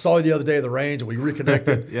 when I saw you the other day at the range and we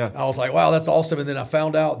reconnected, I was like, wow, that's awesome. And then I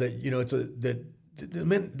found out that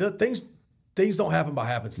things don't happen by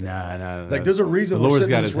happenstance. No. Like there's a reason the we're Lord's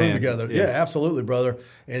sitting in got this his room hand. together. Yeah, absolutely, brother.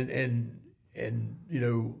 And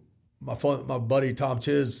my buddy Tom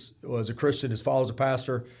Chiz was a Christian. His father's a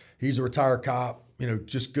pastor. He's a retired cop.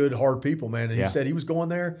 Just good, hard people, man. And he said he was going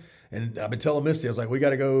there. And I've been telling Misty, I was like, we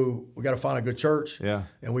got to find a good church. Yeah.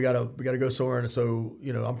 And we got to go somewhere. And so,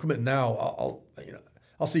 I'm committing now.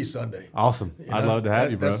 I'll see you Sunday. Awesome. I'd love to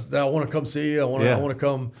have you, bro. I want to come see you. I want to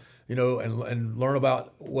come, and learn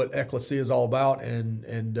about what ecclesia is all about.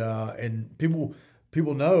 And people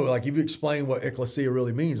know, like, you've explained what ecclesia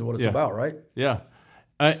really means and what it's about, right? Yeah.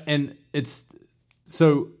 And it's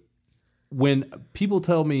so when people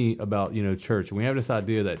tell me about, church, and we have this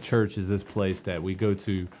idea that church is this place that we go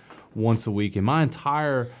to once a week, and my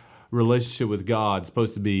entire relationship with God is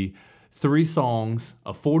supposed to be 3 songs,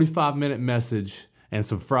 a 45-minute message, and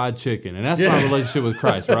some fried chicken. And that's my relationship with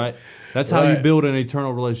Christ, right? That's how you build an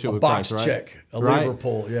eternal relationship with Christ, right? A box check, a lever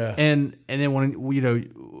pull, yeah. And then when,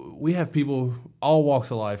 we have people, all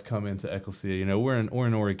walks of life come into ecclesia. We're in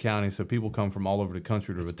Horry County, so people come from all over the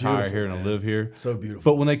country to retire here and to live here. So beautiful.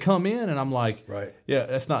 But when they come in, and I'm like, yeah,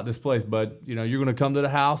 that's not this place, but you're going to come to the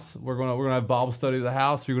house. We're going to have Bible study at the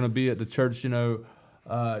house. You're going to be at the church,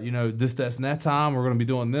 this, that's, and that time. We're going to be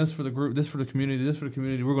doing this for the group, this for the community, this for the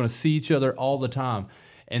community. We're going to see each other all the time,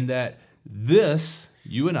 and that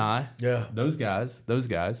you and I, those guys.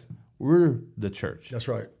 We're the church. That's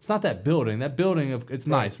right. It's not that building. That building, it's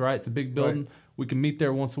nice, right? It's a big building. Right. We can meet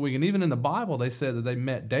there once a week. And even in the Bible, they said that they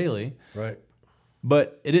met daily. Right.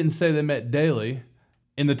 But it didn't say they met daily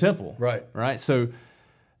in the temple. Right. Right? So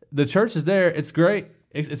the church is there. It's great.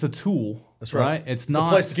 It's a tool. That's right. It's not a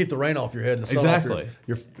place to keep the rain off your head and the sun off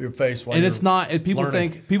your face. While and it's not. And people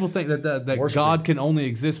think that worshiping. God can only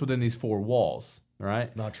exist within these 4 walls.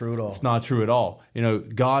 Right? Not true at all. It's not true at all.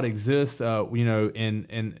 God exists.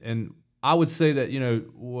 And I would say that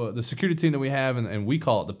the security team that we have, and we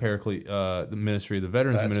call it the Paraclete, the ministry, the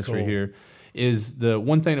veterans ministry here, is the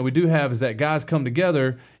one thing that we do have is that guys come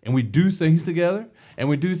together and we do things together. And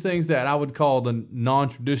we do things that I would call the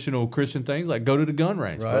non-traditional Christian things, like go to the gun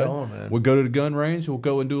range. Right on, man. We'll go to the gun range. We'll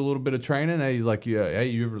go and do a little bit of training. Hey, he's like,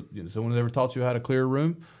 someone ever taught you how to clear a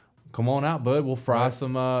room? Come on out, bud. We'll fry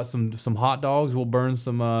some hot dogs. We'll burn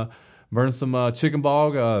some chicken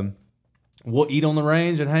bog. We'll eat on the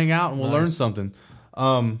range and hang out, and we'll learn something.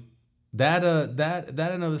 That in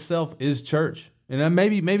and of itself is church. And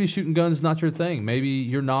maybe shooting guns is not your thing. Maybe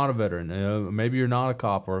you're not a veteran. Maybe you're not a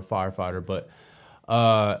cop or a firefighter, but.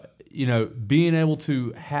 Being able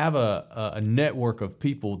to have a network of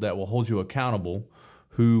people that will hold you accountable,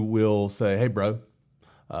 who will say, "Hey, bro,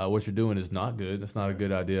 what you're doing is not good. That's not a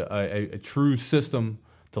good idea." A true system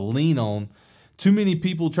to lean on. Too many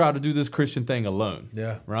people try to do this Christian thing alone.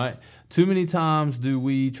 Yeah. Right. Too many times do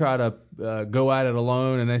we try to go at it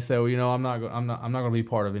alone, and they say, "Well, I'm not going to be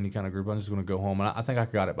part of any kind of group. I'm just going to go home, and I think I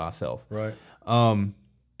got it myself." Right. And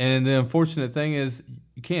the unfortunate thing is,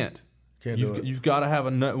 you can't. You've got to have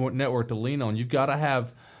a network to lean on. You've got to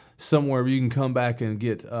have somewhere where you can come back and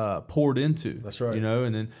get poured into. That's right.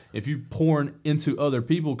 And then if you pour into other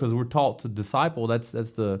people, because we're taught to disciple, that's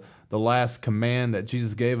the last command that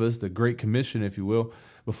Jesus gave us, the Great Commission, if you will,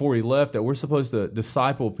 before he left, that we're supposed to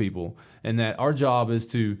disciple people, and that our job is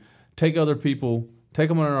to take other people, take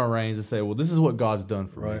them under our reins and say, well, this is what God's done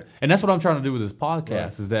for me. And that's what I'm trying to do with this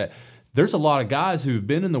podcast, is that there's a lot of guys who've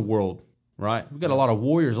been in the world. Right, we've got a lot of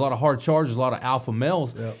warriors, a lot of hard chargers, a lot of alpha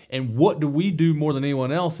males, and what do we do more than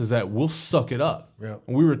anyone else is that we'll suck it up. And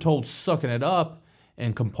we were told sucking it up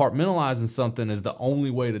and compartmentalizing something is the only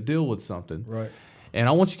way to deal with something. Right. And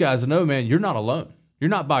I want you guys to know, man, you're not alone. You're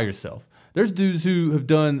not by yourself. There's dudes who have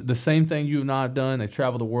done the same thing you and I have done. They've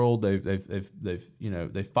traveled the world.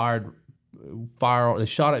 They fired fire. They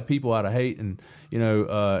shot at people out of hate, and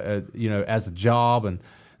as a job. And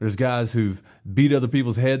there's guys who've beat other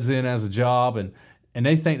people's heads in as a job, and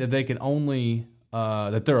they think that they can only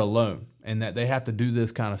that they're alone, and that they have to do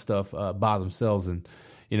this kind of stuff by themselves. And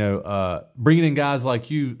bringing in guys like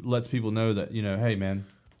you lets people know that hey, man,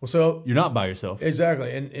 well, so you're not by yourself.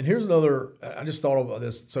 Exactly. And here's another. I just thought about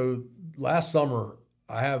this. So last summer,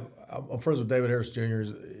 I'm friends with David Harris Jr.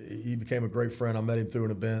 He became a great friend. I met him through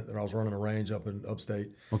an event that I was running a range up in upstate.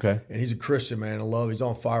 Okay. And he's a Christian, man. He's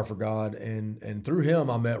on fire for God. And through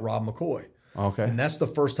him, I met Rob McCoy. Okay. And that's the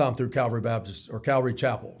first time through Calvary Baptist or Calvary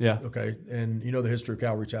Chapel. Yeah. Okay. And you know the history of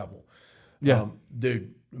Calvary Chapel. Yeah.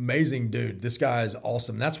 Dude, amazing dude. This guy is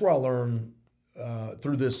awesome. That's where I learned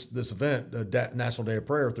through this event, National Day of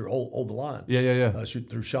Prayer, through Hold the Line. Yeah.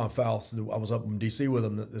 Through Sean Fouth. I was up in D.C. with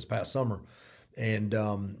him this past summer. And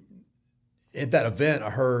at that event, I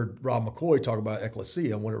heard Rob McCoy talk about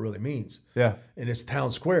ecclesia and what it really means. Yeah. And it's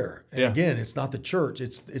town square. And again, it's not the church,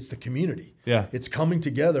 it's the community. Yeah. It's coming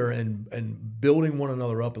together and building one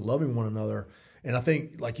another up and loving one another. And I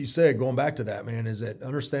think, like you said, going back to that, man, is that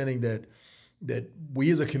understanding that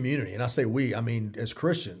we as a community, and I say we, I mean as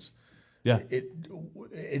Christians,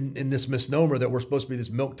 in this misnomer that we're supposed to be this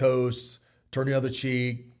milquetoast, turn the other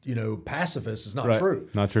cheek, pacifist is not true.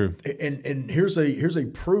 Not true. And here's a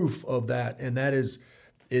proof of that, and that is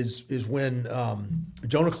when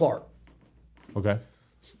Jonah Clark. Okay.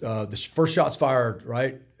 The first shots fired,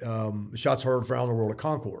 right? Shots heard around the world at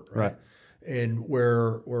Concord, right? And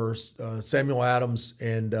where Samuel Adams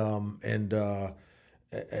and I'm trying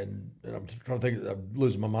to think, I'm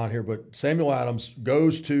losing my mind here, but Samuel Adams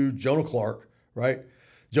goes to Jonah Clark, right?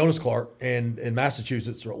 Jonas Clark in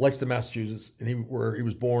Massachusetts, or Lexington, Massachusetts, and where he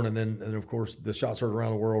was born, and then of course the shots heard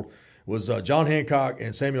around the world was John Hancock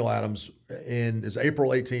and Samuel Adams is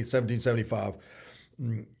April 18th, 1775.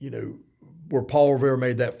 Where Paul Revere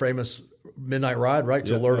made that famous midnight ride, right,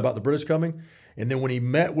 to alert about the British coming, and then when he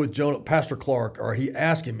met with Pastor Clark, or he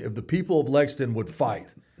asked him if the people of Lexington would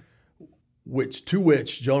fight, to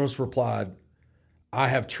which Jonas replied, "I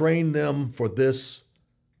have trained them for this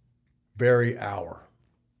very hour."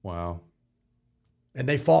 Wow. And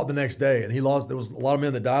they fought the next day, and he lost. There was a lot of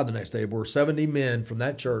men that died the next day. Where 70 men from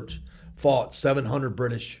that church fought 700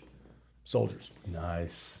 British soldiers.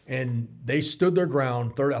 Nice. And they stood their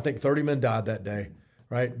ground. I think 30 men died that day,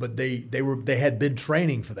 right? But they had been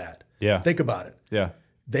training for that. Yeah. Think about it. Yeah.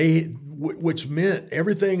 Which meant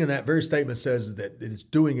everything in that very statement says that it's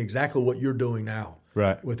doing exactly what you're doing now,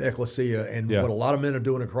 right, with ecclesia, and what a lot of men are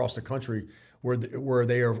doing across the country, where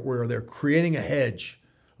they're creating a hedge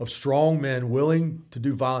of strong men willing to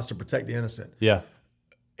do violence to protect the innocent. Yeah.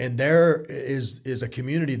 And there is a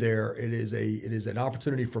community there. It is an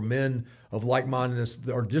opportunity for men of like-mindedness,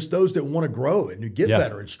 or just those that want to grow and to get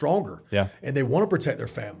better and stronger. Yeah. And they want to protect their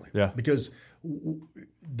family. Yeah. Because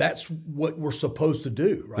that's what we're supposed to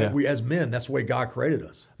do, right? Yeah. We as men, that's the way God created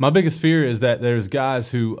us. My biggest fear is that there's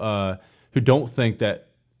guys who don't think that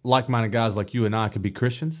like-minded guys like you and I could be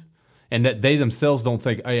Christians, and that they themselves don't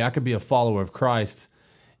think, hey, I could be a follower of Christ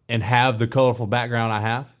and have the colorful background I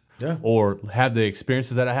have, or have the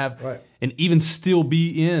experiences that I have, and even still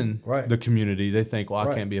be in the community. They think, well,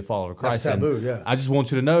 I can't be a follower of Christ. That's taboo, and I just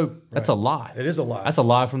want you to know that's a lie. It is a lie. That's a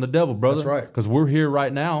lie from the devil, brother. That's right. Because we're here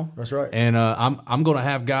right now. That's right. And I'm going to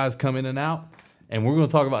have guys come in and out, and we're going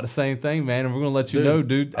to talk about the same thing, man. And we're going to let you know,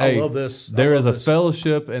 dude. I hey, love this. There is a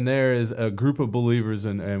fellowship, and there is a group of believers,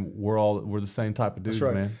 and we're the same type of dudes,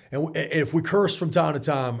 That's right. man. And if we curse from time to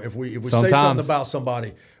time, if we say something about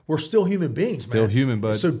somebody, we're still human beings, man. Still human,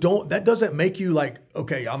 bud. So that doesn't make you like,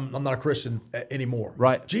 okay, I'm not a Christian anymore.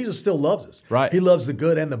 Right. Jesus still loves us. Right. He loves the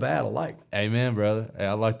good and the bad alike. Amen, brother. Hey,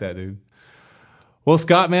 I like that, dude. Well,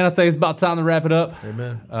 Scott, man, I think it's about time to wrap it up.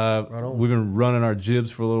 Amen. Right on. We've been running our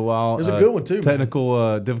jibs for a little while. It was a good one, too,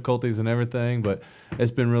 technical difficulties and everything, but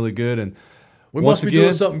it's been really good. And we must be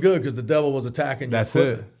doing something good because the devil was attacking you. That's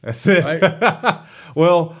it. Right?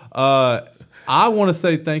 Well, I want to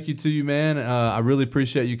say thank you to you, man. I really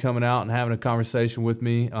appreciate you coming out and having a conversation with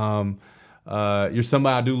me. You're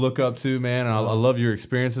somebody I do look up to, man. And I love your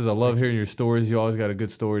experiences. I love hearing your stories. You always got a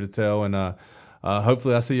good story to tell. And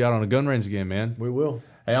hopefully I see you out on a gun range again, man. We will.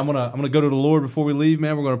 Hey, I'm gonna go to the Lord before we leave,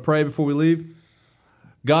 man. We're gonna pray before we leave.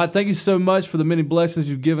 God, thank you so much for the many blessings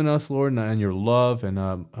you've given us, Lord, and your love, and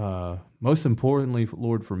most importantly,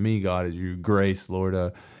 Lord, for me, God, is your grace,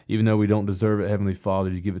 Lord. Even though we don't deserve it, Heavenly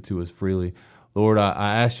Father, you give it to us freely. Lord,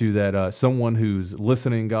 I ask you that someone who's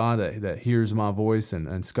listening, God, that hears my voice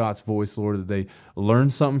and Scott's voice, Lord, that they learn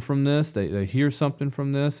something from this, they hear something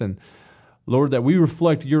from this, and Lord, that we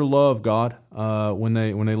reflect your love, God, when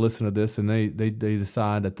they listen to this and they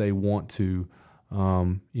decide that they want to,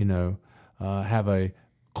 have a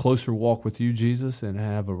closer walk with you, Jesus, and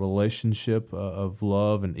have a relationship of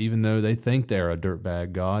love. And even though they think they're a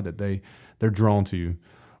dirtbag, God, that they're drawn to you.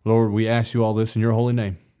 Lord, we ask you all this in your holy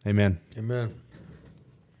name. Amen. Amen.